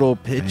is a little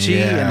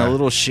pitchy and a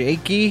little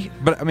shaky.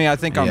 But, I mean, I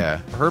think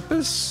on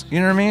purpose, you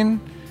know what I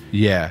mean?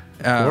 Yeah,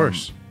 of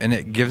course. And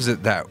it gives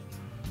it that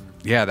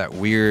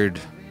weird,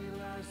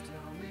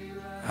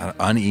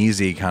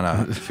 uneasy kind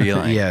of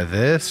feeling. Yeah,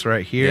 this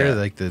right here, Yeah.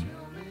 like the.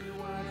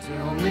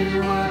 Tell me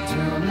what,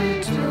 tell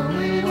me, tell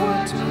me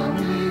what, tell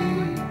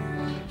me.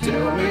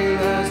 Tell me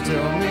lies,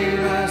 tell me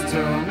lies,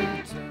 tell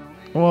me.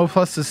 Well,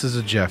 plus this is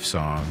a Jeff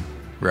song,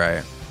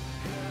 Right.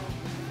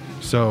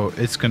 so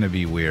it's gonna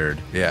be weird.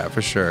 Yeah,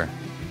 for sure.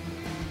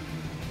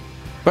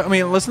 But I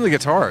mean, listen to the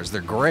guitars;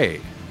 they're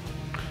great.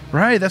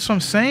 Right, that's what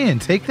I'm saying.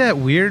 Take that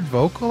weird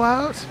vocal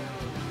out.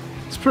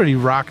 It's a pretty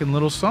rocking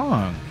little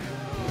song.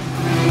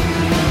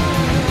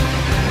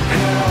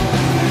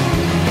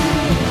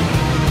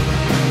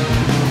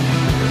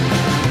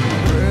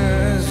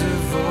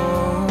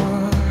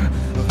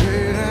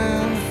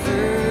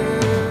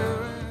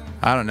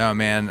 I don't know,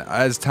 man.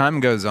 As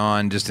time goes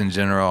on, just in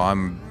general,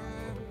 I'm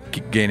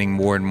gaining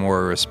more and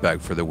more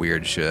respect for the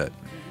weird shit.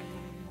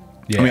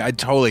 Yeah. I mean, I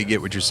totally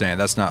get what you're saying.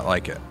 That's not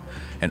like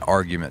an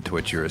argument to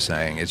what you were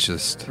saying. It's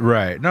just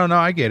Right. No,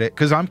 I get it.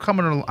 Because I'm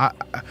coming.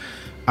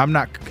 I'm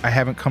not. I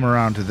haven't come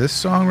around to this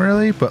song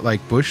really, but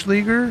like Bush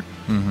Leaguer,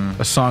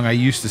 a song I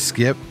used to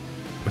skip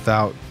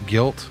without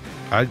guilt.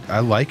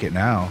 I like it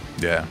now.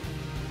 yeah.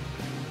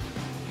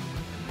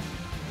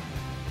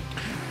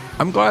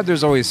 I'm glad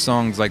there's always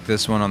songs like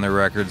this one on their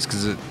records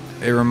because it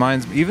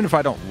reminds me, even if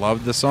I don't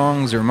love the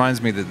songs, it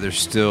reminds me that they're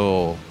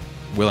still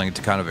willing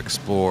to kind of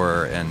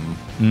explore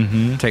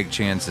and take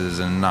chances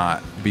and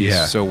not be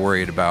so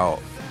worried about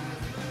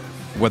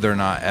whether or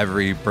not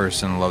every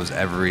person loves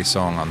every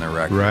song on their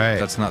record. Right.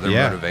 That's not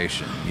their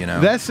motivation, you know?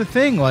 That's the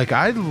thing. Like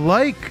I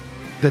like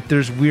that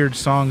there's weird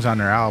songs on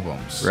their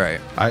albums. Right.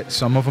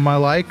 Some of them I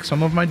like,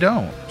 some of them I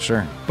don't.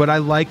 Sure. But I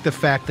like the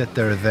fact that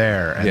they're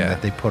there and Yeah.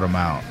 that they put them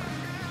out.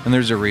 And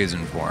there's a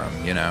reason for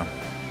them, you know?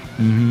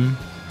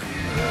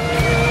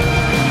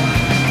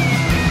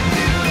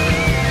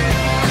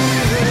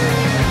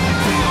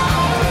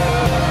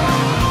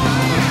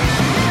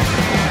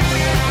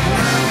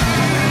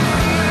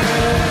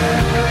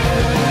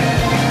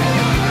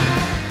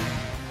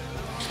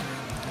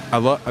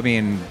 I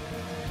mean,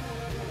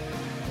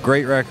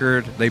 great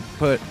record. They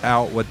put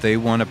out what they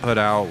want to put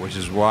out, which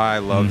is why I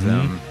love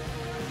them.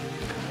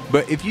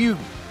 But I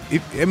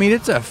mean,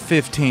 it's a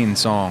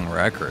 15-song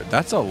record.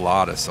 That's a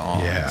lot of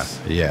songs.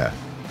 Yeah.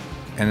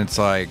 And it's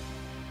like,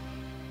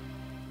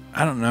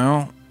 I don't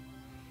know.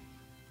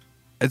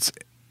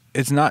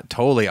 It's not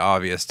totally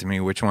obvious to me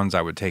which ones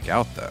I would take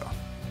out, though.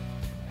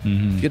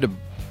 If you had to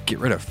get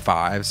rid of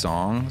 5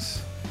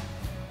 songs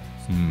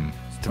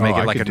to make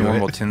I it like a could do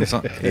normal it. 10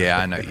 song. Yeah,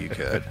 I know you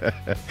could.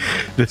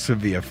 This would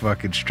be a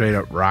fucking straight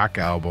up rock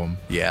album.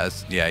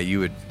 Yes, yeah, you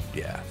would.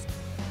 Yeah.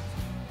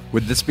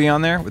 Would this be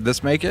on there? Would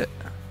this make it?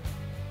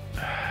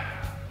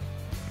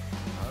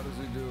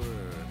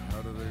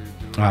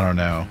 I don't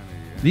know.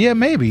 Yeah,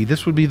 maybe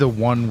this would be the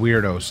one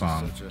weirdo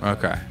song.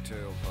 Okay.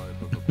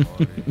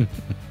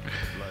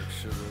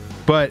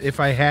 But if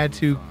I had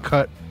to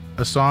cut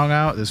a song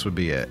out, this would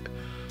be it.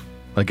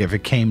 Like if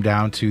it came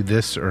down to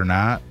this or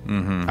not,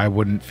 I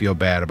wouldn't feel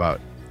bad about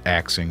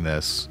axing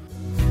this.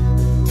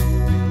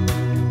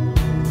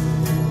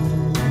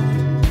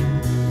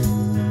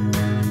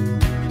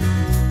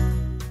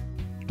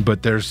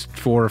 But there's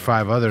 4 or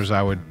 5 others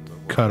I would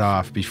cut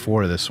off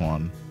before this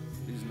one.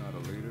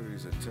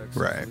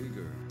 Right.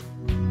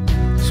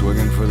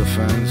 Swinging for the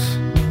fence,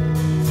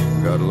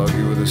 got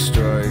lucky with a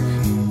strike.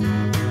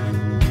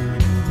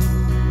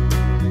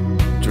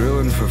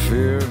 Drilling for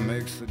fear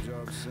makes the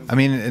job simple. I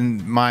mean,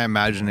 in my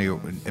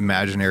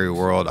imaginary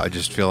world, I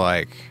just feel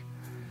like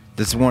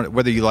this one,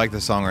 whether you like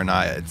the song or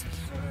not, it's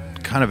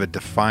kind of a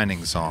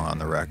defining song on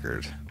the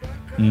record.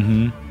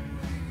 And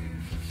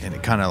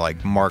it kind of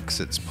like marks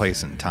its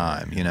place in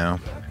time, you know?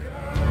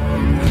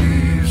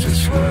 Leaves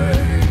its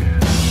way.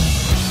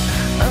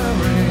 I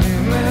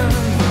remember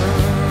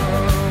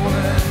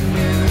when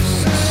you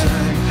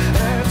sang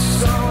that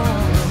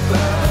song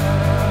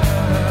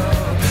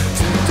about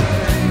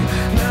today.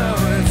 Now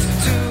it's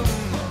too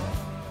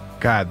much.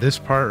 God, this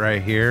part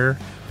right here,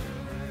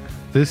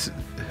 it's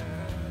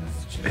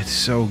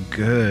so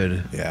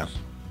good. Yeah.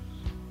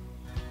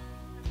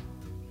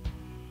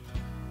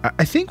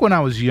 I think when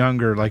I was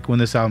younger, like when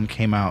this album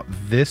came out,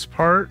 this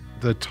part,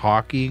 the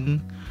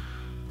talking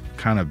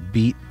kind of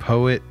beat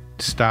poet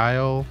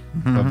style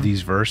of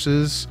these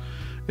verses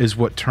is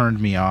what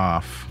turned me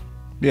off.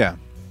 Yeah.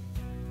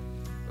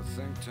 A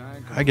think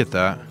tank, I get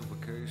that.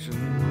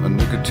 a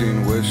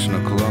nicotine wish, and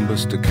a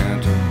Columbus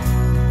decanter.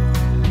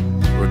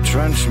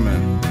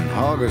 Retrenchment and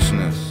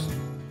hoggishness.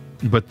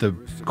 But the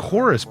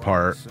chorus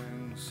part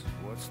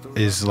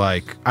is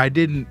like, I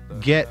didn't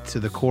get to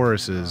the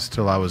choruses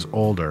till I was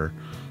older.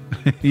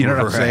 You know what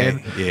I'm Right.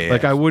 saying? Yeah.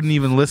 Like I wouldn't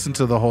even listen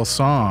to the whole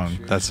song.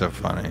 That's so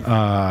funny.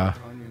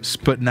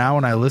 But now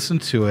when I listen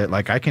to it,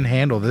 like I can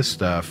handle this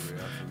stuff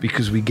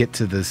because we get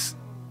to this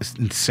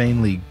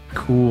insanely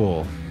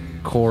cool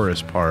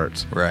chorus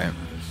part. Right.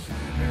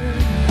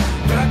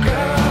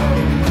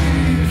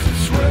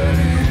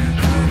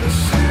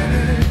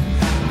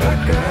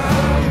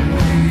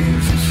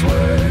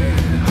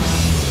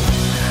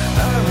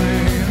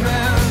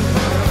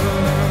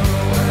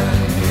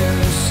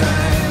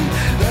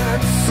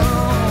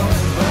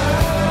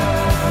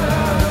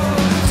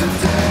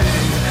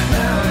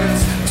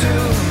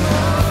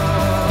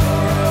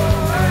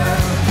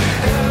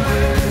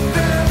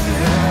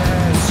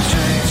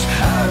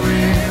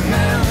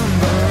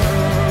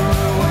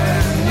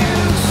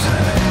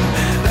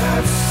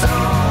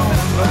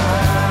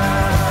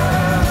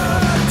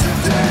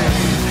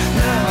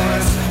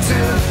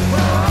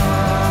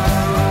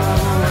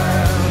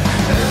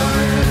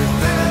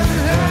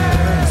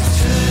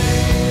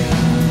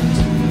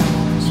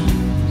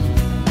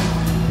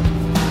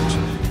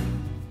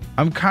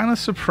 I'm kind of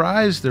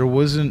surprised there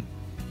wasn't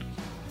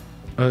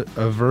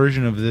a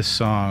version of this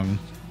song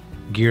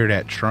geared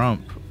at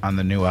Trump on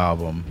the new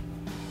album.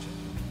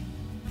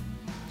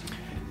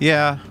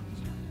 Yeah,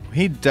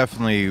 he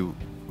definitely,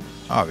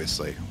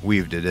 obviously,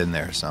 weaved it in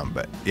there some,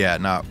 but yeah,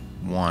 not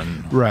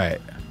one Right.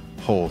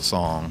 whole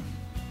song.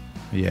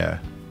 Yeah.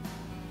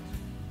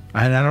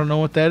 And I don't know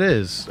what that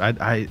is.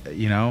 I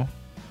you know,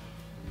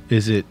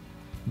 is it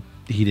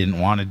he didn't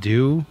want to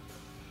do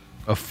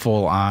a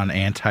full-on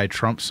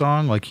anti-Trump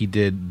song like he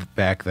did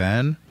back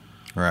then?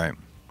 Right.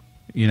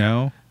 You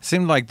know?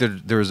 Seemed like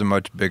there was a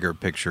much bigger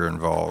picture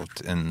involved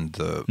in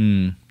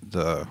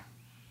the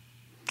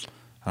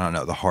I don't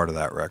know, the heart of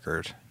that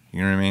record.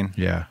 You know what I mean?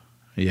 Yeah.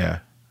 Yeah.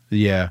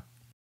 Yeah.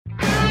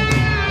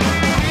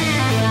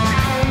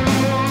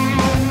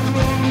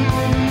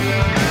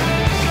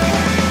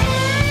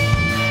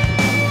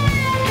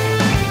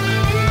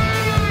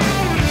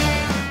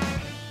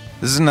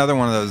 This is another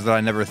one of those that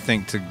I never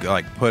think to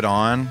like put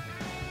on,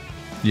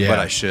 Yeah. but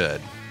I should.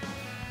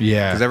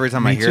 Yeah. Because every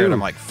time I Me hear it, too. I'm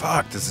like,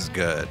 fuck, this is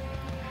good.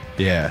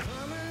 Yeah.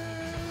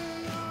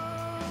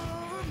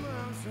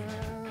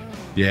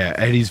 Yeah,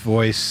 Eddie's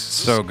voice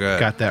So good.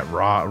 got that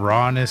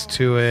rawness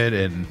to it,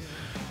 and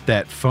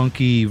that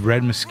funky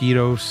Red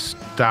Mosquito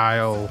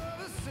style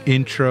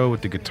intro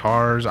with the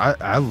guitars.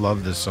 I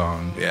love this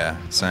song. Yeah,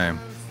 same.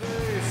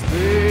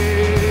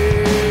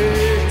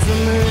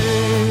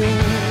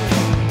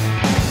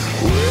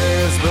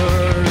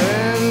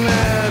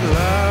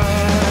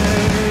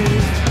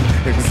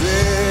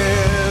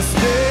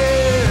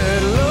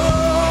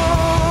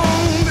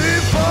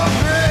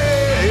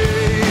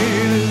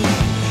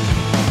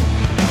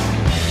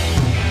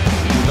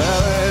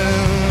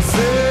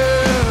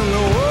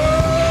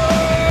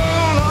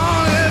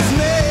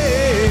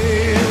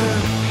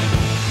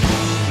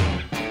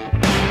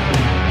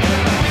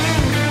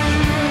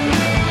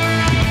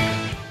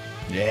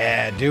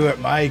 Yeah, do it,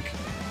 Mike.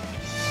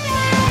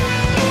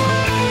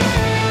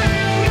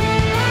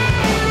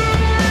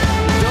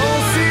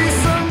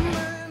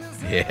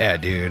 Yeah,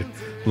 dude.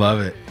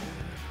 Love it.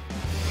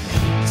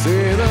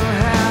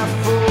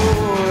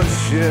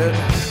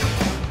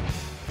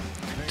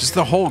 Just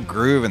the whole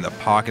groove and the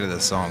pocket of the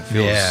song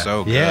feels Yeah,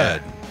 so good. yeah.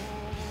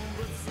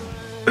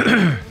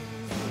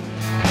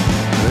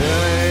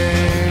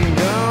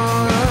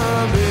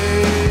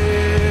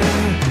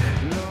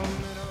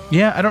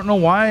 Yeah, I don't know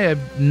why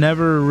I've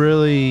never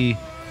really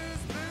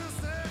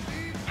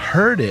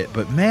heard it,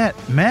 but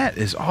Matt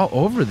is all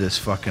over this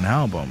fucking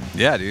album.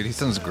 Yeah, dude, he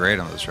sounds great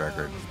on this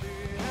record.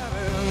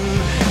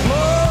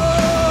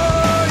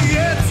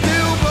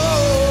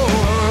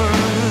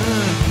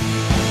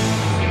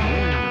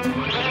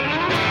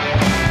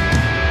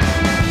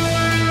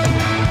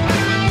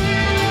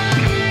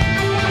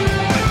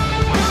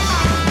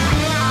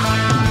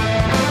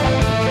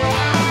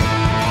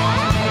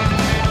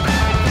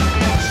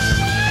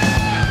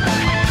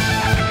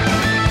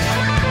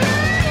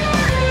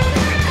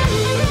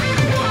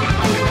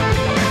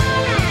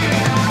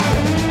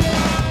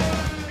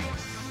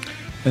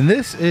 And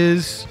this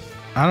is,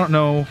 I don't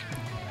know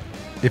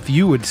if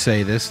you would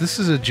say this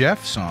is a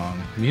Jeff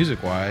song,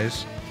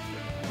 music-wise.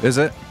 Is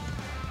it?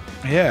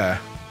 Yeah.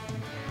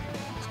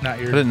 It's not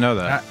your... I didn't know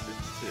that.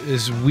 Not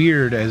as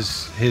weird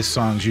as his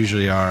songs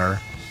usually are.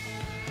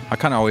 I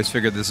kind of always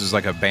figured this is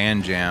like a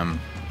band jam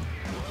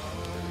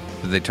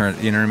that they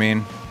turn, you know what I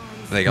mean?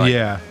 They like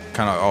Yeah.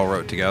 kind of all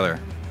wrote together.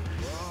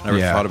 Never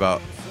Yeah. thought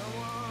about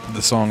the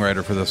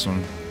songwriter for this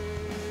one.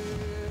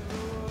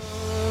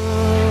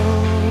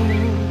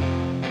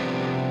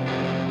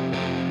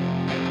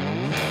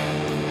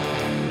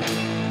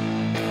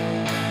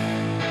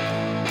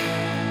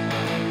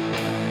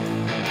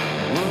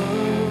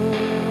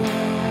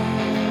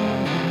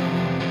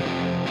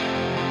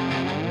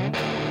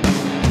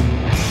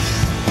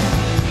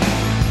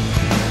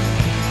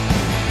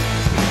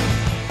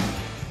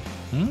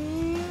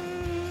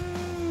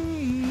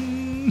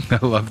 I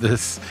love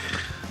this.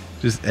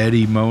 Just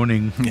Eddie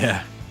moaning.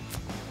 Yeah.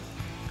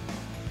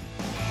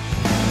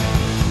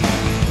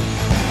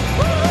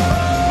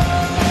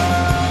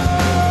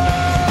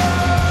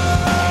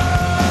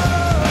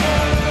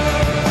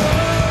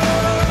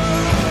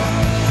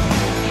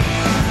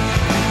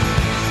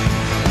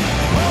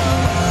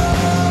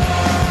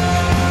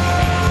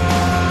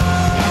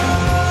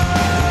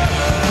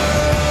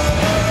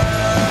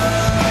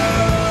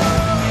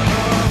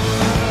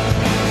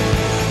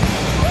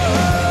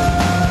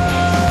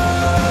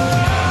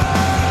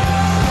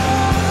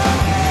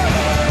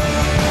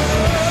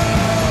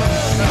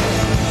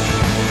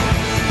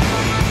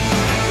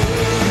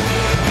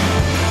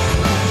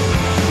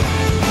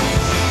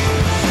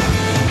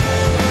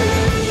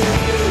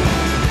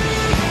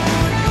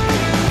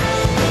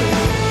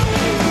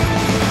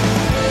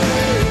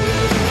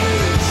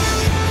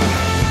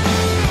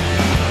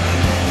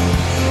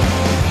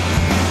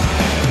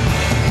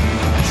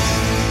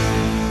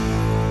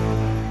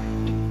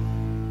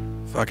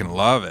 Fucking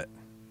love it.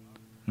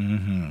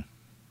 Mm-hmm.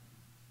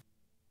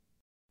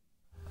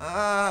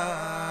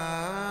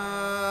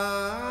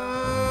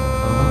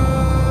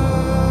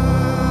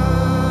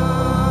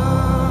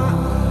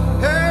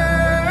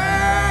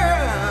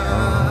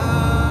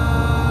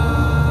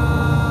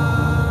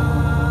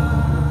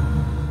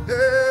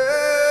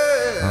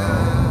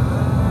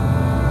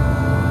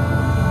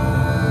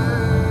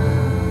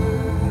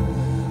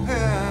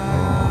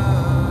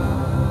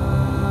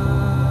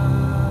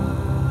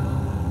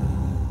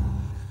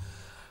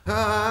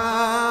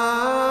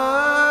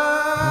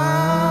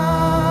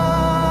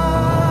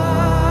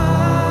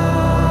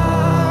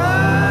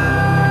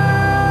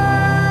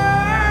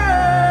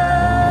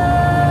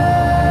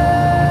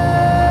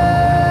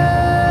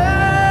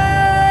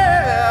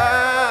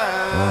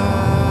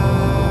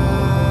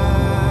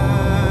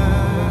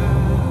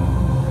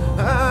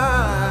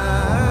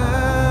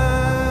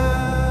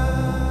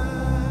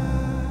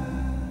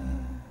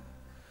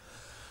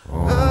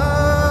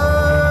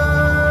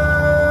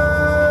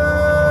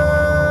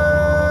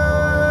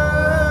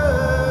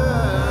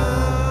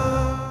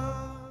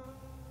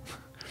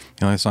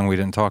 The only song we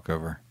didn't talk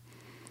over.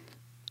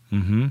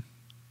 Mm-hmm.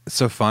 It's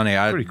so funny.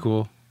 I Pretty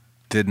cool.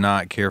 did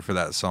not care for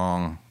that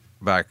song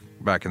back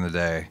in the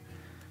day.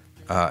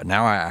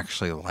 Now I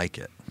actually like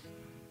it.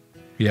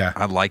 Yeah.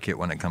 I like it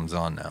when it comes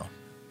on now.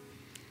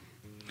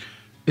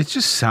 It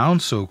just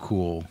sounds so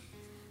cool.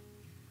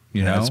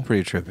 You know? It's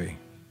pretty trippy.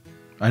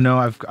 I know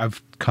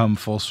I've come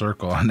full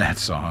circle on that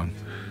song.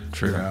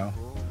 True. You know?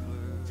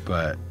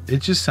 But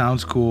it just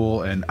sounds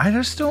cool, and I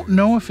just don't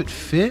know if it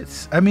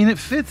fits. I mean, it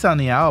fits on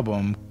the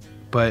album,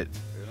 but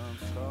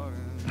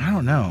I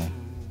don't know.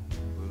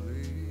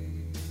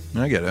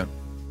 I get it.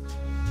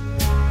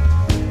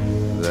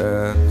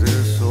 That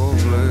this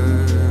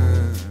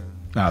hopeless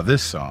Now,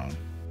 this song,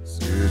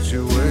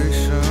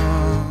 situation.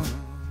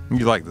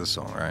 You like this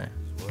song, right?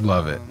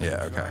 love it.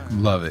 Yeah, okay.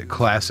 Love it.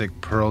 Classic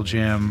Pearl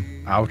Jam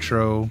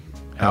outro,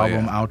 Hell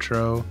album yeah.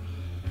 outro.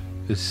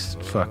 It's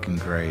fucking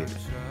great.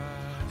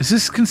 Is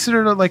this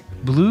considered like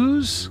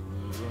blues?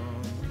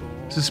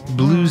 Is this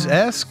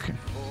blues-esque?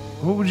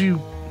 What would you...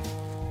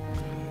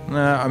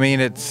 No, I mean,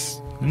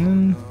 it's...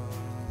 Mm,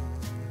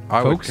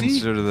 I would Folksy?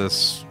 consider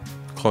this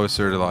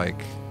closer to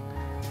like...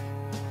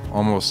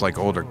 almost like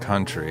older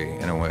country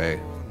in a way.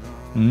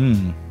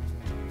 mm.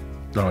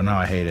 Oh, now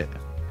I hate it.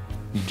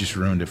 You just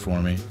ruined it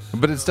for me.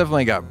 But it's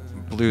definitely got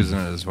blues in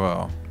it as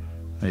well.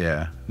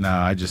 Yeah.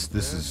 No,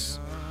 this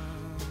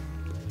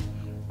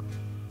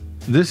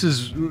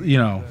is, you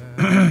know,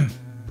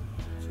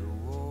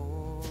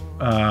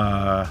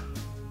 I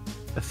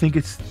think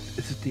is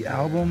it the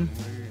album?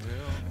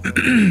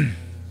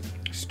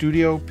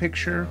 Studio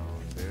picture?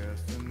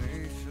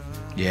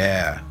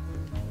 Yeah.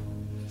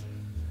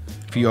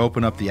 If you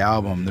open up the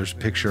album, there's a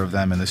picture of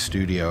them in the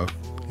studio.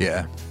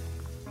 Yeah.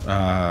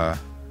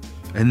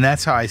 And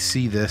that's how I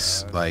see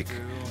this, like,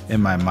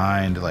 in my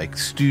mind, like,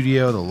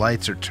 studio, the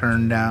lights are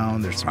turned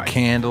down, there's like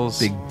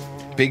Candles.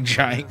 big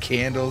giant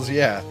candles,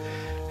 yeah.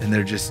 And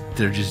they're just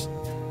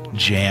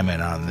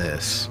jamming on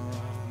this.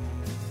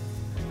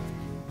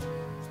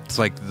 It's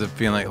like the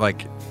feeling,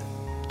 like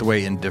the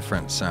way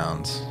Indifference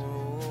sounds.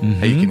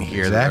 How you can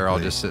hear that they're all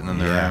Exactly. just sitting in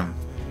their Yeah. room.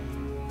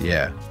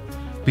 Yeah.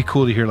 Be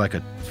cool to hear like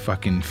a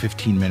fucking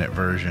 15-minute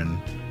version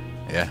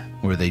Yeah.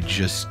 where they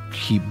just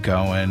keep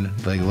going.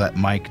 They let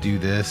Mike do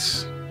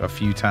this a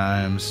few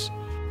times.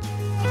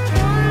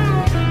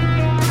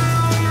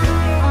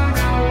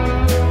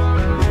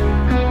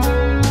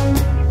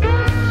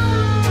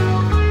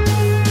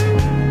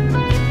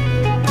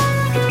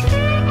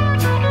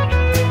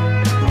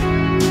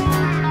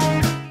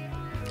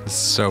 It's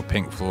so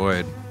Pink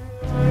Floyd.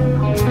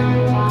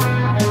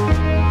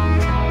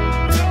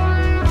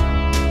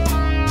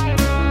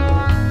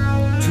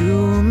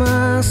 To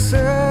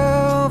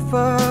myself,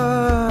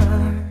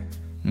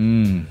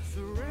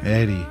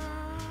 Eddie.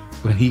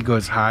 When he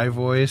goes high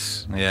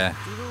voice. Yeah.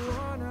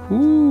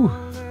 Ooh.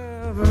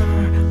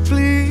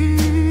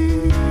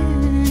 please,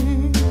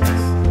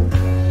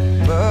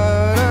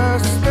 but I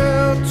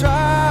still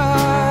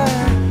try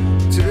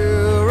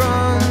to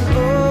run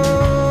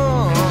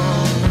on.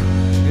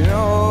 You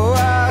know,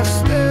 I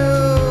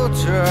still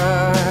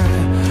try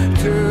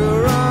to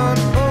run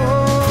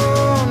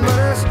on, but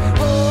it's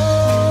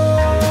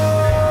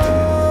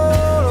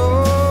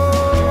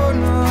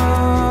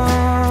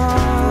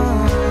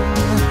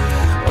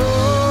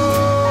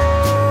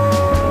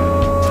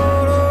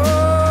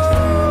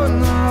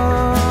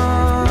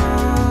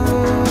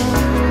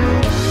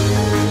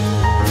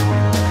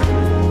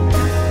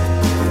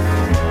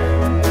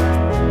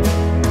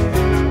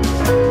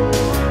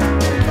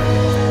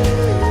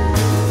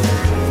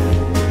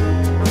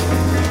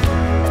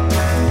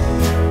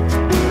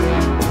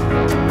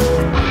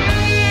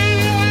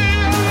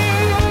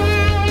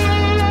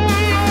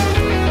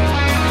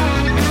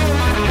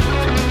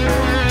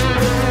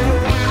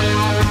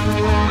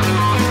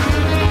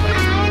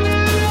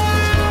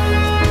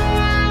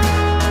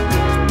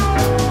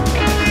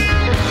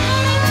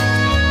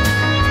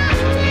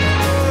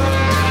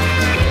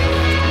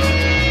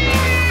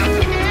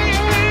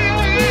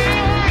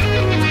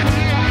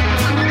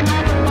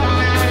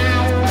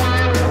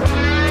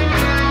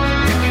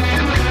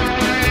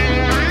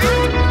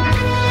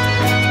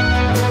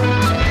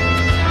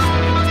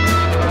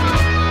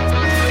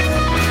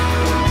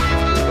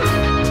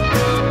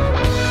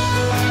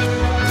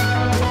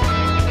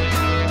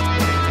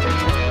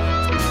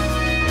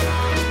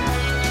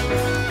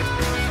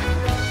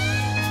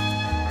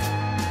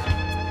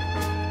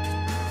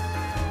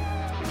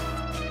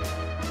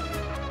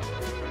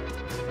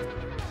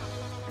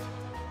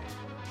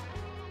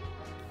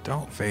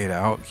Don't fade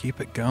out. Keep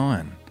it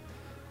going.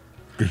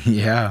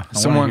 Yeah,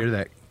 I want to hear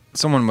that.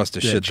 Someone must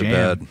have That shit jam. the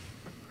bed.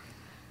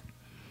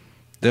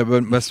 That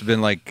must have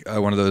been like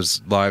one of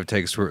those live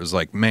takes where it was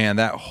like, man,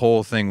 that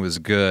whole thing was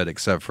good,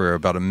 except for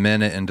about a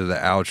minute into the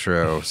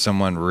outro,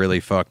 someone really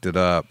fucked it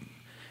up,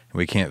 and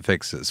we can't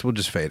fix it, so we'll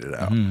just fade it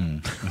out.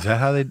 Is that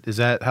how they? Is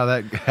that how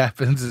that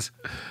happens?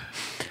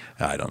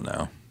 I don't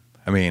know.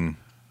 I mean,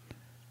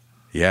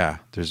 yeah.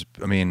 There's.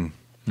 I mean,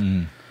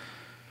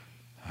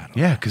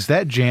 Yeah, because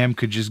that jam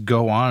could just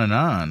go on and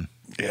on.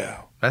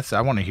 yeah.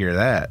 I want to hear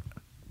that.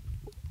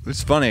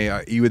 It's funny.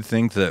 You would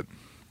think that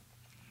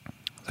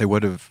they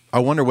would have. I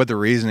wonder what the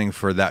reasoning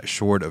for that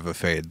short of a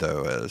fade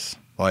though is.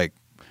 Like,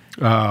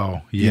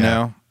 Oh, yeah. you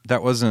know,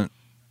 that wasn't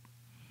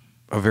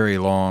a very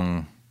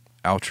long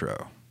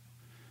outro.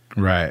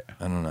 Right.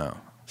 I don't know.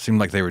 Seemed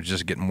like they were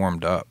just getting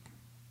warmed up.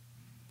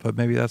 But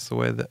maybe that's the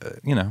way that,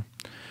 you know,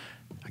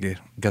 I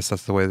guess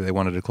that's the way they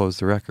wanted to close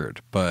the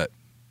record. But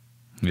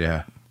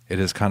Yeah. it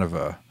is kind of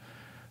a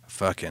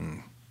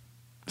fucking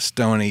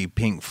stony,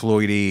 Pink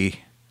Floyd-y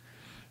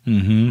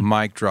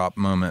mic drop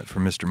moment for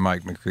Mr.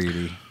 Mike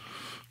McCready.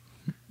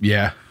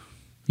 Yeah.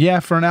 Yeah,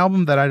 for an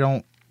album that I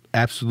don't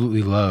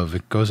absolutely love,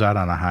 it goes out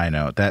on a high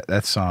note.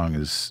 That song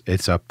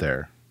it's up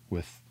there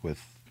with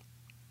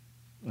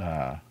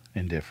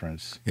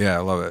Indifference. Yeah, I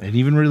love it. And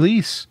even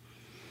Release.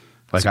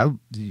 Like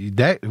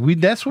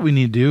that's what we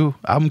need to do.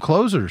 Album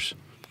closers.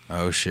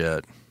 Oh,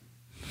 shit.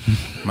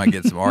 Might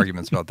get some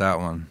arguments about that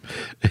one.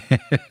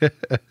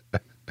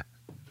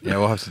 Yeah,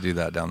 we'll have to do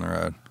that down the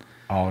road.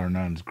 All or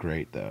None's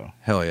great though.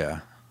 Hell yeah.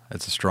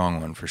 It's a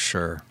strong one for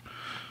sure.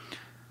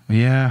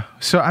 Yeah.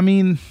 So I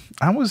mean,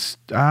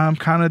 I'm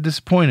kind of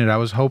disappointed. I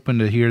was hoping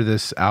to hear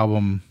this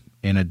album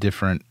in a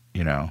different,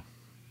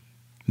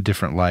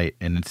 different light,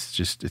 and it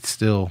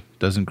still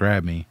doesn't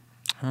grab me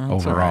It's all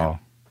overall. right.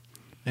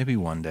 Maybe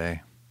one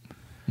day.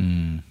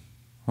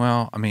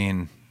 Well, I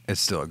mean,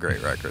 it's still a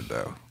great record,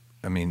 though.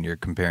 I mean, you're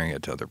comparing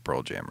it to other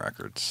Pearl Jam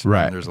records.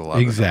 Right. And there's a lot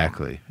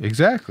Exactly.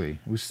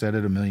 We've said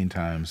it a million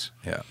times.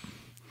 of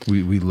them.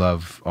 We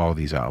love all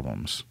these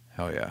albums. Yeah.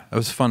 Hell yeah. It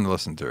was fun to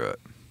listen through it.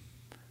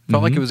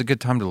 Felt like it was a good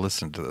time to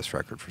listen to this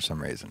record for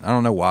some reason. I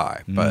don't know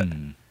why, but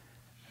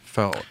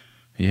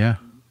Yeah.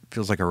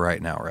 feels like a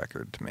right now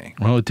record to me.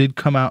 Well, it did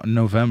come out in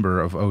November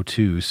of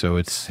 2002, so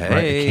it's right,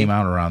 it Hey. came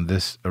out around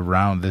this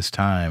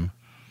time.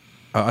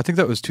 I think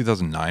that was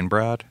 2009,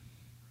 Brad.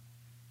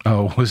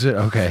 Oh, was it?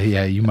 Okay,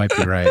 yeah, you might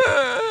be right.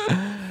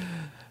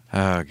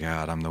 Oh,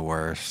 God, I'm the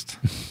worst.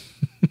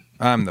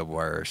 I'm the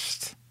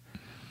worst.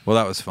 Well,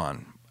 that was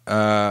fun.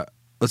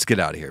 Let's get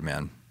out of here,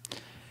 man.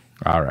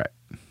 All right.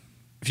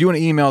 If you want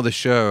to email the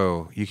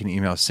show, you can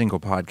email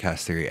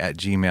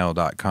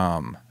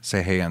singlepodcasttheory@gmail.com.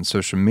 Say hey on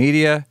social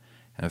media.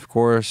 And, of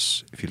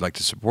course, if you'd like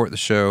to support the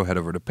show, head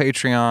over to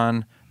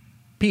Patreon,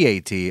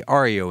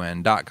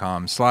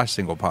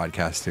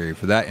 patreon.com/singlepodcasttheory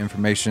for that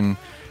information.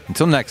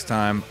 Until next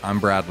time, I'm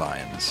Brad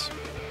Lyons.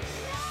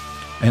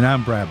 And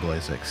I'm Brad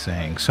Blazek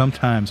saying,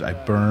 sometimes I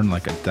burn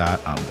like a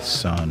dot on the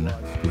sun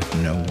with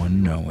no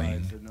one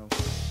knowing.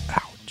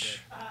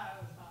 Ouch.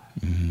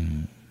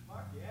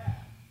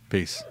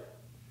 Peace.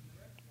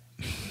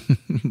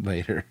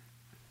 Later.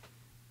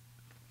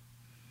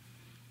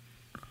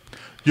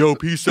 Yo,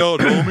 peace out,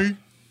 homie.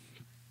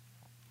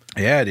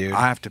 Yeah, dude.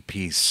 I have to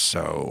pee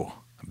so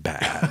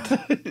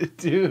bad.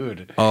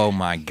 Dude. Oh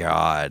my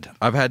God.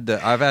 I've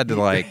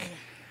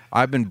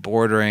been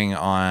bordering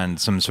on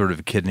some sort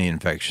of kidney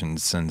infection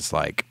since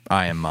I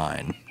Am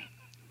Mine.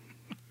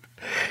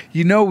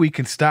 We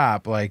can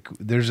stop. Like,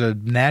 there's a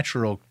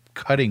natural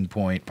cutting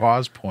point,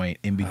 pause point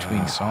in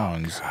between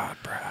songs. God,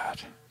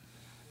 Brad.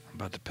 I'm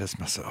about to piss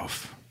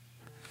myself.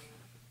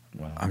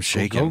 Well, I'm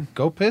shaking.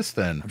 Go piss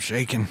then. I'm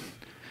shaking.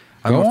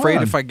 I'm Go afraid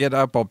on. if I get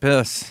up, I'll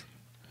piss.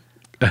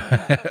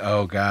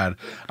 Oh, God.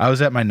 I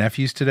was at my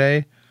nephew's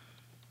today.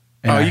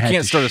 and Oh, I you had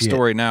can't to start a shit.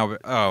 story now.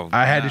 But,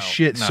 I had to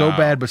shit so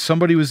bad, but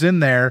somebody was in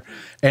there,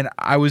 and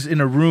I was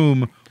in a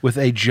room with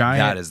a That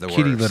giant is the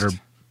kitty worst. litter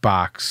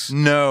box.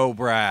 No,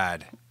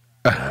 Brad.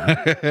 No.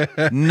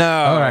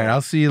 All right,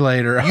 I'll see you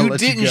later. I'll You let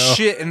didn't go.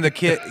 shit in the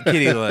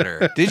kitty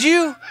litter, did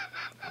you?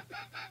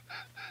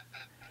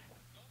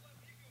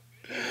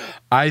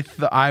 I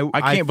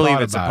can't believe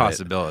thought it's a about it.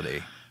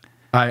 possibility.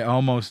 I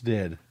almost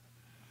did.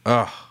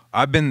 Ugh,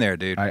 I've been there,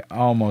 dude. I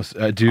almost,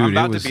 dude. I'm it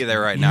about was, to be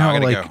there right you now.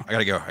 know, I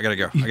gotta go.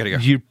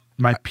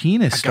 My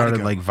penis started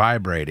go. like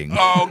vibrating.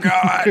 Oh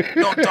God!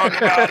 Don't talk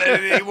about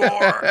it anymore.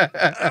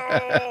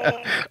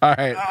 All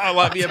right. I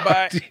love you.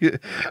 Bye.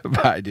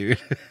 Bye, dude.